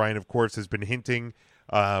 Daniel Bryan, of course, has been hinting.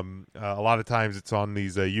 A lot of times it's on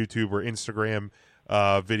these YouTube or Instagram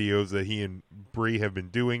videos that he and Brie have been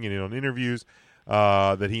doing and on interviews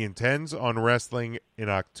that he intends on wrestling in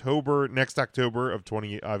next October of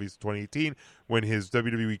 2018, when his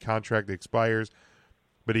WWE contract expires.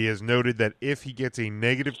 But he has noted that if he gets a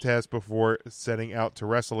negative test before setting out to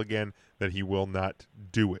wrestle again, that he will not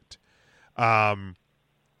do it.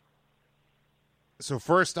 So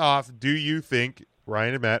first off, do you think,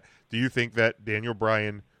 Ryan and Matt, do you think that Daniel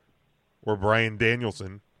Bryan or Bryan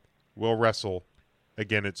Danielson will wrestle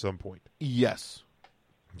again at some point? Yes.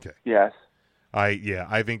 Okay. Yes.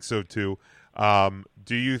 I think so too.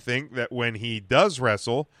 Do you think that when he does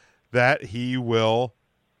wrestle, that he will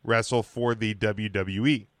wrestle for the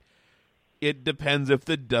WWE? It depends if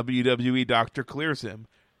the WWE doctor clears him.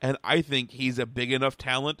 And I think he's a big enough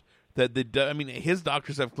talent that his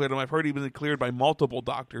doctors have cleared him. I've heard he's been cleared by multiple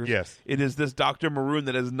doctors. Yes. It is this Dr. Maroon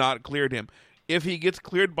that has not cleared him. If he gets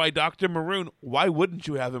cleared by Dr. Maroon, why wouldn't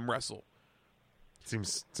you have him wrestle?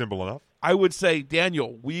 Seems simple enough. I would say,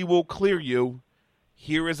 Daniel, we will clear you.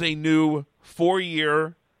 Here is a new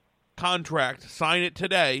 4-year contract. Sign it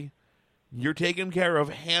today. You're taken care of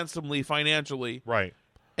handsomely financially. Right.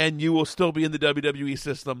 And you will still be in the WWE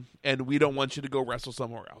system, and we don't want you to go wrestle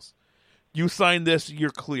somewhere else. You sign this, you're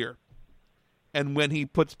clear. And when he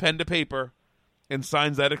puts pen to paper and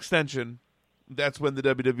signs that extension, that's when the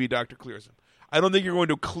WWE doctor clears him. I don't think you're going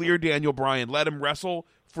to clear Daniel Bryan, let him wrestle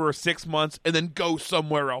for 6 months, and then go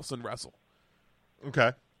somewhere else and wrestle.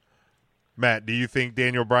 Okay. Matt, do you think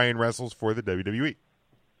Daniel Bryan wrestles for the WWE?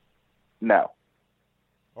 No.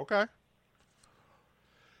 Okay.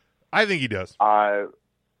 I think he does.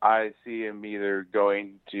 I see him either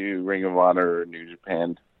going to Ring of Honor or New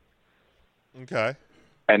Japan. Okay.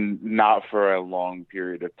 And not for a long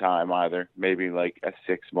period of time either. Maybe like a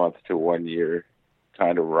 6 month to 1 year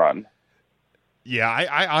kind of run. Yeah,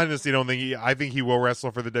 I honestly don't think I think he will wrestle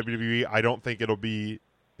for the WWE. I don't think it'll be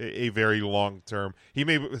a very long term. He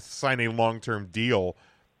may sign a long term deal,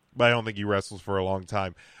 but I don't think he wrestles for a long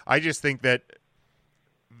time. I just think that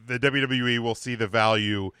the WWE will see the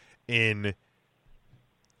value in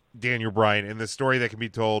Daniel Bryan and the story that can be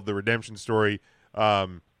told, the redemption story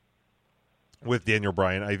with Daniel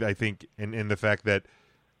Bryan. I think in the fact that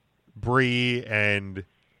Brie and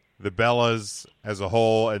the Bellas as a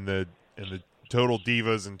whole and the Total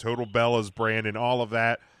Divas and Total Bellas brand and all of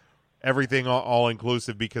that, everything all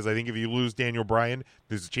inclusive, because I think if you lose Daniel Bryan,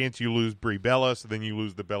 there's a chance you lose Brie Bella, so then you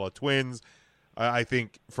lose the Bella twins. I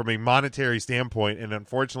think from a monetary standpoint, and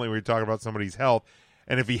unfortunately we're talking about somebody's health,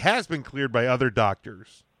 and if he has been cleared by other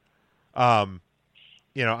doctors, I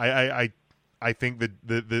think that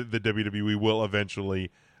the WWE will eventually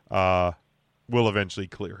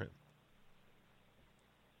clear him.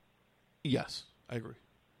 Yes, I agree.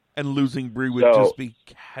 And losing Brie would just be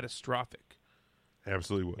catastrophic.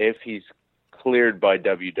 Absolutely would. If he's cleared by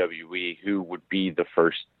WWE, who would be the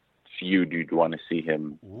first feud you'd want to see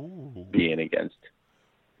him being against?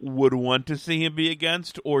 Would want to see him be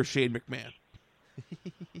against, or Shane McMahon?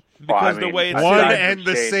 Because the way it's one aside and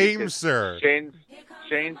from the Shane, same, because sir.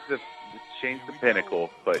 Shane's the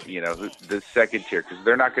pinnacle, but the second tier, because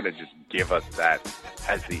they're not going to just give us that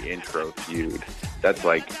as the intro feud. That's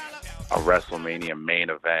like a WrestleMania main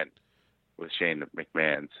event with Shane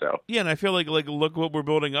McMahon. So yeah, and I feel like look what we're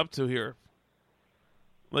building up to here.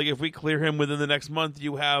 Like if we clear him within the next month,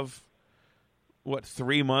 you have 4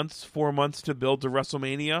 months to build to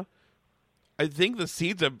WrestleMania. I think the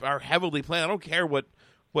seeds are heavily planned. I don't care what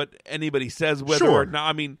anybody says, whether or not.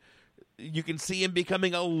 I mean, you can see him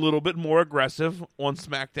becoming a little bit more aggressive on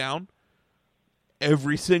SmackDown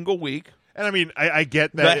every single week. And I mean, I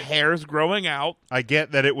get that the hair's growing out. I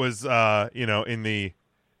get that it was in the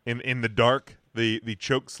dark, the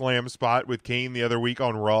choke slam spot with Kane the other week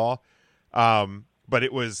on Raw, but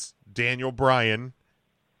it was Daniel Bryan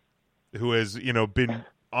who has been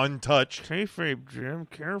untouched. Kayfabe, Jim,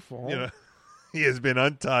 careful. He has been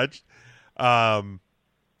untouched, and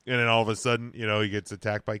then all of a sudden, he gets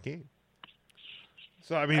attacked by Kane.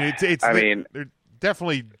 So I mean, they're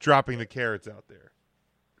definitely dropping the carrots out there.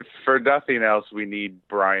 For nothing else, we need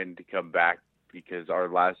Bryan to come back, because our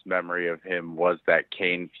last memory of him was that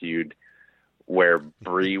Kane feud where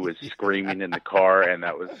Brie was screaming in the car, and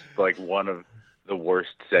that was like one of the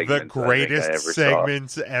worst segments. The greatest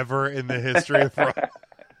segments ever in the history of Raw.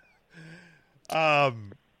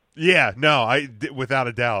 Yeah, no, without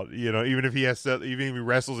a doubt. Even if even if he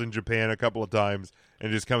wrestles in Japan a couple of times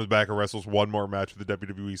and just comes back and wrestles one more match with the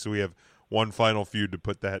WWE, so we have one final feud to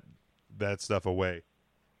put that stuff away.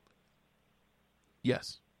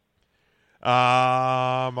 Yes. All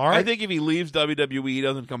right. I think if he leaves WWE, he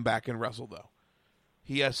doesn't come back and wrestle, though.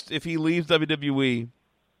 If he leaves WWE,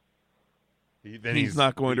 then he's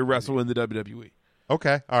not going to wrestle in the WWE.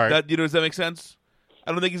 Okay, all right. Does that make sense?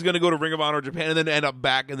 I don't think he's going to go to Ring of Honor Japan and then end up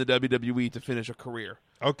back in the WWE to finish a career.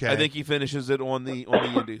 Okay. I think he finishes it on the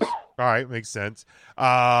Indies. All right, makes sense.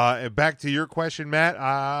 Back to your question, Matt.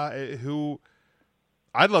 Who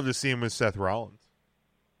I'd love to see him with Seth Rollins.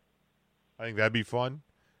 I think that'd be fun.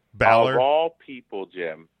 Balor. Of all people,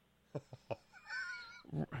 Jim.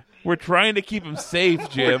 We're trying to keep him safe,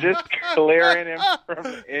 Jim. We're just clearing him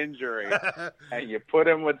from injury, and you put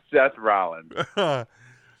him with Seth Rollins.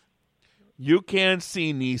 You can't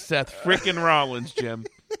see me, Seth frickin' Rollins, Jim.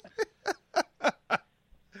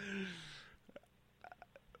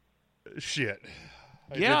 Shit.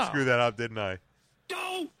 I Yeah. did screw that up, didn't I?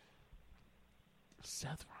 No!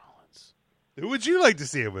 Seth Rollins. Who would you like to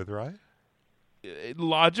see him with, right?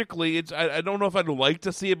 Logically, I don't know if I'd like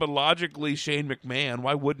to see it, but logically, Shane McMahon.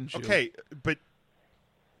 Why wouldn't you? Okay, but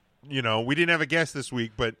we didn't have a guest this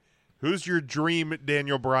week, but who's your dream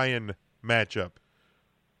Daniel Bryan matchup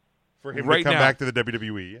for him to come back to the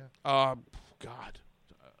WWE? Yeah. God,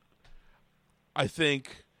 I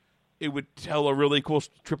think it would tell a really cool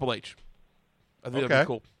Triple H. I think that'd be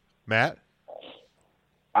cool. Matt?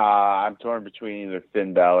 I'm torn between either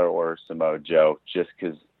Finn Balor or Samoa Joe, just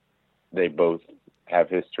because they both have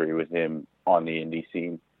history with him on the indie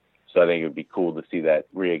scene. So I think it would be cool to see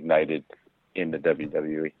that reignited in the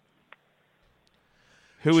WWE.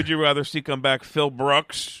 Who would you rather see come back, Phil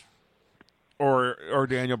Brooks or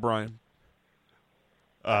Daniel Bryan?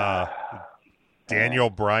 Daniel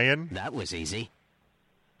Bryan? That was easy.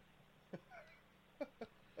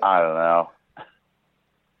 I don't know.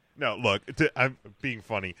 No, look, I'm being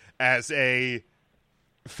funny. As a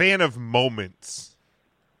fan of moments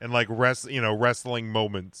and like wrestling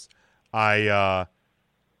moments, I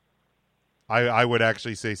would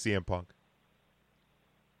actually say CM Punk.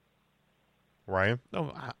 Ryan?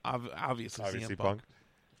 No, obviously CM Punk.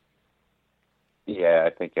 Yeah, I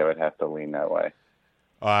think I would have to lean that way.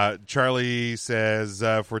 Charlie says,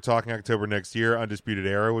 if we're talking October next year, Undisputed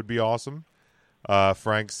Era would be awesome.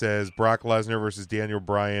 Frank says Brock Lesnar versus Daniel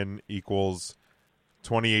Bryan equals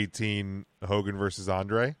 2018 Hogan versus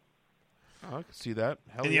Andre. Oh, I can see that.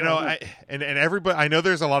 Hell And, yeah. you know, and everybody, I know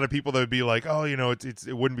there's a lot of people that would be like, oh, you know, it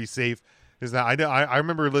wouldn't be safe. Is that I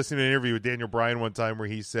remember listening to an interview with Daniel Bryan one time where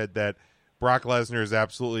he said that Brock Lesnar is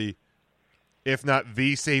absolutely, if not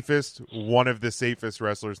the safest, one of the safest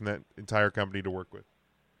wrestlers in that entire company to work with.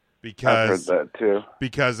 Because I've heard that too.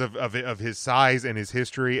 Because of his size and his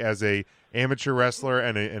history as a amateur wrestler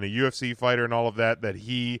and a UFC fighter and all of that, that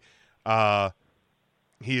he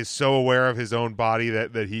is so aware of his own body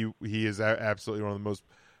that he is absolutely one of the most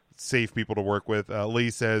safe people to work with.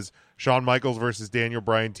 Lee says Shawn Michaels versus Daniel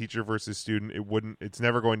Bryan, teacher versus student. It's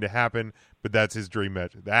never going to happen, but that's his dream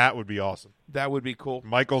match. That would be awesome. That would be cool.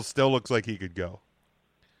 Michaels still looks like he could go.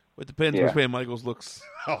 It depends which way Michaels looks.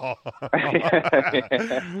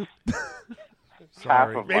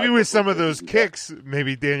 Sorry. Maybe with some of those kicks,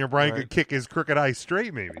 maybe Daniel Bryan could kick his crooked eye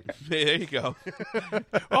straight, maybe. There you go.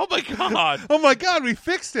 Oh, my God. Oh, my God, we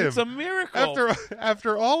fixed him. It's a miracle.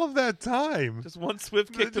 After all of that time. Just one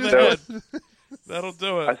swift kick to the head. That'll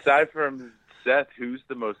do it. Aside from Seth, who's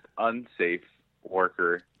the most unsafe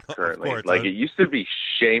worker currently? Course, like, it used to be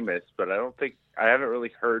Sheamus, but I haven't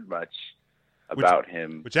really heard much about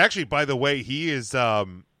him. Which actually, by the way, he is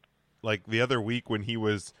like the other week when he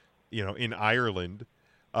was, you know, in Ireland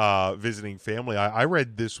visiting family. I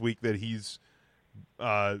read this week that he's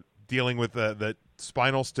dealing with the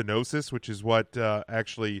spinal stenosis, which is what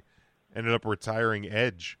actually ended up retiring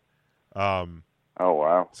Edge. Oh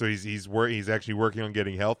wow! So he's actually working on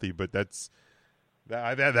getting healthy, but that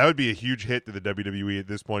would be a huge hit to the WWE at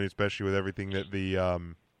this point, especially with everything that the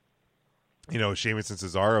Sheamus and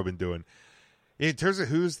Cesaro have been doing. In terms of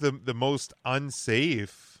who's the most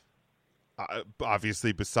unsafe,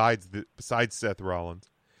 obviously besides Seth Rollins,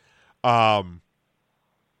 I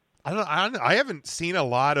haven't seen a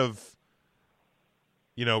lot of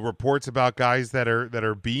reports about guys that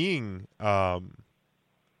are being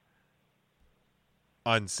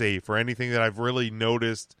unsafe or anything that I've really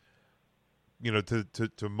noticed,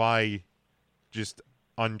 to my just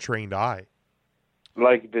untrained eye.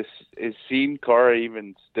 Like this, is Sin Cara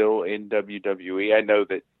even still in WWE? I know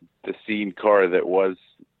that the Sin Cara that was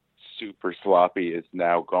super sloppy is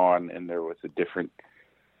now gone, and there was a different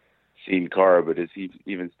Sin Cara, but is he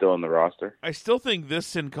even still in the roster? I still think this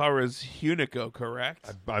Sin Cara is Hunico, correct?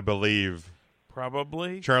 I believe.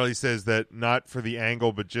 Probably. Charlie says that not for the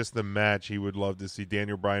angle, but just the match, he would love to see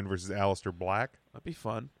Daniel Bryan versus Aleister Black. That'd be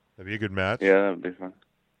fun. That'd be a good match. Yeah, that'd be fun.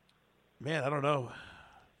 Man, I don't know.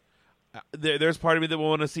 There's part of me that will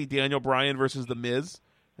want to see Daniel Bryan versus The Miz,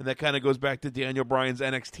 and that kind of goes back to Daniel Bryan's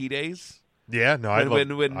NXT days. Yeah, no,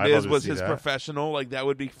 when Miz was his professional, like that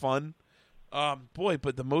would be fun. Boy,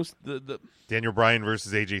 but the Daniel Bryan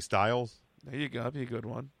versus AJ Styles. There you go, that'd be a good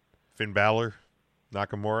one. Finn Balor,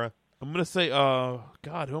 Nakamura. I'm gonna say,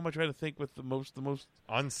 God, who am I trying to think with the most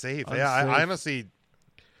unsafe? Yeah, I honestly,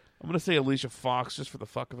 I'm gonna say Alicia Fox just for the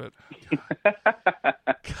fuck of it.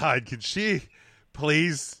 God, can she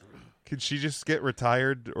please? Can she just get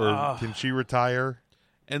retired, or can she retire?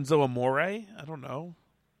 Enzo Amore? I don't know.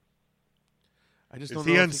 Is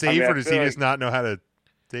he unsafe, or does he just not know how to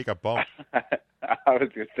take a bump? I was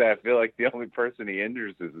going to say, I feel like the only person he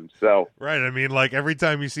injures is himself. Right. I mean, like every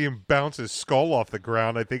time you see him bounce his skull off the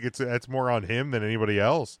ground, I think it's more on him than anybody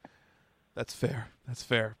else. That's fair.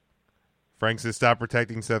 Frank says, "Stop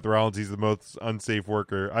protecting Seth Rollins. He's the most unsafe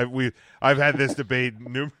worker." I've had this debate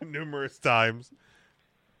numerous times.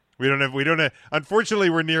 We don't have. Unfortunately,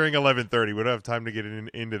 we're nearing 11:30. We don't have time to get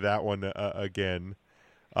into that one again.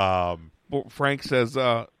 Well, Frank says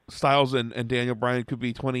Styles and Daniel Bryan could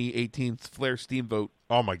be 2018's Flair Steamboat.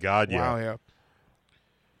 Oh my God! Yeah. Wow.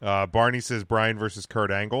 Yeah. Barney says Bryan versus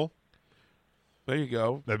Kurt Angle. There you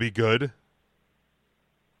go. That'd be good.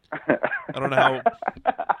 I don't know how.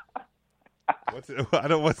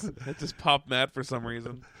 It just popped Matt for some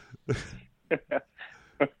reason. I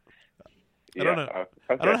don't know. Okay.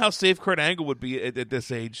 I don't know how safe Kurt Angle would be at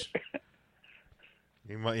this age.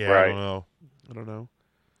 He might, right. I don't know.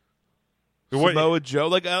 Samoa Joe,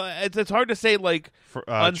 like it's hard to say. Like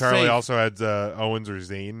Charlie also adds Owens or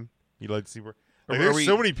Zayn. You'd like to see where. Like, there's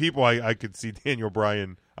so many people I could see Daniel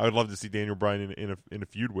Bryan. I would love to see Daniel Bryan in a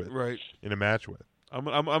feud with, right? In a match with. I'm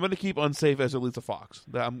going to keep unsafe as Alicia Fox.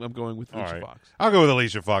 I'm going with Alicia Fox. I'll go with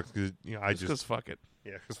Alicia Fox because because fuck it.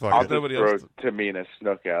 Yeah, because fuck I'll it. just throw Tamina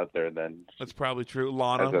Snook out there then. That's probably true.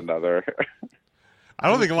 Lana as another. I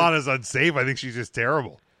don't think Lana's unsafe. I think she's just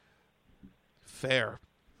terrible. Fair.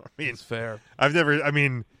 I mean, it's fair. I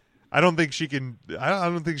I don't think she can. I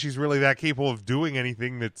don't think she's really that capable of doing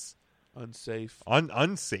anything that's unsafe.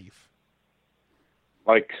 Unsafe.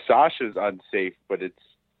 Like Sasha's unsafe, but it's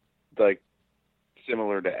like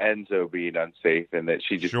similar to Enzo being unsafe in that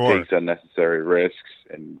she just takes unnecessary risks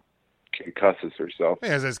and concusses herself.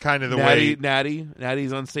 Yeah, that's kind of the way.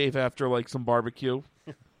 Natty's unsafe after like some barbecue.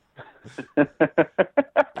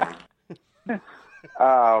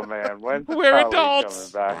 Oh man, when's we're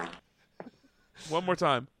adults. Coming back? One more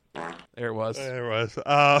time. There it was.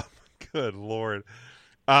 Good Lord.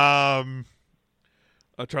 Charlie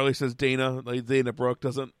says Dana Brooke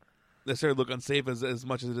doesn't necessarily look unsafe as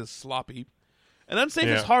much as it is sloppy. And unsafe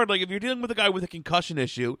is hard. Like if you're dealing with a guy with a concussion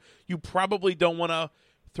issue, you probably don't want to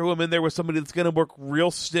throw him in there with somebody that's going to work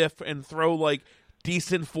real stiff and throw like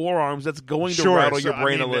decent forearms that's going to rattle your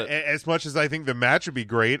brain a little. As much as I think the match would be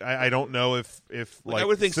great, I don't know if like I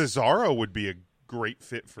would think Cesaro would be a great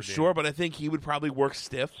fit for Dana. Sure, but I think he would probably work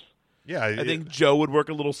stiff. Yeah, I think Joe would work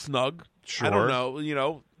a little snug. Sure. I don't know. You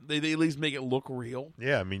know, they at least make it look real.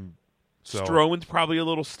 Yeah, I mean, Strowman's probably a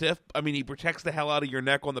little stiff. I mean, he protects the hell out of your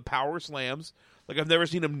neck on the power slams. Like I've never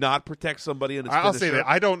seen him not protect somebody in his I'll finisher. say that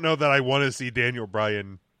I don't know that I want to see Daniel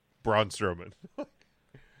Bryan, Braun Strowman.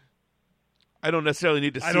 I don't necessarily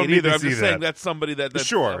need to see it either. I'm just saying that's somebody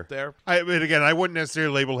that's out there. But again, I wouldn't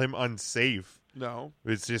necessarily label him unsafe. No.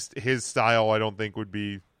 It's just his style I don't think would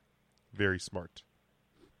be very smart.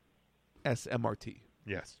 SMRT.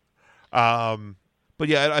 Yes. But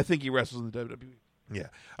yeah, I think he wrestles in the WWE. Yeah.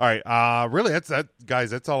 All right. Really,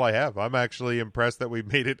 guys. That's all I have. I'm actually impressed that we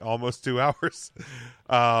made it almost 2 hours.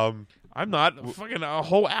 I'm not. Fucking a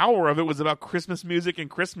whole hour of it was about Christmas music and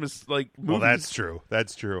Christmas like movies. Well, that's true.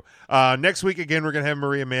 That's true. Next week again, we're gonna have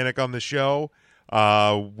Maria Manic on the show.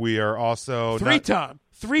 We are also three time.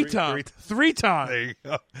 There you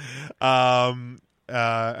go. And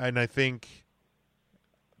I think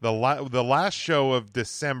the last show of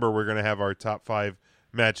December, we're gonna have our top 5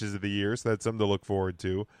 matches of the year. So that's something to look forward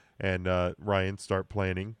to. And Ryan, start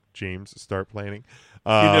planning. James, start planning.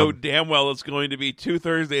 You know damn well it's going to be 2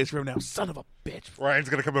 Thursdays from now. Son of a bitch. Ryan's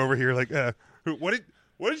going to come over here like, what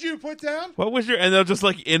did you put down? What was and they'll just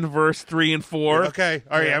like inverse 3 and 4. Okay.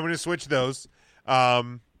 All right. I'm going to switch those.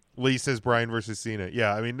 Lee says Bryan versus Cena.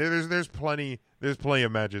 Yeah. I mean, there's plenty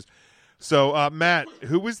of matches. So, Matt,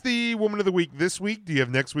 who was the Woman of the Week this week? Do you have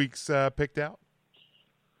next week's picked out?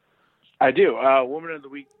 I do. Woman of the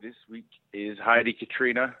Week this week is Heidi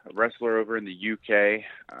Katrina, a wrestler over in the UK.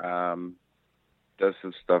 Does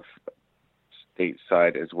some stuff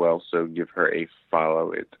stateside as well, so give her a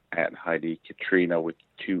follow. It's at Heidi Katrina with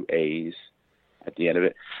 2 A's at the end of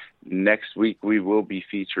it. Next week, we will be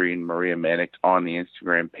featuring Maria Manic on the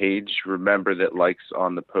Instagram page. Remember that likes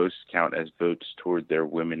on the post count as votes toward their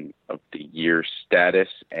Women of the Year status,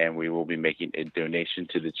 and we will be making a donation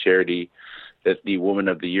to the charity that the Woman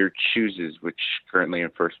of the Year chooses, which currently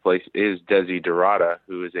in first place is Desi Dorada,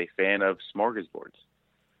 who is a fan of smorgasbords.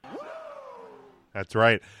 That's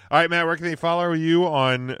right. All right, Matt, where can they follow you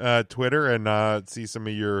on Twitter and see some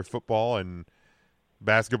of your football and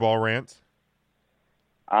basketball rants?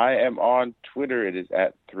 I am on Twitter. It is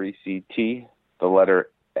at 3CT, the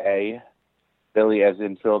letter A, Philly as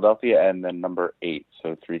in Philadelphia, and then number 8,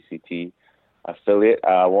 so 3CT affiliate.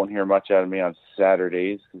 Won't hear much out of me on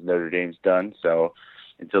Saturdays because Notre Dame's done, so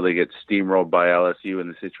until they get steamrolled by LSU in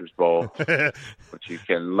the Citrus Bowl, which you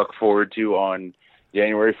can look forward to on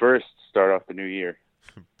January 1st, start off the new year.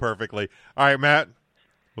 Perfectly. All right, Matt,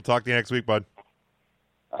 we'll talk to you next week, bud.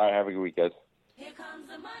 All right, have a good week, guys. Here comes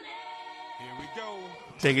the money. Here we go.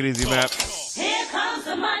 Take it easy, Matt. Here comes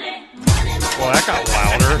the money. Well, that got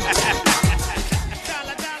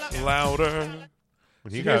louder. Louder.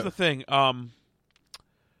 So here's the thing.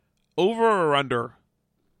 Over or under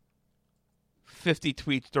 50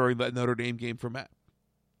 tweets during that Notre Dame game for Matt?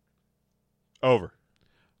 Over.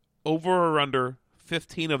 Over or under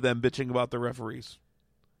 15 of them bitching about the referees?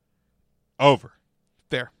 Over.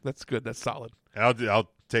 There. That's good. That's solid.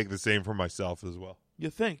 I'll take the same for myself as well.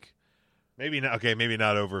 You think? Maybe not. Okay, maybe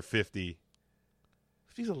not over 50.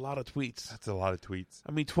 50's a lot of tweets. That's a lot of tweets.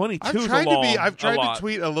 I mean, 22 I've tried to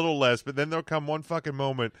tweet a little less, but then there'll come one fucking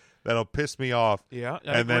moment that'll piss me off. Yeah,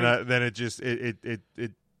 and then it just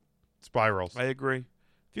it spirals. I agree. If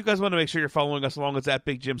you guys want to make sure you're following us along, it's at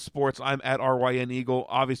Big Jim Sports. I'm at RYN Eagle.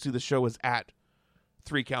 Obviously, the show is at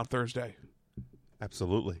 3 Count Thursday.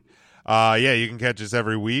 Absolutely. Yeah, you can catch us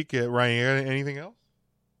every week. Ryan, anything else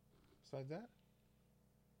besides that?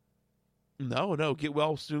 No. Get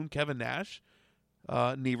well soon, Kevin Nash.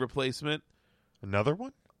 Knee replacement. Another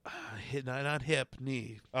one? Not hip,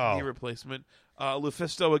 knee. Oh. Knee replacement.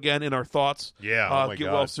 Lufisto again in our thoughts. Yeah, oh my Get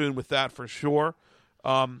God. well soon with that for sure.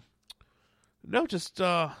 No, just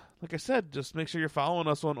like I said, just make sure you're following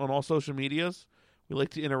us on all social medias. We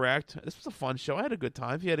like to interact. This was a fun show. I had a good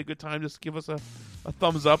time. If you had a good time, just give us a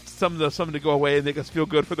thumbs up, something to go away and make us feel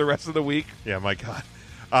good for the rest of the week. Yeah, my God.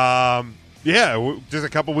 Just a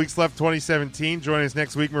couple weeks left, 2017. Join us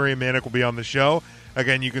next week. Maria Manick will be on the show.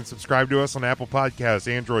 Again, you can subscribe to us on Apple Podcasts,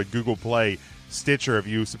 Android, Google Play, Stitcher. If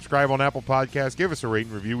you subscribe on Apple Podcasts, give us a rate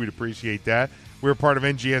and review. We'd appreciate that. We're part of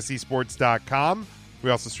NGSEsports.com. We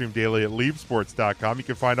also stream daily at LeaveSports.com. You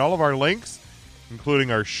can find all of our links, including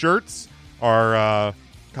our shirts, our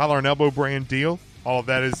collar and elbow brand deal. All of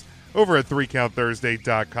that is over at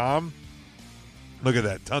 3CountThursday.com. Look at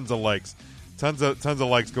that. Tons of likes. Tons of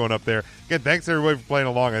likes going up there. Again, thanks everybody for playing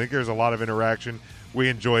along. I think there's a lot of interaction. We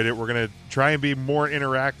enjoyed it. We're going to try and be more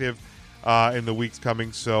interactive in the weeks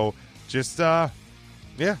coming. So just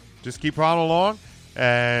keep following along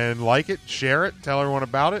and like it, share it, tell everyone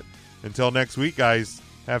about it. Until next week, guys,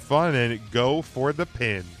 have fun and go for the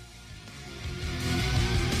pin.